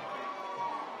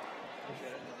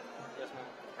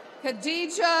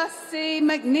 Khadijah C.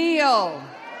 McNeil.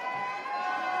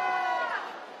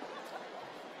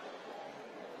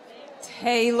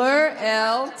 Taylor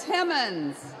L.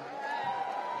 Timmons.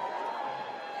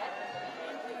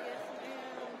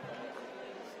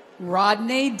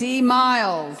 Rodney D.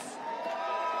 Miles.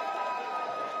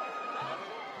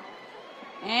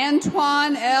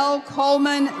 Antoine L.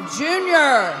 Coleman,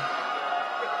 Jr.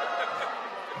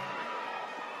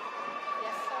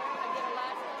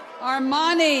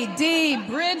 Armani D.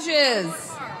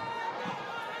 Bridges.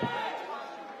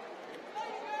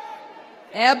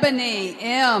 Ebony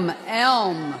M.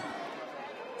 Elm.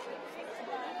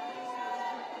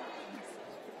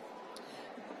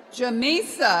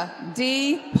 Jamisa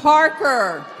D.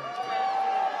 Parker.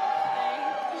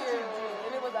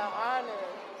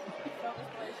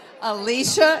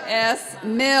 Alicia S.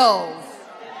 Mills.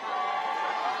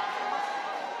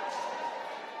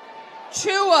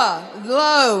 Chua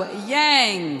Lo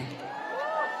Yang.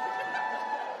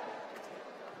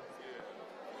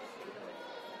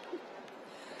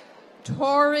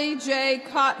 Tori J.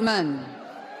 Cotman.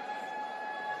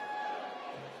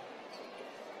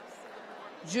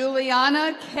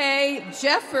 Juliana K.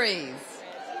 Jeffries.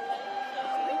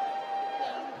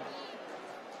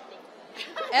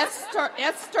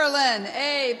 Esterlyn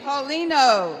A.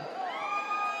 Paulino.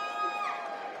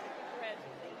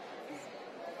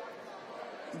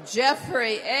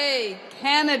 Jeffrey A.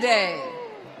 Canaday.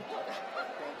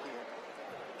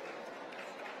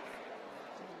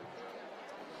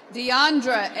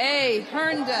 Deandra A.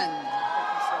 Herndon.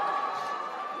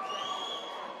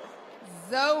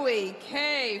 Zoe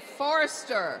K.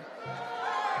 Forster.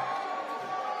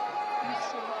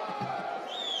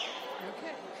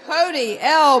 Cody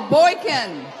L.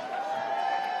 Boykin.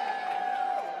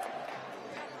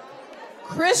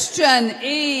 Christian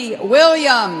E.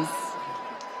 Williams.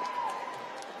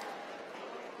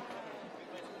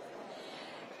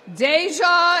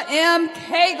 Deja M.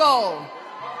 Cagle.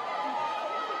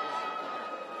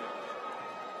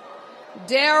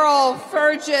 Daryl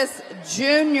Fergus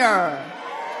Jr.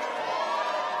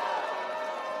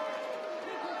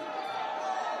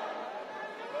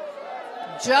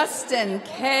 Justin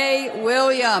K.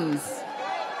 Williams.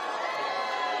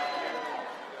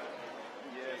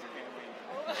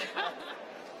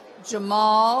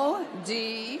 Jamal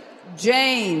D.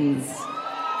 James.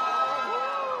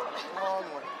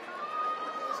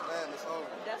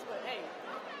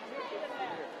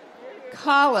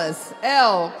 Collis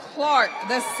L. Clark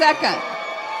II.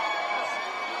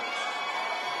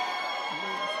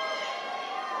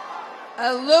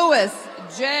 Lewis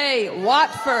J.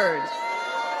 Watford.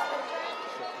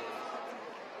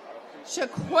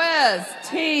 Shaquez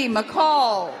T.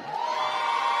 McCall.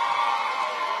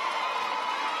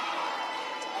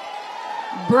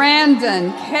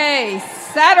 Brandon K.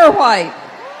 Satterwhite.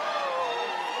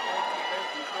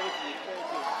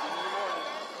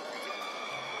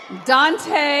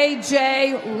 Dante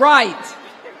J. Wright.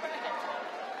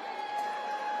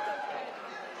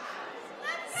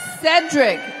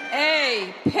 Cedric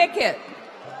A. Pickett.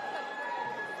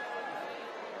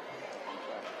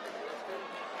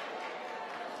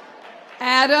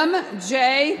 Adam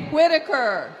J.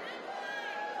 Whitaker.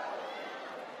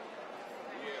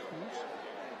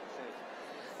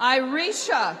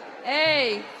 Irisha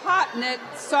A. Hotnett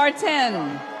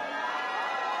Sartin.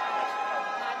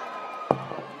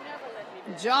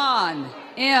 John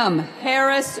M.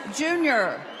 Harris,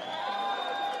 Jr.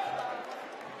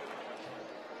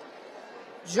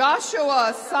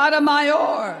 Joshua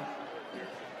Sotomayor.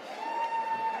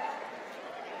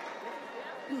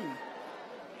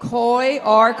 Coy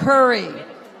R. Curry.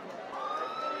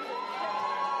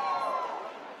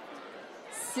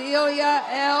 Celia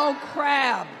L.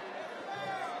 Crabb.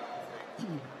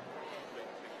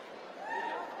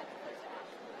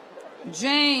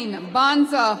 Jane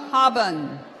Bonza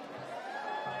Haben.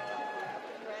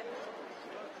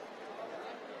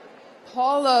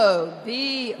 Paulo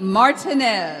B.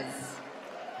 Martinez.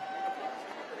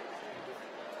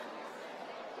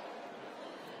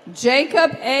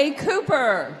 Jacob A.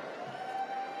 Cooper.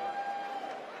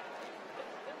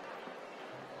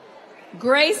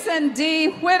 Grayson D.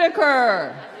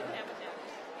 Whitaker.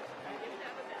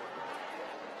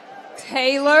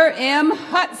 Taylor M.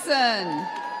 Hudson.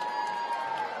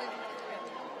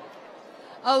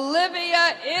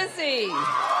 Olivia Izzy.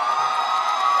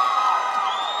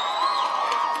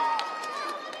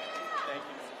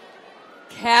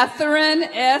 Catherine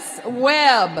S.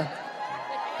 Webb.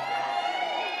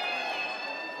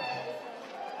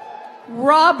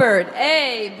 Robert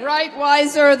A.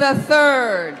 Brightweiser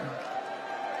III.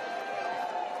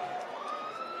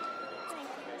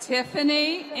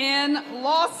 Tiffany N.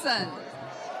 Lawson.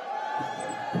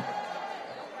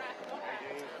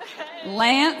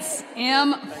 Lance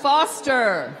M.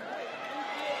 Foster.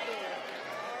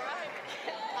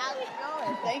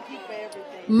 Thank you for everything.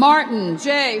 Martin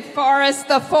J. Forrest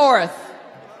IV.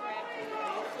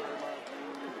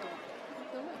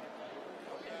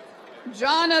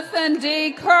 Jonathan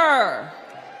D. Kerr.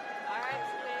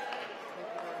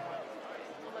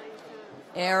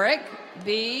 Eric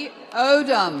B.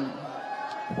 Odom.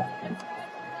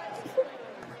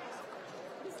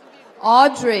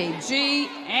 Audrey G.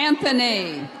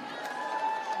 Anthony.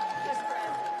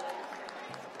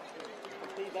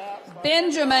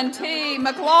 Benjamin T.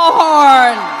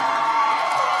 McLaughlin.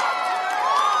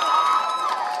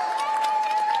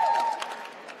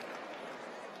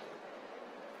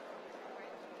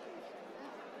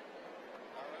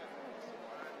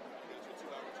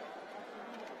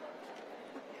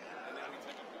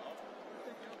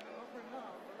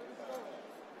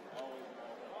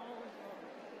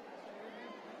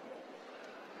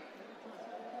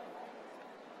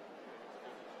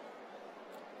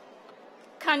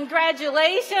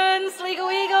 Congratulations, Legal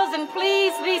Eagles, and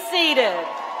please be seated.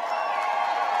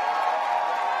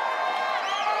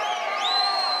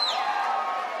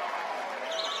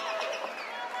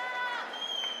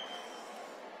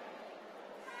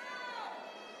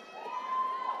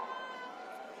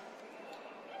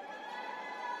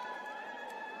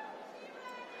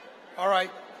 All right.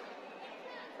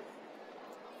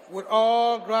 Would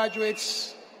all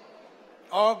graduates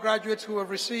who have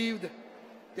received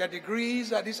their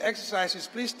degrees at these exercises,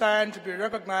 please stand to be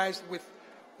recognized with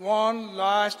one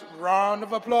last round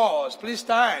of applause. Please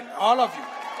stand, all of you.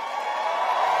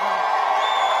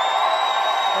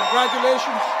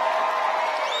 Congratulations.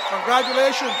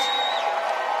 Congratulations.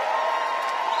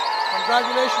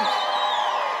 Congratulations.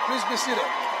 Please be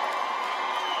seated.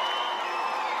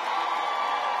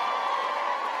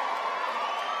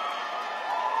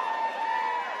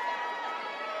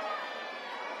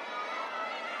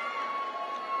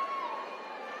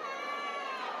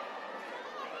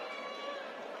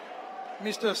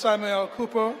 Mr. Samuel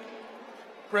Cooper,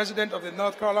 President of the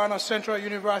North Carolina Central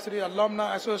University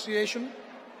Alumni Association,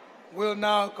 will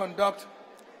now conduct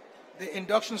the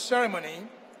induction ceremony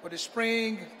for the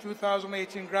spring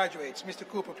 2018 graduates. Mr.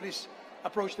 Cooper, please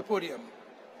approach the podium.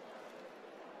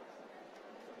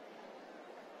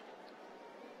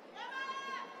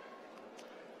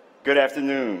 Good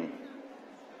afternoon,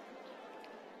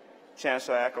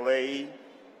 Chancellor Accolade.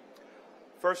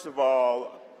 First of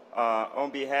all, on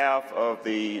behalf of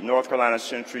the North Carolina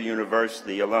Central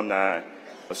University Alumni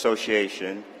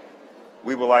Association,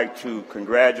 we would like to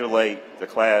congratulate the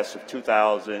class of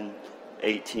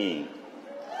 2018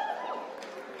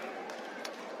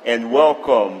 and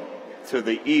welcome to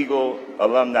the Eagle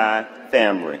alumni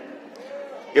family.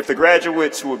 If the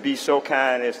graduates would be so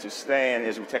kind as to stand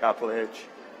as we take our pledge.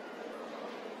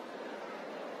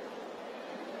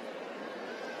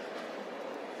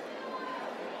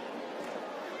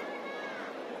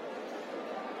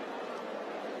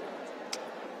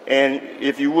 And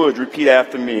if you would, repeat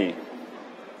after me.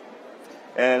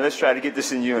 And let's try to get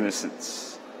this in unison.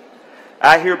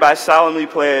 I hereby solemnly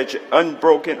pledge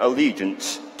unbroken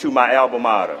allegiance to my alma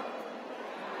mater.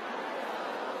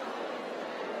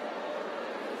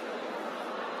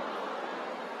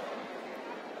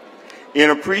 In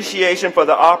appreciation for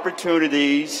the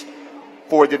opportunities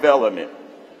for development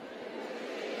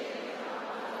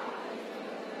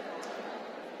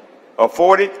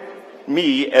afforded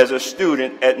me as a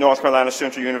student at North Carolina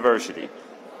Central University.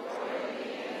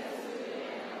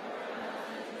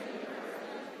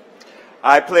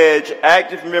 I pledge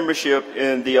active membership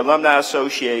in the Alumni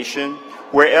Association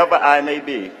wherever I may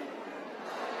be.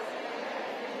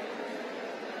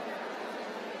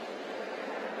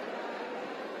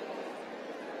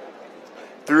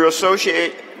 Through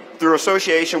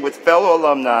association with fellow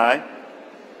alumni,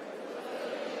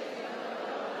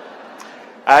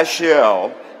 I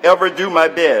shall ever do my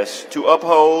best to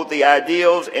uphold the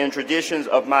ideals and traditions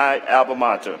of my alma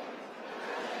mater.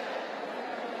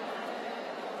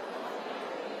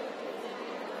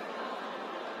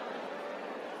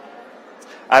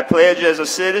 I pledge as a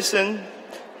citizen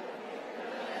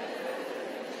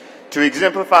to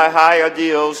exemplify high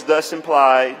ideals thus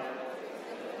implied,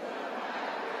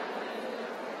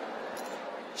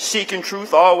 seeking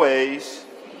truth always,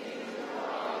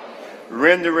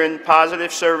 rendering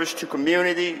positive service to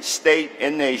community, state,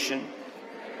 and nation,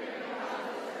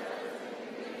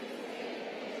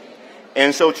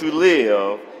 and so to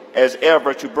live as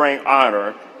ever to bring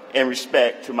honor and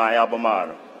respect to my alma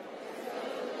mater.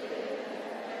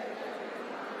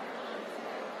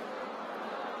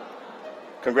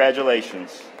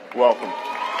 Congratulations. Welcome.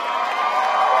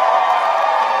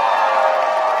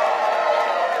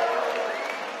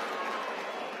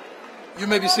 You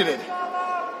may be seated.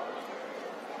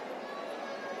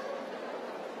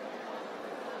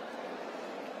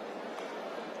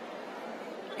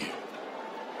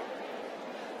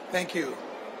 Thank you.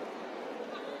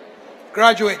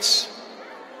 Graduates,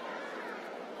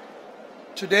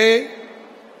 today,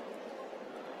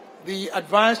 the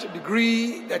advanced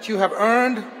degree that you have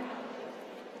earned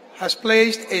has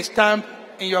placed a stamp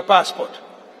in your passport,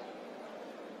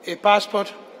 a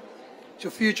passport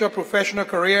to future professional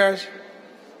careers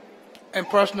and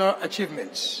personal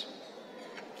achievements.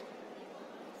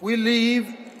 We live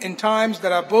in times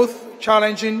that are both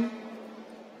challenging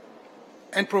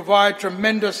and provide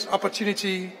tremendous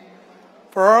opportunity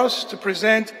for us to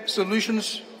present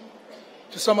solutions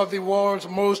to some of the world's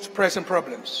most pressing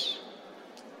problems.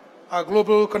 Our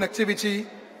global connectivity,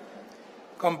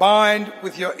 combined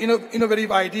with your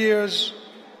innovative ideas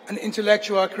and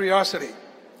intellectual curiosity,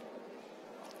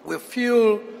 will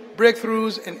fuel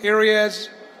breakthroughs in areas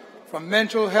from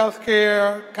mental health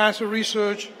care, cancer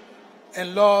research,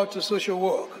 and law to social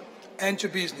work, and to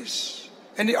business,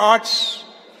 and the arts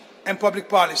and public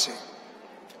policy,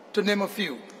 to name a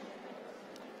few.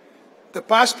 The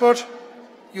passport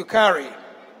you carry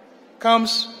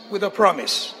comes with a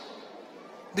promise,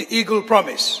 the Eagle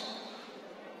Promise,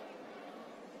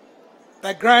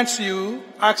 that grants you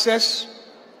access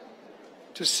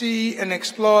to see and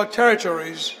explore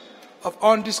territories of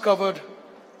undiscovered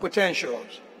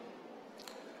potentials.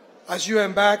 As you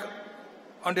embark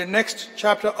on the next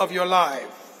chapter of your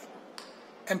life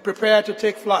and prepare to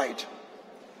take flight,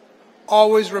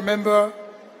 always remember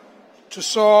to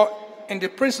soar in the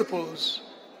principles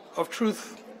of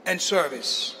truth and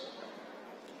service.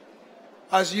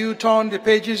 As you turn the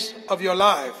pages of your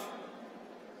life,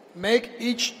 make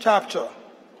each chapter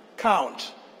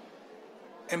count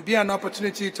and be an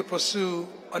opportunity to pursue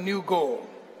a new goal.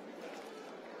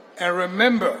 And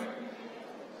remember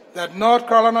that North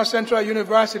Carolina Central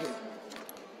University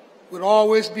will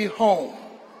always be home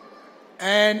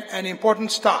and an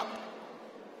important stop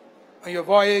on your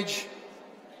voyage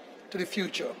to the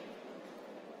future.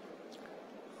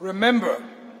 Remember,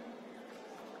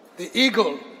 the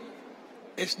Eagle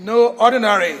is no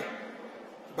ordinary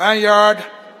barnyard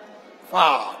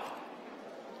fowl.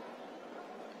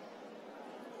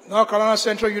 North Carolina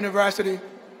Central University,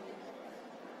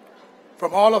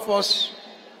 from all of us,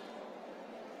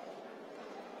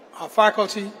 our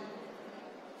faculty,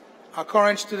 our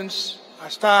current students, our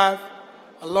staff,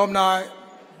 alumni,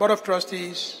 Board of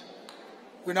Trustees,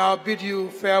 we now bid you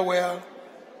farewell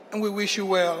and we wish you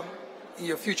well in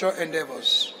your future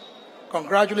endeavors.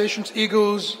 Congratulations,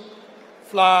 Eagles.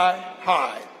 fly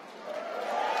high.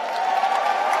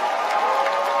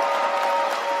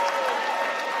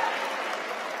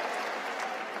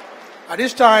 At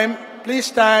this time, please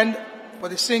stand for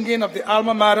the singing of the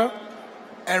alma mater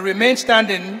and remain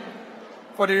standing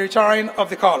for the retiring of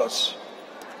the colors.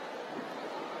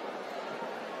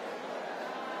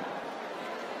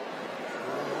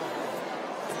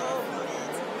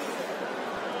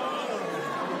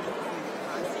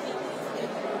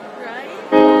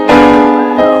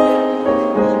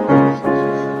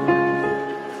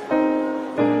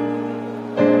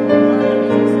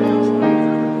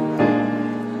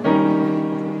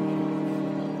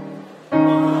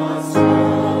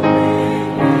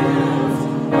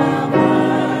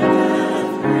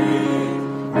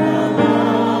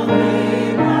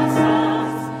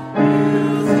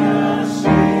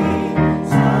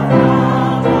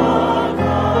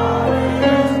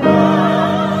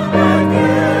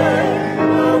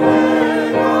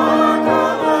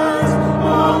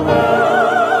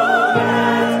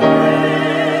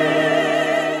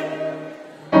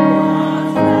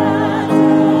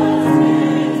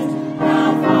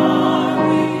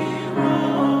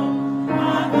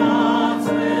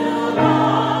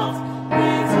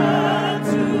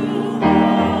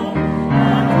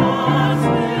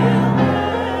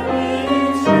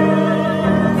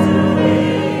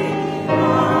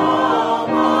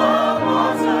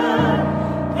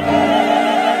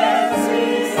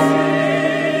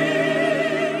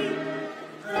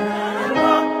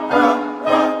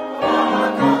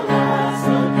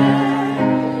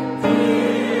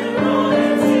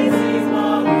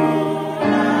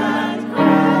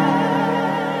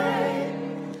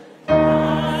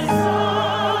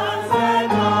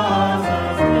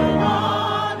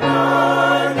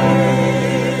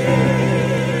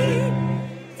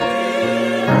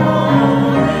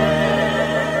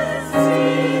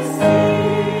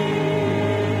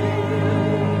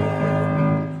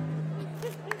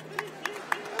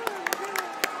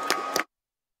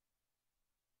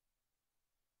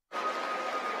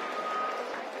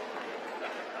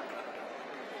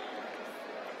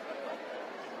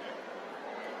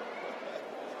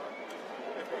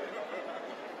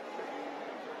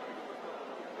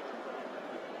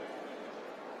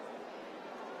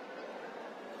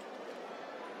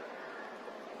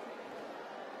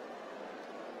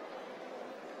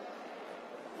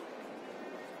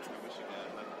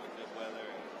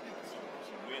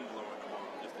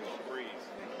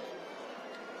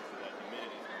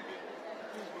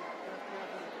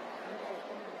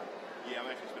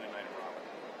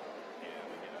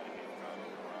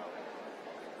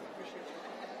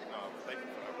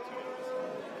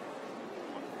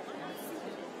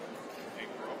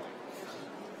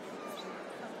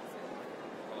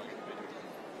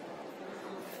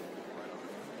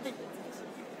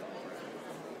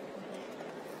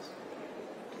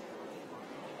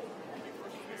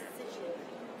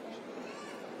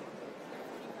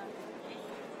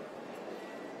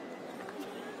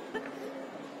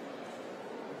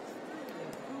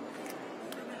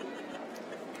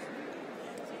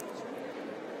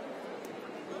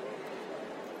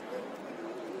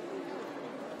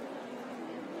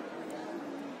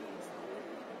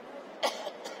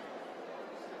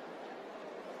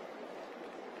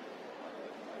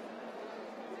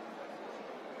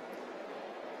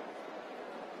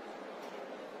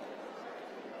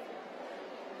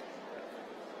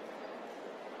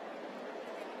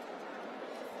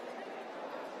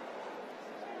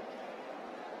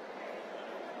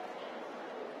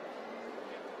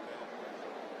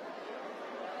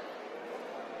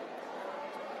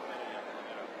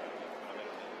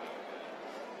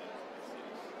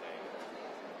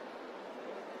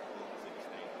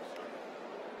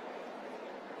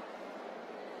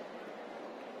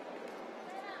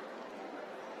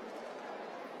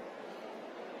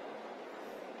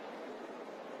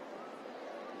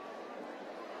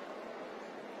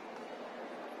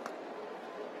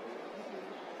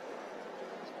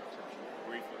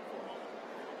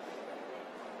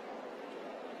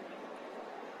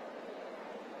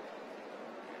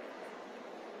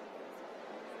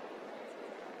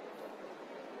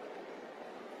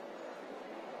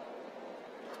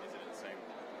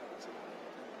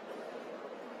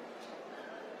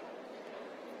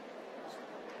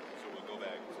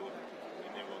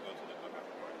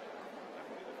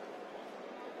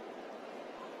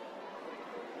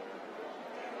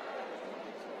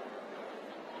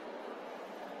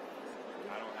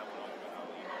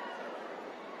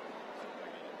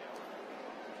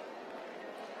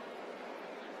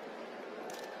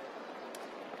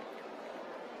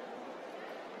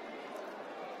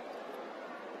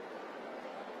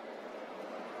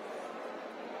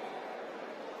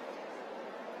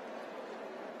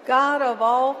 God of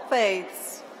all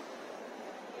faiths,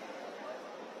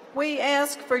 we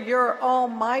ask for your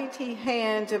almighty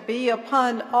hand to be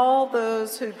upon all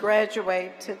those who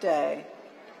graduate today.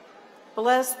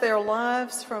 Bless their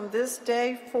lives from this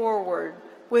day forward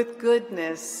with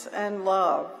goodness and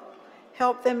love.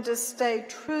 Help them to stay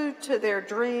true to their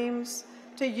dreams,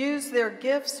 to use their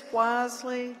gifts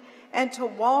wisely, and to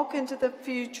walk into the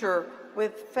future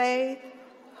with faith,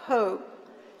 hope,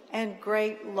 and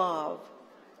great love.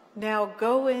 Now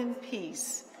go in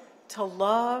peace to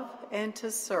love and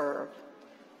to serve.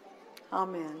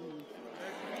 Amen.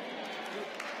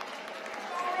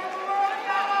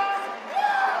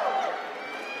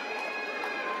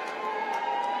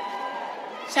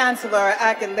 Chancellor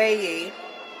Akinleye,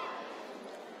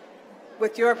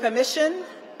 with your permission,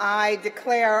 I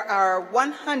declare our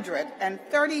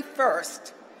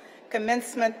 131st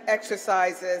commencement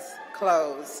exercises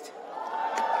closed.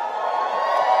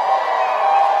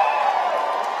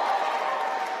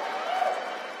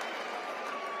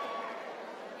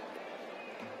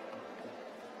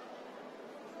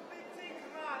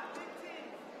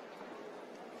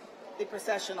 The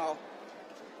processional.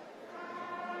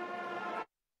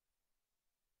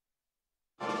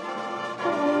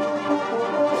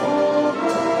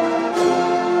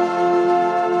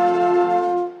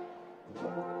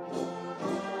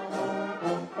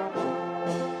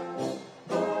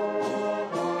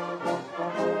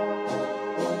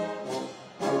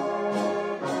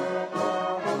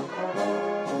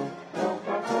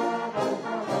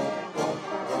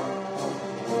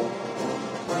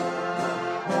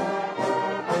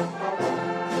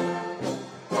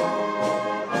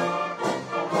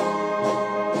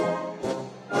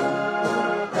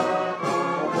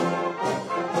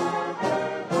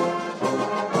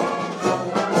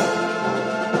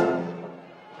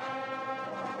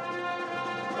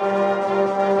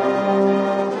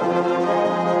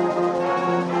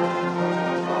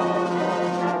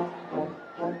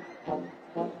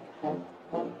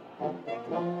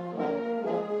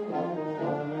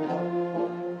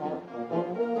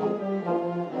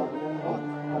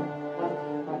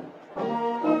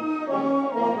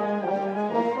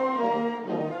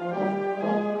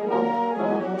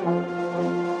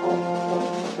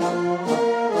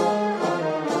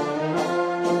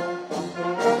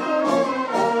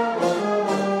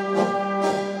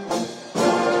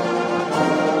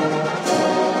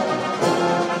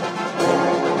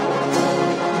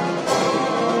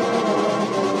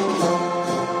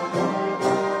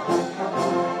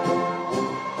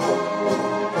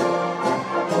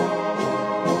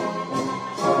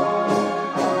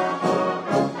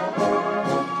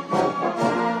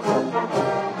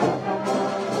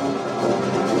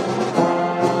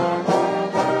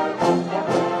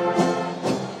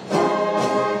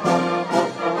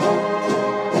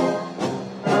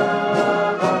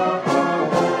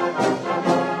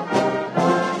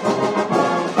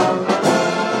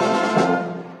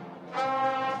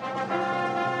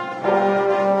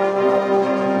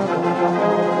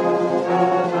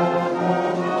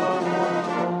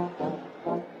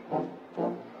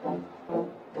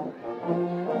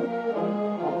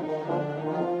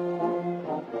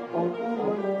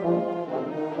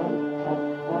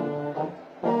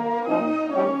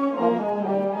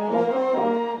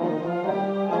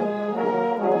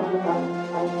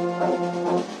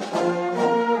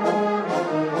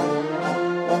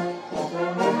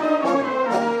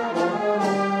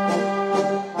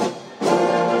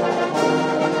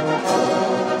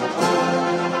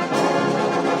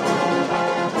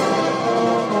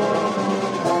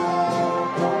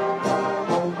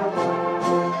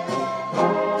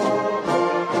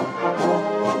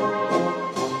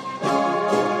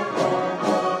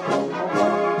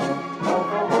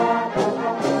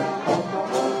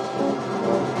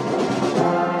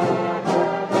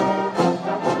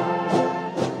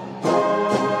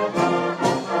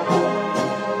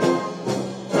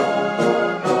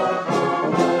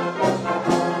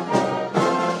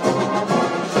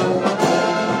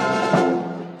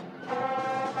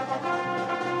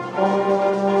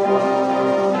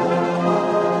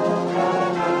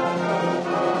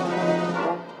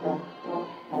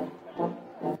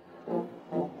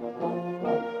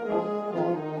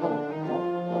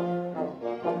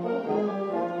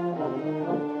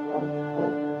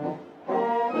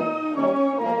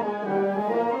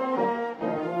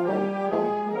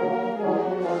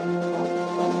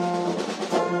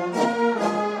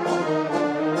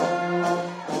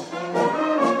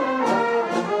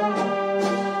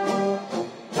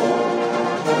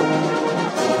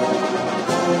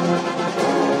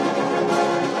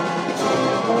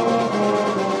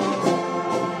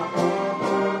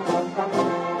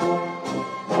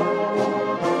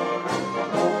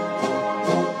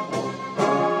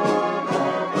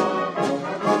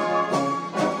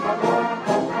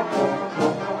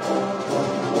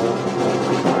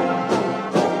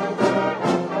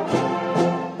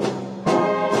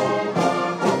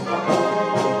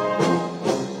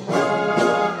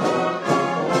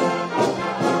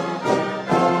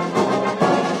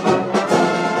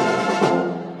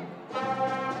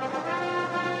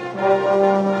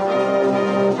 Thank you.